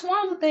that's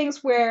one of the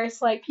things where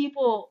it's like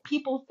people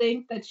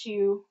think that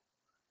you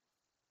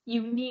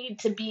need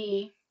to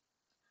be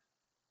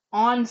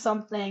on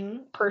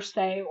something per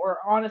se or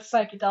on a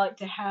psychedelic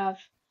to have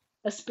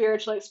a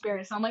spiritual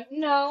experience. I'm like,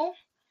 no,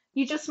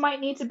 you just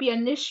might need to be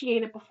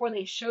initiated before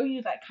they show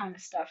you that kind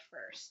of stuff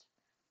first.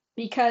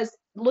 Because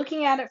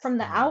looking at it from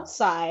the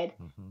outside,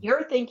 mhm.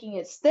 you're thinking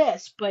it's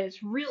this, but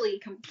it's really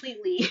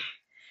completely,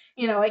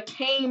 it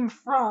came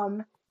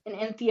from an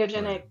Right.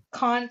 entheogenic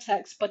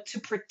context, but to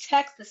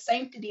protect the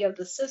sanctity of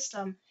the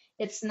system,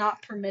 it's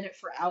not permitted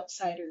for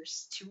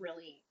outsiders to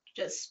really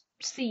just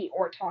see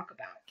or talk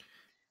about,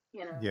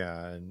 you know.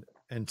 Yeah,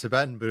 and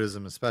Tibetan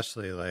Buddhism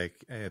especially,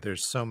 like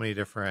there's so many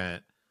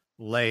different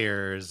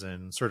layers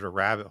and sort of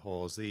rabbit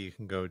holes that you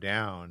can go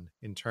down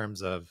in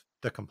terms of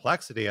the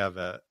complexity of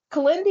it.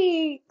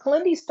 Kalindi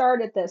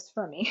started this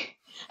for me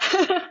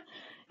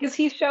because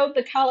he showed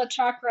the Kala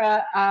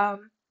Chakra.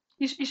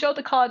 He showed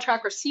the Kala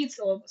Chakra seed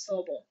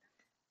syllable,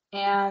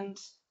 and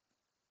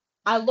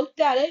I looked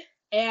at it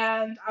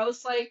and I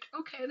was like,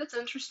 okay, that's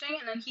interesting.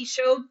 And then he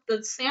showed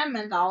the sand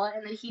mandala,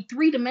 and then he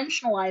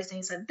three-dimensionalized it.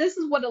 He said, this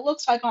is what it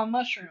looks like on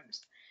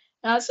mushrooms.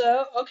 And I said,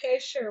 oh, okay,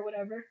 sure,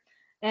 whatever.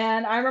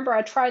 And I remember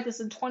I tried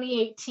this in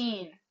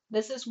 2018,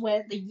 This is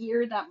when the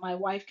year that my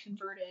wife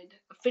converted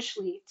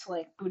officially to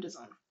like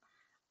Buddhism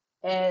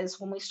is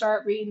when we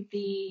start reading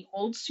the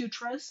old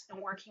sutras and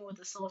working with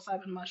the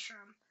psilocybin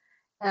mushroom.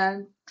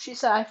 And she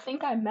said, I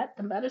think I met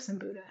the medicine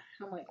Buddha.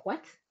 And I'm like,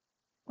 what?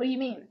 What do you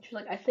mean? She's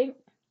like, I think,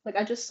 like,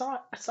 I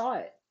saw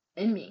it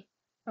in me.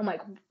 I'm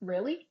like,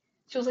 really?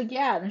 She was like,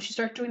 yeah. And then she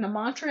started doing the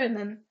mantra, and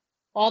then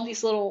all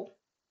these little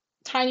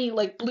tiny,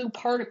 like, blue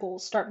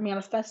particles start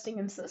manifesting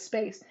into the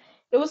space.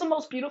 It was the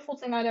most beautiful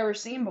thing I'd ever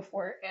seen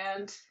before.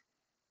 And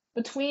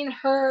between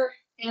her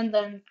and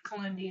then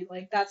Kalindi,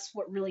 like, that's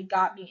what really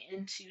got me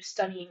into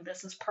studying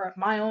this as part of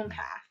my own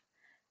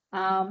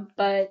path.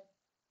 But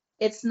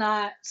it's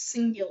not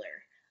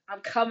singular.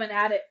 I'm coming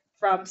at it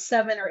from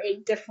 7 or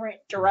 8 different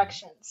Right.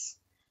 directions.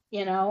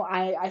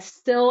 I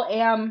still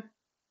am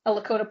a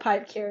Lakota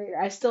pipe carrier.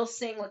 I still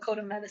sing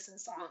Lakota medicine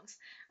songs.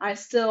 I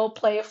still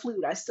play a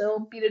flute. I still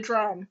beat a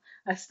drum.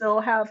 I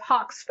still have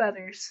hawk's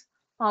feathers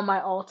on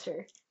my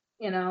altar.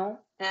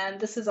 And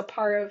this is a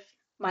part of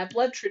my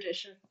blood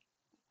tradition.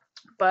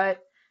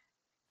 But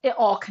it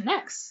all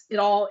connects. It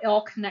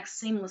all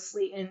connects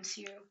seamlessly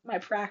into my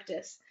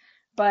practice.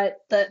 But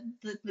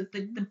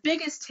the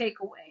biggest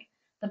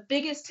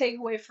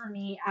takeaway for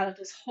me out of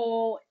this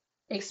whole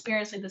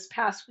experience like this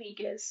past week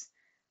is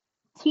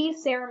tea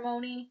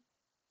ceremony,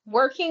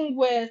 working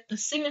with the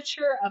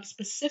signature of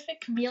specific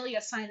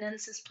Camellia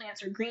sinensis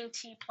plants or green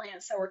tea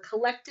plants that were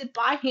collected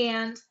by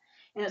hand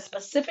in a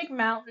specific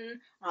mountain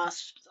on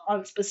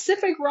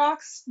specific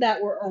rocks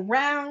that were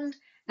around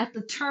at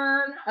the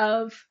turn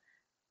of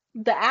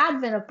the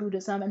advent of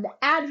Buddhism and the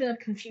advent of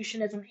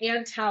Confucianism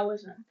and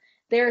Taoism.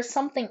 There is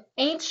something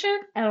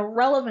ancient and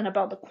relevant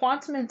about the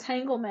quantum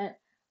entanglement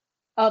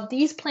of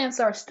these plants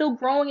that are still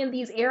growing in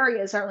these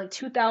areas that are like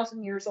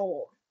 2,000 years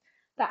old,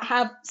 that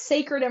have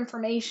sacred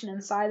information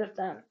inside of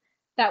them.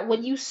 That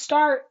when you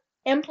start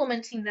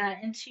implementing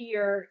that into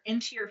your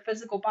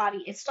physical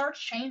body, it starts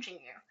changing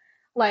you.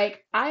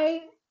 Like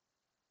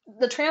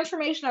the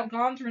transformation I've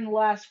gone through in the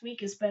last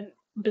week has been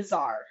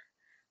bizarre.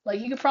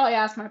 Like you could probably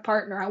ask my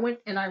partner. I went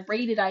and I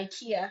raided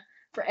IKEA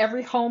for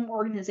every home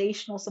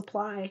organizational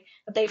supply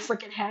that they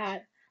freaking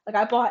had. Like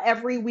I bought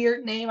every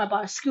weird name. I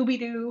bought a Scooby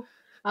Doo.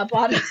 I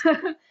bought a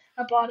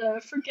I bought a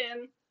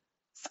freaking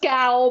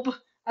Scalb,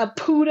 a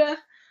Puda.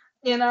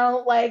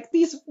 Like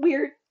these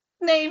weird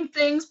name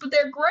things, but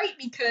they're great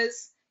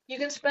because you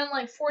can spend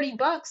like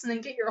 $40 and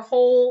then get your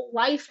whole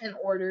life in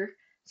order,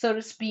 so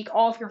to speak,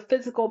 all of your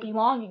physical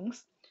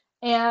belongings.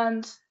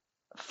 And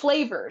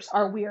flavors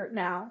are weird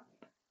now.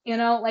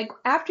 Like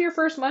after your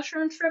first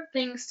mushroom trip,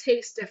 things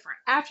taste different.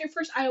 After your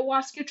first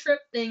ayahuasca trip,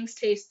 things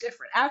taste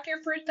different. After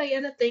your first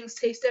dhyana, things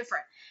taste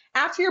different.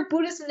 After your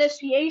Buddhist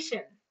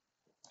initiation,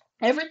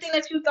 everything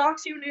that you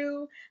thought you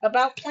knew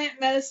about plant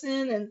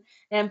medicine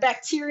and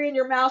bacteria in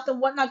your mouth and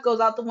whatnot goes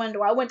out the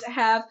window. I went to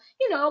have,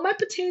 my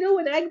potato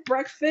and egg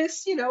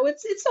breakfast.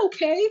 It's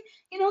okay.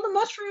 The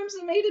mushrooms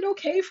have made it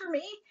okay for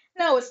me.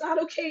 No, it's not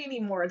okay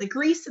anymore. The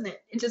grease in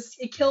it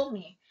killed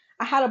me.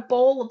 I had a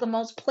bowl of the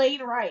most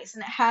plain rice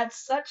and it had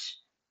such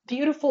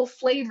beautiful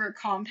flavor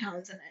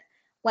compounds in it.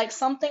 Like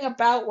something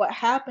about what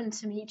happened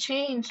to me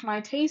changed my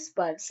taste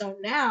buds. So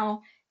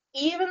now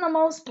even the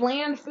most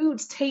bland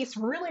foods taste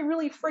really,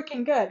 really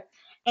freaking good.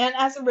 And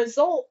as a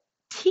result,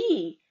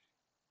 tea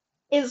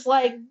is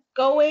like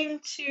going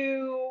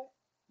to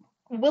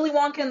Willy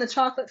Wonka and the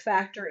Chocolate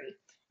Factory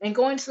and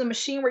going to the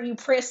machine where you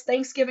press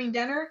Thanksgiving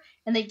dinner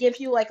and they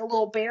give you like a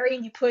little berry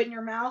and you put it in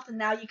your mouth and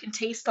now you can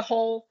taste the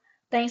whole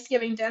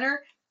Thanksgiving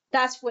dinner.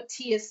 That's what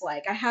tea is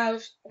like. I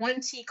have one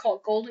tea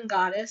called Golden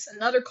Goddess,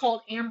 another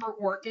called Amber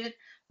Orchid,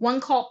 one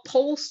called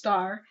Pole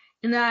Star,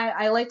 and then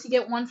I like to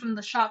get one from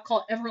the shop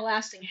called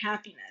Everlasting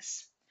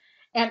Happiness.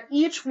 And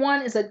each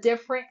one is a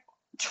different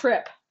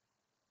trip.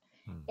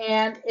 Hmm.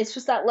 And it's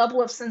just that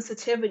level of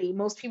sensitivity.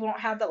 Most people don't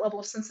have that level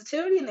of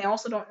sensitivity, and they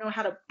also don't know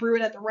how to brew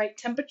it at the right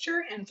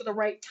temperature and for the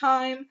right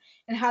time,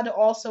 and how to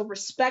also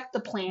respect the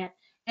plant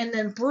and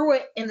then brew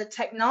it in the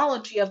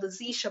technology of the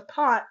Zisha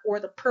pot or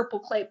the purple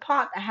clay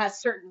pot that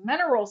has certain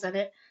minerals in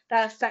it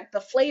that affect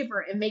the flavor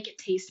and make it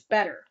taste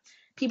better.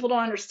 People don't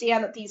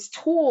understand that these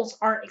tools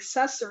aren't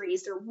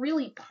accessories, they're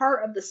really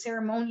part of the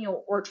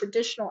ceremonial or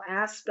traditional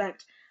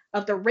aspect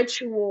of the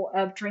ritual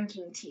of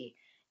drinking tea.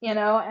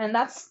 And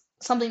that's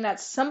something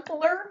that's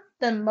simpler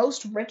than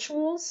most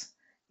rituals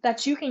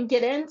that you can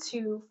get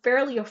into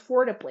fairly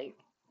affordably.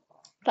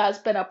 That's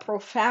been a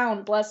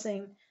profound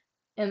blessing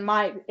in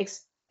my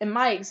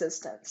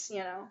existence.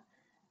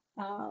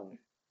 Um,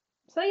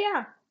 so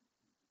yeah.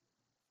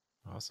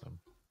 Awesome.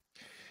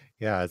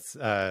 Yeah, it's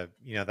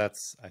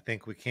that's, I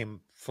think we came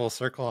full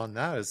circle on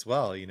that as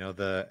well.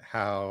 The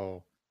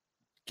how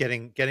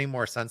getting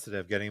more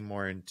sensitive, getting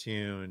more in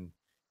tune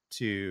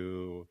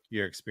to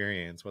your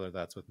experience, whether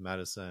that's with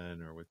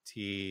medicine or with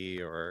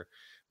tea or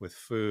with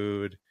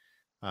food.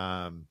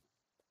 Um,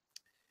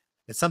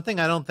 it's something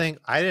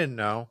I didn't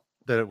know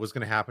that it was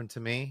going to happen to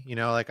me.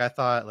 Like I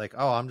thought like,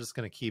 oh, I'm just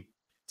going to keep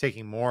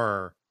taking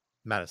more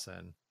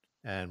medicine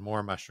and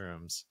more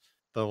mushrooms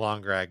the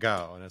longer I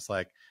go. And it's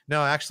like,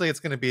 no, actually it's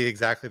going to be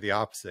exactly the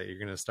opposite. You're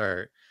going to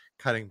start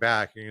cutting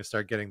back, you're going to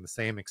start getting the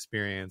same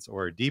experience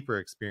or a deeper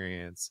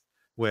experience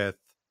with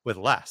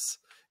less,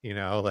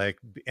 like,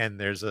 and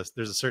there's a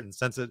certain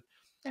sense of,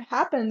 It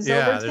happens over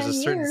yeah, there's a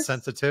 10 certain years.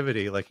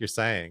 sensitivity, like you're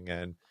saying,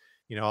 and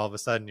all of a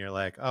sudden you're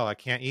like, oh, I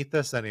can't eat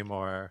this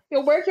anymore.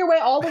 You'll work your way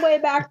all the way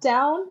back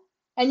down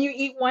and you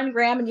eat 1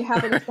 gram and you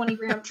have like a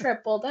 20-gram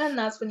trip. Well, then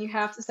that's when you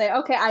have to say,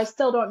 okay, I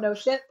still don't know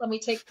shit. Let me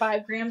take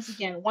 5 grams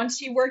again.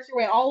 Once you work your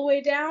way all the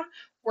way down,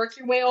 work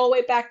your way all the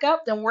way back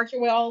up, then work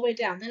your way all the way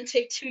down. Then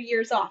take 2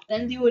 years off.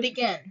 Then do it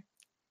again.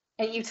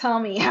 And you tell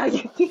me how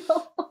you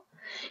feel.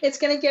 It's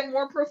going to get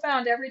more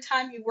profound every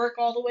time you work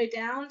all the way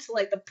down to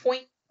like the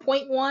point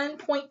 1,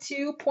 point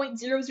 2,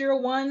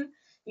 0.001.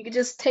 You could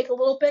just take a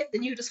little bit,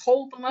 then you just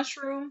hold the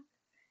mushroom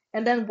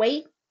and then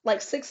wait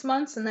like 6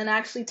 months and then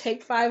actually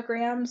take 5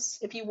 grams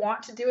if you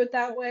want to do it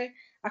that way.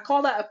 I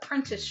call that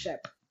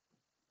apprenticeship.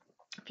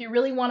 If you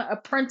really want to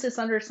apprentice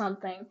under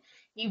something,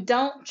 you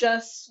don't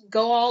just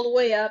go all the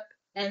way up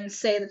and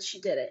say that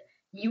you did it.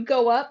 You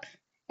go up,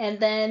 and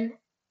then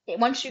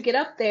once you get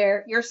up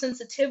there, your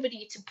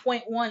sensitivity to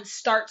point 1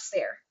 starts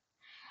there.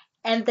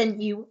 And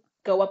then you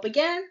go up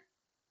again,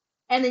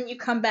 and then you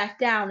come back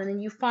down, and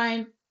then you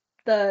find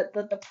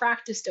the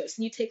practice dose,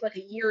 and you take like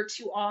a year or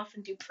 2 off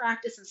and do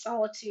practice in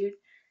solitude,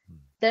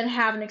 then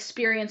have an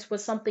experience with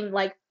something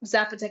like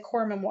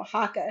Zapotecorum in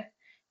Oaxaca,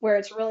 where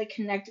it's really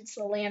connected to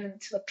the land and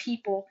to the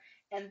people,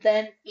 and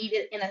then eat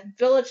it in a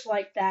village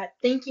like that,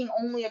 thinking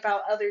only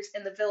about others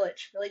in the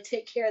village. Really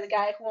take care of the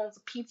guy who owns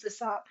the pizza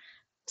shop,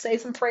 say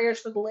some prayers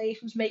for the lady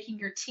who's making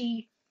your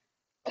tea,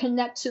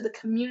 connect to the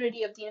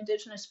community of the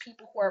indigenous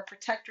people who are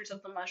protectors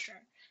of the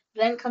mushroom.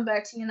 Then come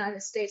back to the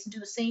United States and do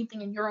the same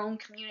thing in your own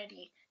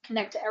community.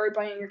 Connect to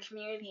everybody in your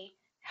community,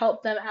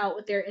 help them out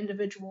with their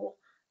individual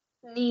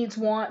needs,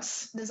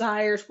 wants,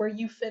 desires, where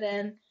you fit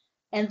in,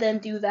 and then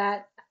do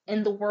that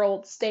in the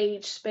world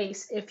stage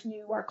space if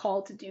you are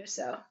called to do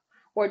so,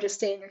 or just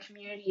stay in your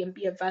community and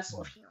be a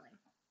vessel of healing.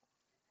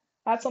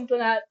 That's something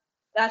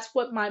that's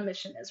what my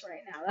mission is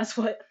right now. That's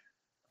what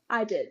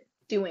I did,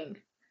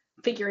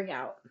 figuring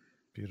out.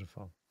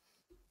 Beautiful.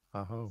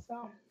 Aho. So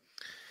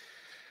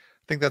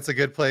I think that's a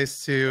good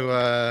place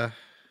to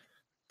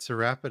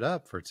wrap it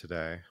up for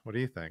today. What do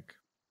you think?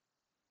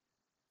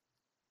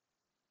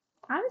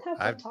 I would have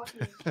fun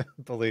talking.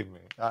 Believe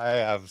me, I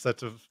have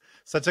such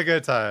a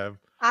good time.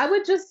 I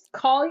would just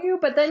call you,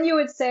 but then you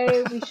would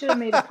say we should have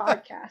made a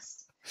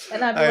podcast,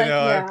 and I'd be like,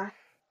 yeah,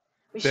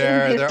 we should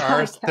have made a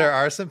podcast. There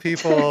are some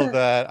people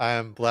that I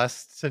am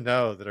blessed to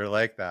know that are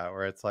like that,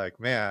 where it's like,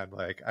 man,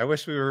 like I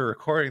wish we were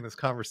recording this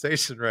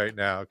conversation right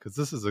now because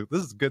this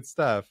is good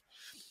stuff.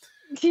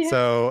 Yeah.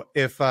 So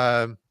if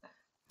for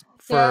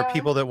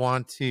people that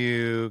want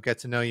to get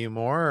to know you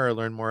more or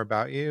learn more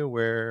about you,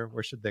 where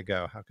should they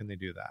go? How can they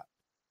do that?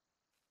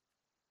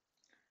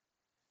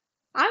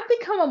 I've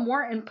become a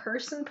more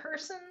in-person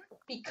person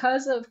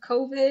because of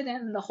COVID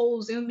and the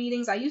whole Zoom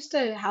meetings. I used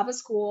to have a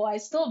school, I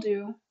still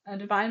do, a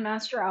Divine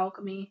Master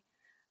Alchemy.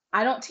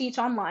 I don't teach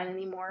online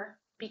anymore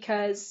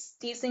because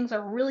these things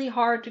are really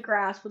hard to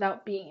grasp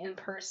without being in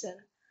person.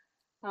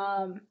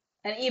 And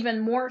even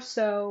more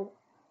so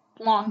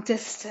long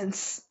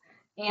distance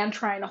and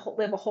trying to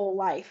live a whole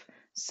life.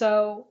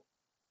 So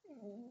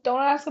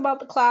don't ask about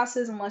the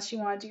classes unless you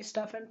want to do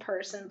stuff in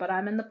person, but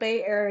I'm in the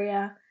Bay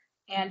Area.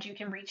 And you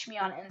can reach me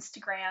on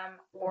Instagram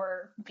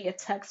or via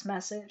text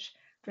message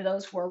for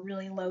those who are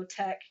really low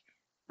tech.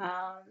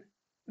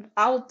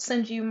 I'll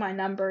send you my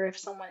number if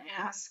someone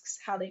asks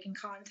how they can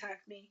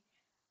contact me.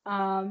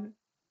 And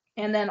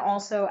then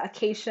also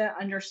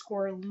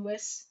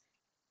Acacea_Lewis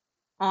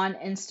on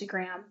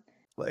Instagram.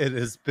 It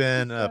has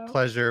been a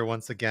pleasure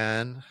once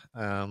again.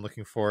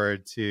 Looking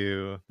forward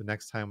to the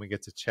next time we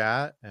get to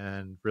chat,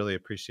 and really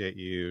appreciate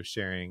you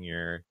sharing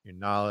your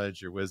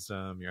knowledge, your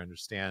wisdom, your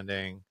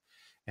understanding,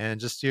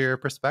 and just your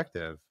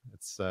perspective.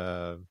 It's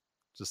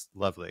just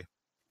lovely.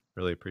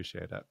 Really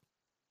appreciate it.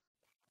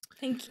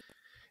 Thank you.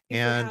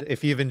 And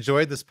if you've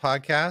enjoyed this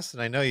podcast,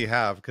 and I know you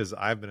have because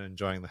I've been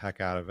enjoying the heck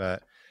out of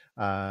it,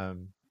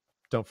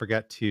 don't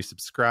forget to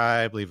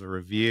subscribe, leave a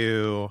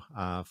review,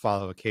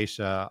 follow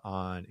Acacea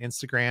on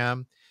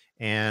Instagram.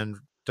 And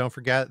don't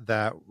forget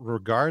that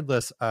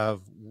regardless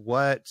of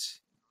what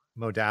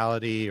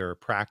modality or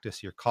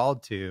practice you're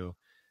called to,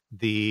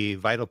 the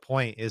vital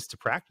point is to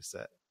practice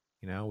it.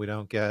 We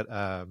don't get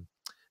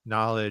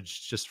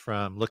knowledge just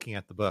from looking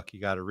at the book.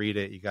 You got to read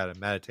it. You got to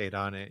meditate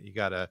on it. You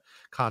got to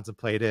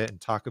contemplate it and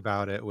talk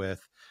about it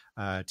with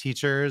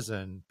teachers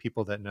and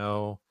people that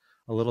know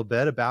a little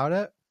bit about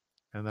it.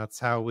 And that's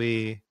how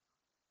we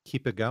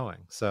keep it going.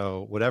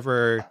 So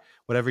whatever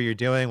you're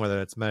doing,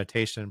 whether it's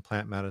meditation,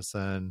 plant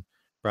medicine,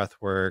 breath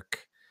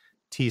work,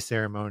 tea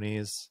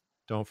ceremonies,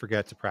 don't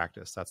forget to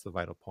practice. That's the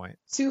vital point.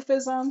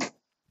 Sufism.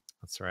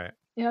 That's right.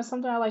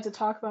 Something I like to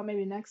talk about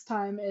maybe next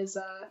time is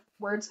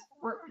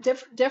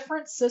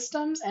different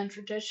systems and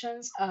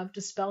traditions of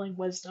dispelling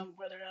wisdom,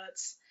 whether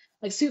that's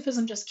like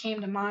Sufism just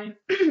came to mind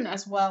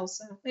as well.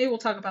 So maybe we'll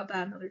talk about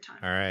that another time.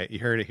 All right. You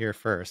heard it here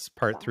first.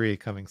 Part 3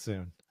 coming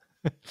soon.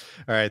 All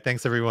right.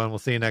 Thanks, everyone. We'll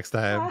see you next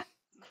time.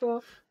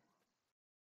 Cool.